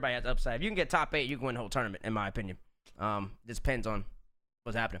then everybody has upside. If you can get top 8, you can win the whole tournament, in my opinion. This depends on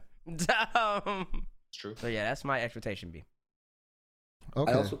what's happening. It's true. So yeah, that's my expectation. B.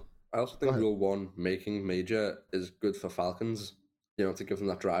 Okay. I also think Rule 1 making major is good for Falcons. To give them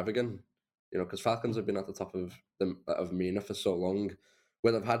that drive again. Because Falcons have been at the top of MENA for so long,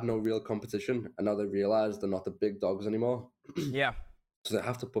 where they've had no real competition, and now they realise they're not the big dogs anymore. Yeah. So they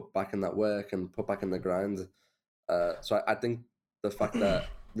have to put back in that work and put back in the grind. So I think the fact that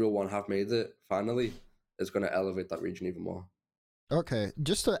Rule 1 have made it finally is going to elevate that region even more. Okay,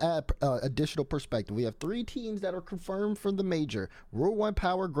 just to add additional perspective, we have 3 teams that are confirmed for the major. Rule 1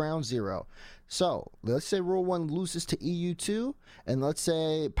 Power, Ground Zero. So, let's say Rule 1 loses to EU2, and let's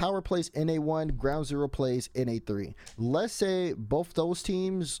say Power plays NA1, Ground Zero plays NA3. Let's say both those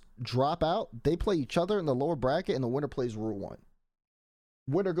teams drop out, they play each other in the lower bracket, and the winner plays Rule 1.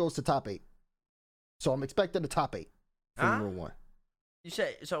 Winner goes to top 8. So, I'm expecting the top 8 from Rule 1. You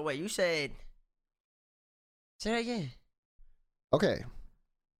said, so wait, you said, say that again. Okay.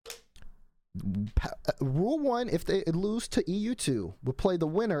 Rule 1, if they lose to EU2, will play the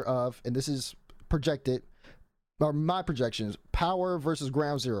winner of, and this is projected, or my projections, Power versus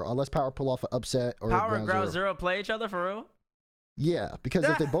Ground Zero, unless Power pull off an upset or Power and Ground Zero play each other for real? Yeah, because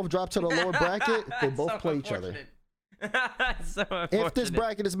if they both drop to the lower bracket, they both play each other. If this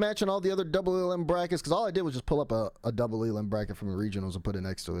bracket is matching all the other double elim brackets, because all I did was just pull up a double elim bracket from the regionals and put it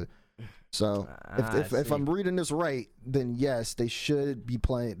next to it. So if I'm reading this right, then yes, they should be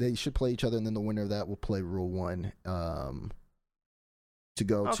playing. They should play each other, and then the winner of that will play Rule 1 to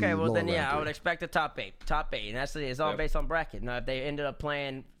go. Okay, to well then round I would 3. expect the top 8, and it's all based on bracket. Now if they ended up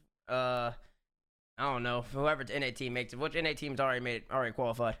playing, I don't know, whoever the NA team makes it. Which NA team's already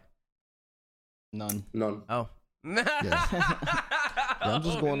qualified? None. Oh. Yeah, I'm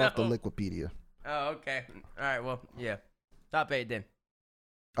just going off the Liquipedia. Oh, okay. All right. Well, yeah. Top 8 then.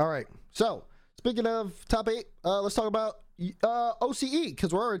 All right. So speaking of top 8, let's talk about OCE,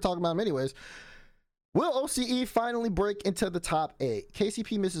 because we're already talking about them anyways. Will OCE finally break into the top 8?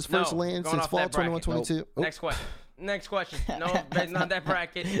 KCP misses first land since fall 21-22. Nope. Next question. No, it's not that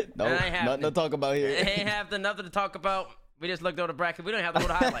bracket. No, nothing to talk about here. It ain't have nothing to talk about. We just looked over the bracket. We don't have to go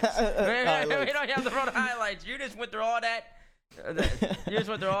to highlights. We don't have to go to highlights. You just went through all that.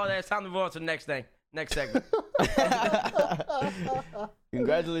 It's time to move on to the next thing. Next segment.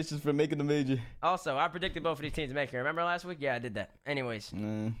 Congratulations for making the major. Also, I predicted both of these teams to make it. Remember last week? Yeah, I did that. Anyways.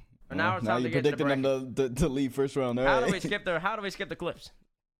 Now to you're predicting them to leave first round. All How right. do we skip the clips?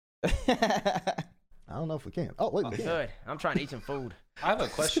 I don't know if we can. Oh, wait, we can. Good. I'm trying to eat some food. I have a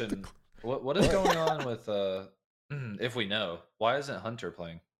question. What is going on with if we know, why isn't Hunter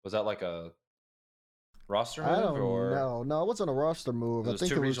playing? Was that like a roster move? I don't know. No, it wasn't a roster move. I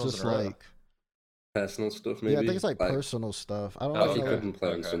think it was just like personal stuff, maybe. Yeah, I think it's like personal stuff. I don't Oh, know. He okay. couldn't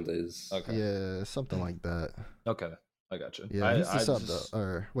play on Sundays. Okay. Yeah, something like that. Okay. I got you. Yeah, he's the sub though.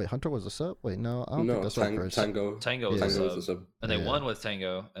 Or wait, Hunter was the sub? Wait, no, I don't think that's right. Tango was the sub. And they won with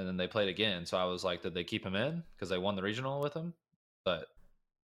Tango, and then they played again. So I was like, did they keep him in because they won the regional with him? But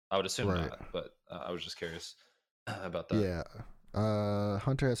I would assume not. But I was just curious about that. Yeah.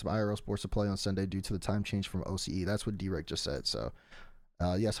 Hunter has some IRL sports to play on Sunday due to the time change from OCE. That's what D-Rec just said. So,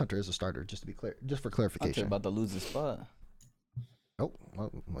 yes, Hunter is a starter. Just to be clear, just for clarification. Hunter about to lose his spot. Oh,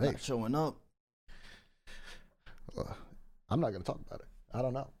 well, hey, not showing up. I'm not gonna talk about it. I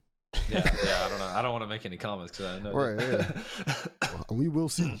don't know. Yeah, I don't know. I don't want to make any comments because I know. Right. Yeah. We will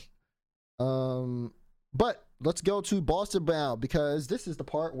see. But let's go to Boston bound because this is the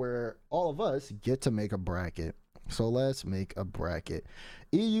part where all of us get to make a bracket. So let's make a bracket.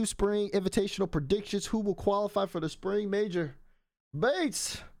 EU Spring Invitational predictions. Who will qualify for the Spring Major?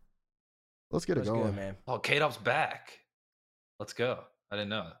 Bates. Let's get it going, good, man. Oh, K-Dop's back. Let's go. I didn't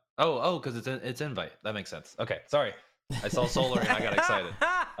know. Oh, because it's invite. That makes sense. Okay, sorry. I saw Solar and I got excited.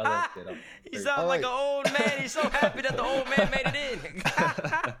 I love K-Dop. He sounds like an old man. He's so happy that the old man made it in.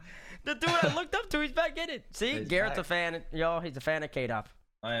 The dude I looked up to, he's back in it. See, He's Garrett's back. a fan. Y'all, he's a fan of K-Dop.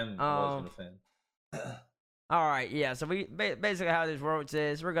 I am always been a fan. All right, yeah. So we basically how this works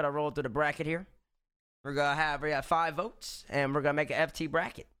is we're gonna roll through the bracket here. We have 5 votes, and we're gonna make an FT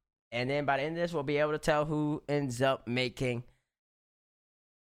bracket. And then by the end of this, we'll be able to tell who ends up making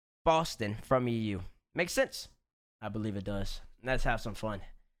Boston from EU. Makes sense? I believe it does. Let's have some fun.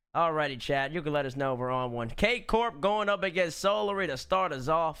 Alrighty, Chad. You can let us know we're on one. K-Corp going up against Solary to start us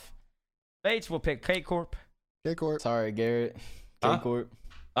off. Bates will pick K-Corp. K-Corp. Sorry, Garrett. Huh? K-Corp.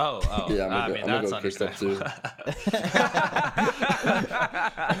 Oh. Yeah, I mean, that's understandable.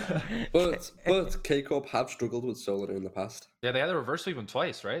 But K-Corp have struggled with Solar in the past. Yeah, they had to reverse sweep him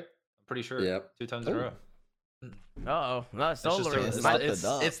twice, right? I'm pretty sure. Yeah. 2 times in a row. Uh-oh. No, It's, just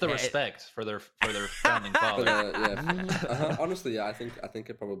Solary. it's the respect for their founding father. Honestly, yeah, I think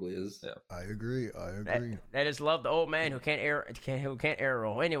it probably is. Yeah. I agree. They just love the old man who can't air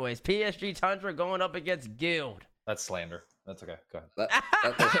roll. Anyways, PSG Tundra going up against Guild. That's slander. That's okay. Go ahead.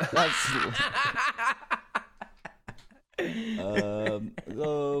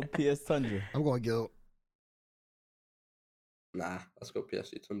 Go PS Tundra. I'm going Guild. Nah, let's go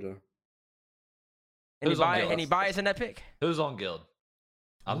PSG Tundra. Any bias in that pick? Who's on Guild?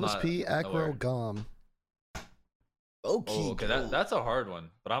 I'm not P aware. Acro Gom. Okay. Okay, that's a hard one.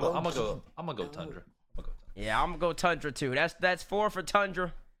 But I'm gonna go Tundra. Yeah, I'm gonna go Tundra too. That's 4 for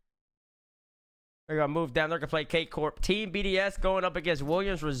Tundra. They're gonna move down. They're gonna play K-Corp. Team BDS going up against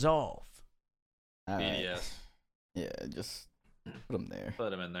Williams Resolve. All right. BDS. Yeah, just put them there.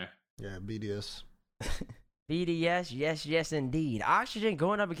 Put him in there. Yeah, BDS. BDS, yes, indeed. Oxygen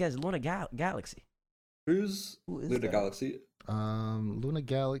going up against Luna Galaxy. Who is Luna that? Galaxy? Luna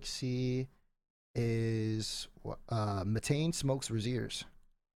Galaxy is Methane Smokes Raziers.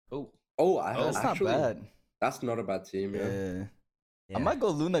 That's actually, not bad. That's not a bad team. Yeah. I might go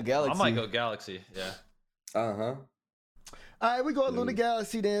Luna Galaxy. I might go Galaxy. Yeah. Uh-huh. All right, we go Luna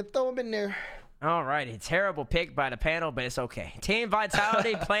Galaxy then. Throw them in there. Alrighty, terrible pick by the panel, but it's okay. Team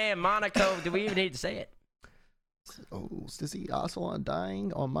Vitality playing Monaco. Do we even need to say it? Oh, is he also on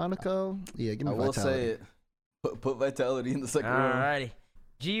dying on Monaco? Yeah, give me I will Vitality. say it. Put Vitality in the second round. Alrighty.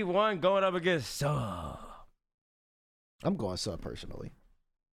 G1 going up against Sub. I'm going Sub personally.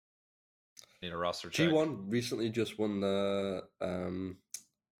 Need a roster check. G1 recently just won the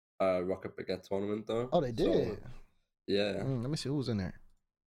Rocket Baguette tournament though. Oh, they did. So, yeah. Let me see who was in there.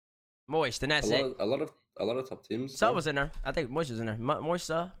 Moist, and that's it. A lot of top teams. Sub was in there. I think Moist was in there. Moist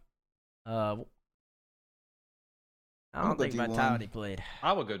Sub. I don't think G1. Vitality played.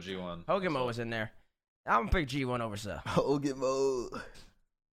 I would go G1. Hogemo was in there. I'm gonna pick G1 over Sub. Hogemo.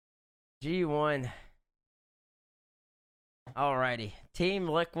 G1. Alrighty. Team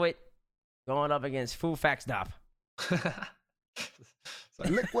Liquid going up against Foo Fax Dop.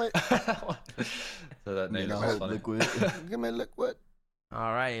 Liquid. So that name is funny. Liquid. Give me Liquid.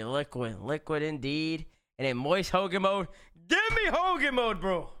 Alrighty, Liquid indeed. And then Moist Hogan mode. Give me Hogan mode,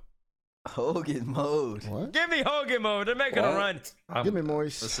 bro. Hogan mode. What? Give me Hogan mode. They're making a run. Give me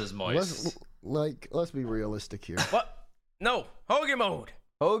Moist. This is Moist. Let's be realistic here. What? No, Hogan mode.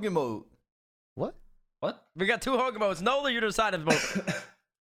 Hogan mode. What? What? We got 2 Hogan modes. Noly, you decide the vote.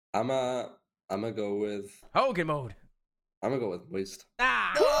 I'm gonna go with Hogan mode. I'm gonna go with Moist.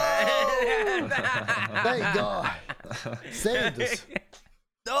 Ah! Thank God. Saved us.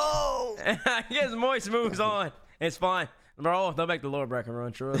 No! I guess Moist moves on. It's fine. Bro, they'll make the lower bracket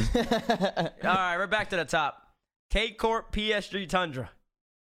run, true. All right, we're back to the top. K-Corp PSG Tundra.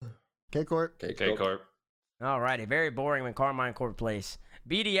 K-Corp. K-Corp. Alrighty, very boring when Carmine Corp plays.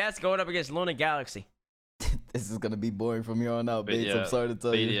 BDS going up against Luna Galaxy. This is gonna be boring from here on out, Bates. I'm sorry to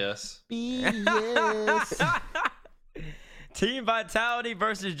tell you. BDS. Team Vitality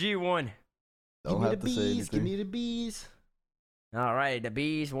versus G1. Don't have to say anything. Give me the bees. All right, the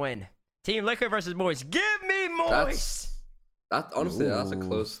bees win. Team Liquid versus Moist. Give me Moist. Honestly, that's a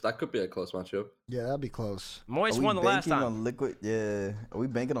close. That could be a close matchup. Yeah, that'd be close. Moist Are we won the last banking time. on Liquid? Yeah. Are we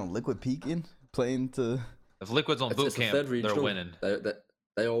banking on Liquid peaking? Playing to... If Liquid's on boot It's a camp, third they're regional. winning.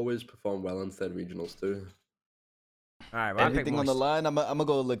 They always perform well in third regionals too. All right, well, I pick Everything on Moist. the line, I'm gonna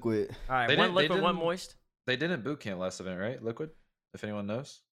go Liquid. All right, They one didn't- they Liquid, one didn't- Moist. They didn't boot camp last event, right? Liquid, if anyone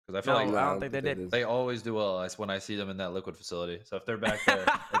knows, because I feel No, like I don't think they did. they always do well when I see them in that Liquid facility. So if they're back there,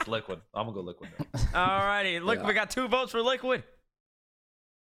 it's Liquid. I'm gonna go Liquid. All righty, look, we got 2 votes for Liquid.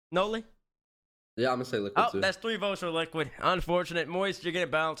 Noly? Yeah, I'm gonna say Liquid Oh, too. that's 3 votes for Liquid. Unfortunate. Moist, you're getting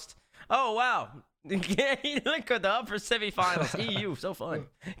bounced. Oh, wow. Liquid, the upper semifinals. EU, so fun.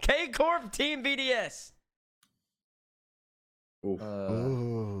 K-Corp, Team BDS. Oof.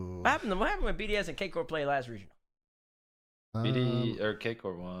 Ooh. What happened when BDS and K-Corp played last regional? BD or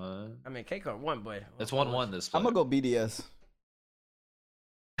K-Corp won. I mean, K-Corp won, but... It's 1-1 this. I'm gonna go BDS.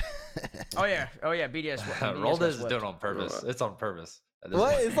 Oh, yeah, BDS won. BDS Roll got this is swept. doing it on purpose. It's on purpose. at this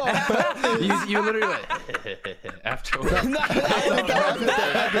What? point. It's on purpose. You literally went afterwards. No, I did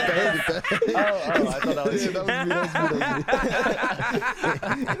that. Oh, I thought that was Yeah,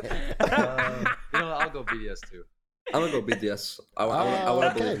 You know what? I'll go BDS too. I'm gonna go BDS. I want to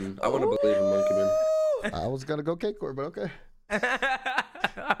okay. believe in. I want to believe in Monkey Man. I was gonna go K-Corp, but okay.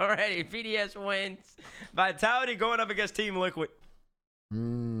 Alrighty, BDS wins. Vitality going up against Team Liquid.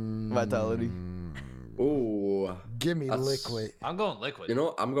 Vitality. Ooh, Give me That's- Liquid. I'm going Liquid. you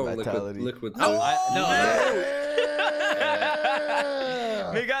know I'm going Vitality. Liquid too. Yeah.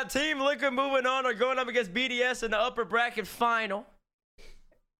 We got Team Liquid moving on or going up against BDS in the upper bracket final.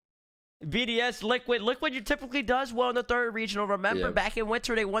 BDS, Liquid. Liquid typically does well in the third regional. Remember, Yeah. back in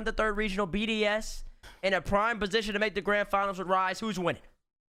winter, they won the third regional. BDS in a prime position to make the grand finals with Rise. Who's winning?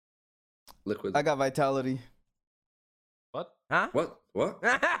 Liquid. I got Vitality. What? Huh? What?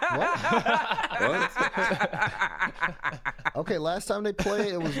 Okay, last time they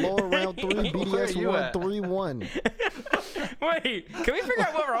played, it was lower round 3. Where BDS you won at? 3-1. Wait, can we figure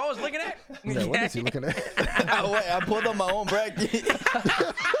out what we're always looking at? Yeah, what is he looking at? Wait, I pulled up my own bracket.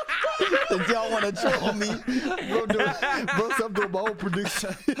 If y'all want to troll me, Bro's up doing my own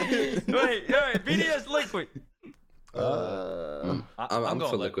prediction. Wait, all right, BDS, Liquid. I'm going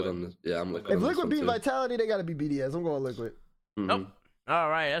for Liquid on this. Yeah, I'm Liquid. If on this Liquid one beat too. Vitality, they gotta be BDS. I'm going Liquid. Mhm. Nope. All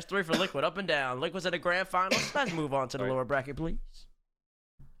right, that's 3 for Liquid, up and down. Liquid's at the grand finals. Let's move on to the All right. lower bracket, please.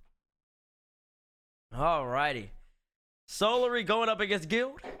 All righty. Solary going up against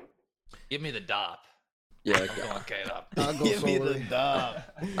Guild. Give me the DOP. Yeah, I'm going K-Dop. I'll go give me the Solary. dub.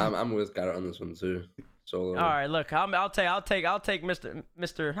 I'm with Garrett on this one too. So All right, look, I'll take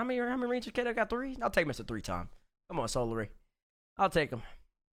Mr. How many rings you got? 3? I'll take Mr. 3-time. Come on, Solary. I'll take him.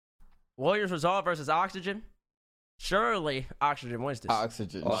 Warriors Resolve versus Oxygen. Surely Oxygen wins this.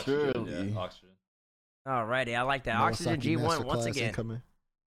 Oxygen, Oxygen, surely. yeah, Oxygen. All righty, I like that. Oxygen Nagasaki G1 once Masterclass again. incoming.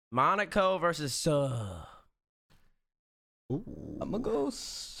 Monaco versus Ooh. I'm gonna go.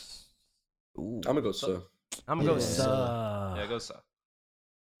 I'm gonna go so. I'm gonna go Yeah. Yeah, go so.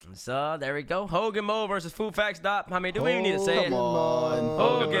 So there we go. Hogan Mo versus Food Facts Dot. I mean, do we even need to say it? Come on.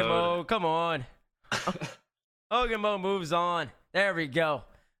 Hogan Mo, come on. Hogan Mo moves on. There we go.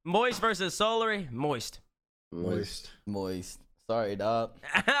 Moist versus Solary. Moist. Moist. Sorry, dog.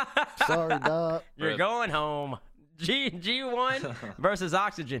 Sorry, dog. You're Rip. going home. G1 versus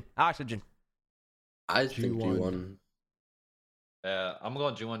Oxygen. Oxygen. I think G1. G1. Yeah, I'm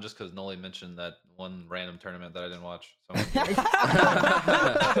going G1 just because Noly mentioned that one random tournament that I didn't watch. So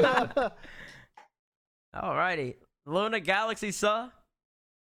Alrighty. Luna Galaxy Saw.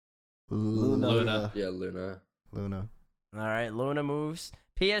 Luna. Yeah, Luna. Luna. Alright, Luna moves.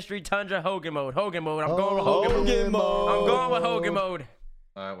 PS3 Tundra Hogan mode. Hogan mode. I'm going with Hogan mode. Hogan mode. I'm going with Hogan mode.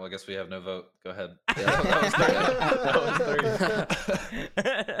 all right, well, I guess we have no vote. Go ahead.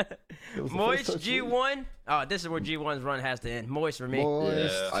 Moist G1. Oh, this is where G1's run has to end. Moist for me.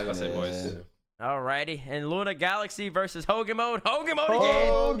 Moist. Yeah, I was gonna say boys. Alrighty. And Luna Galaxy versus Hogan mode. Hogan mode again.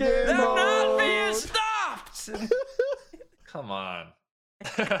 Hogan They're not mode. being stopped. Come on.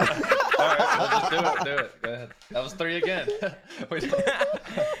 All right, well, just do it. Go ahead. That was 3 again.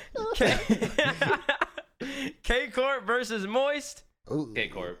 K-Corp versus Moist. Ooh.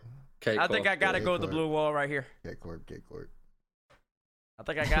 K-Corp. I think I gotta go with the K-Corp. blue wall right here. K-Corp. I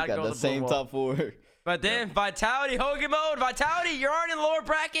think I gotta Got go the with the blue same wall. top 4. But then Vitality, Hogan mode. Vitality, you're already in the lower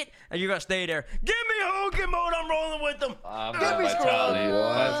bracket, and you're going to stay there. Give me Hogan mode. I'm rolling with them. Give me Scrub.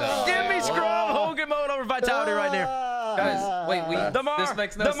 Give me Scrub. Hogan mode over Vitality right there. Guys, wait, this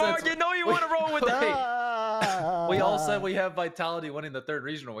makes no sense. You know you want to roll with them. We all said we have Vitality winning the third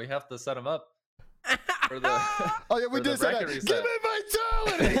regional. We have to set them up for the. Oh yeah, we did say that. Give me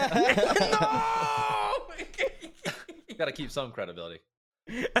Vitality. No. You got to keep some credibility.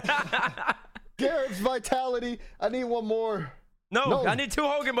 Garrett's Vitality. I need one more. No, I need 2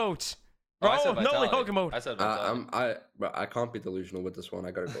 Hogan modes. I said Noly Hogan mode. I said Vitality. I can't be delusional with this one.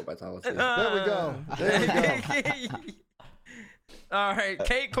 I gotta go Vitality. There we go. There we go. All right,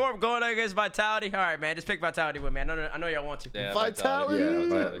 Kate Corp going against Vitality. All right, man, just pick Vitality with me. I know y'all want to. Yeah, Vitality.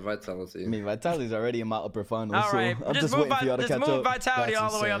 Yeah, Vitality. I mean, Vitality's already in my upper finals. All right, so I'm just waiting for y'all to catch move up. Vitality That's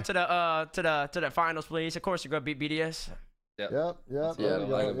all the way insane. up to the finals, please. Of course, you're gonna beat BDS. Yep. Yeah, I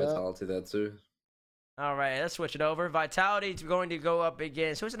got Vitality there too. All right, let's switch it over. Vitality's going to go up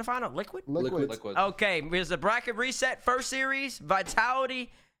against who's in the final? Liquid. Liquid. Okay, here's the bracket reset. First series,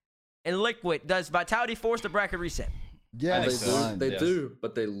 Vitality and Liquid. Does Vitality force the bracket reset? Yes. They do,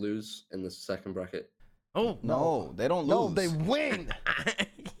 but they lose in the second bracket. Oh No, they don't lose. No, they win.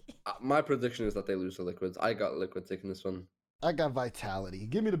 My prediction is that they lose to Liquids. I got Liquid taking this one. I got Vitality.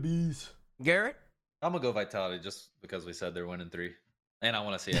 Give me the bees. Garrett. I'm gonna go Vitality just because we said they're winning 3, and I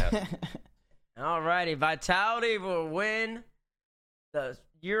want to see it happen. All righty, Vitality will win the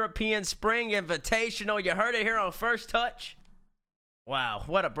European Spring Invitational. You heard it here on First Touch. Wow,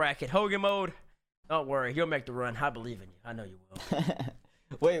 what a bracket. Hogan mode. Don't worry, you'll make the run. I believe in you. I know you will.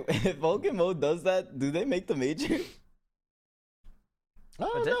 Wait, if Hogan mode does that, do they make the major?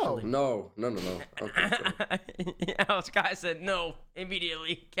 Oh Potentially. no. No. I don't think so. Oh, Sky said no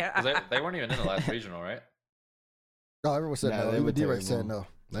immediately. 'Cause they weren't even in the last regional, right? No, everyone said Nah, no. they Even were D-Ray said terrible. no.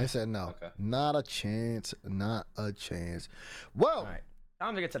 They said no. Okay. Not a chance. Not a chance. Well, All right,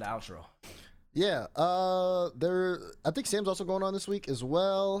 time to get to the outro. yeah. I think Sam's also going on this week as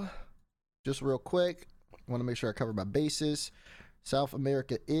well. Just real quick, want to make sure I cover my bases. South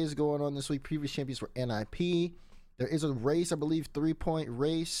America is going on this week. Previous champions were NIP. There is a race, I believe, 3-point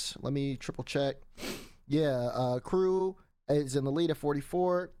race. Let me triple check. Yeah, Crew is in the lead at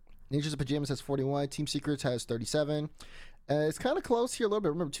 44. Ninjas of Pajamas has 41. Team Secrets has 37. It's kind of close here a little bit.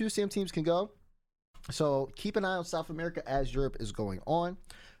 Remember, 2 Sam teams can go. So keep an eye on South America as Europe is going on.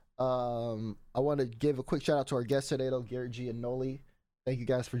 I want to give a quick shout out to our guests today, though, GarrettG and Noly. Thank you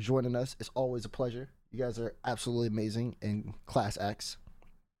guys for joining us. It's always a pleasure. You guys are absolutely amazing and class acts.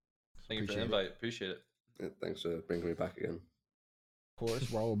 Thank you for the invite. Appreciate it. Yeah, thanks for bringing me back again. Of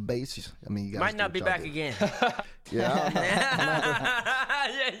course, we're all base. I mean, you guys Might do not what be y'all back do. again. Yeah,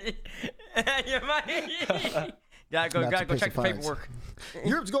 You might. Gotta go check the paperwork.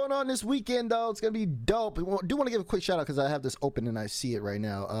 Europe's going on this weekend, though. It's going to be dope. I do want to give a quick shout out because I have this open and I see it right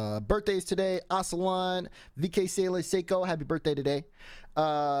now. Birthdays today, Asalan, VK Sele, Seiko. Happy birthday today.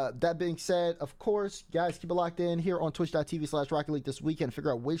 That being said, of course, guys, keep it locked in here on twitch.tv/Rocket League this weekend.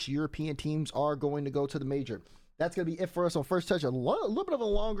 Figure out which European teams are going to go to the major. That's going to be it for us on First Touch. A little bit of a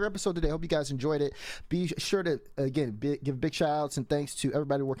longer episode today. Hope you guys enjoyed it. Be sure to, again, give big shout outs and thanks to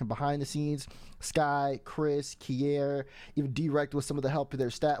everybody working behind the scenes. Sky, Chris, Kier, even Direct with some of the help there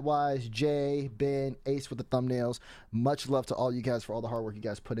stat-wise. Jay, Ben, Ace with the thumbnails. Much love to all you guys for all the hard work you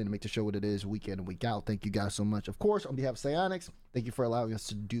guys put in to make the show what it is week in and week out. Thank you guys so much. Of course, on behalf of Psionics, thank you for allowing us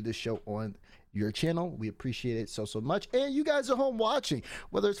to do this show on your channel. We appreciate it so much. And you guys at home watching,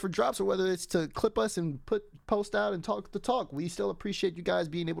 whether it's for drops or whether it's to clip us and post out and talk the talk, we still appreciate you guys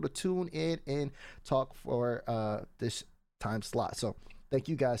being able to tune in and talk for this time slot. So thank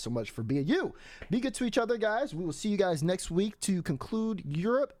you guys so much for being you. Be good to each other, guys. We will see you guys next week to conclude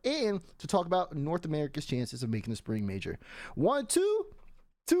Europe and to talk about North America's chances of making the spring major. 1, 2,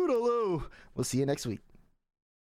 toodaloo. We'll see you next week.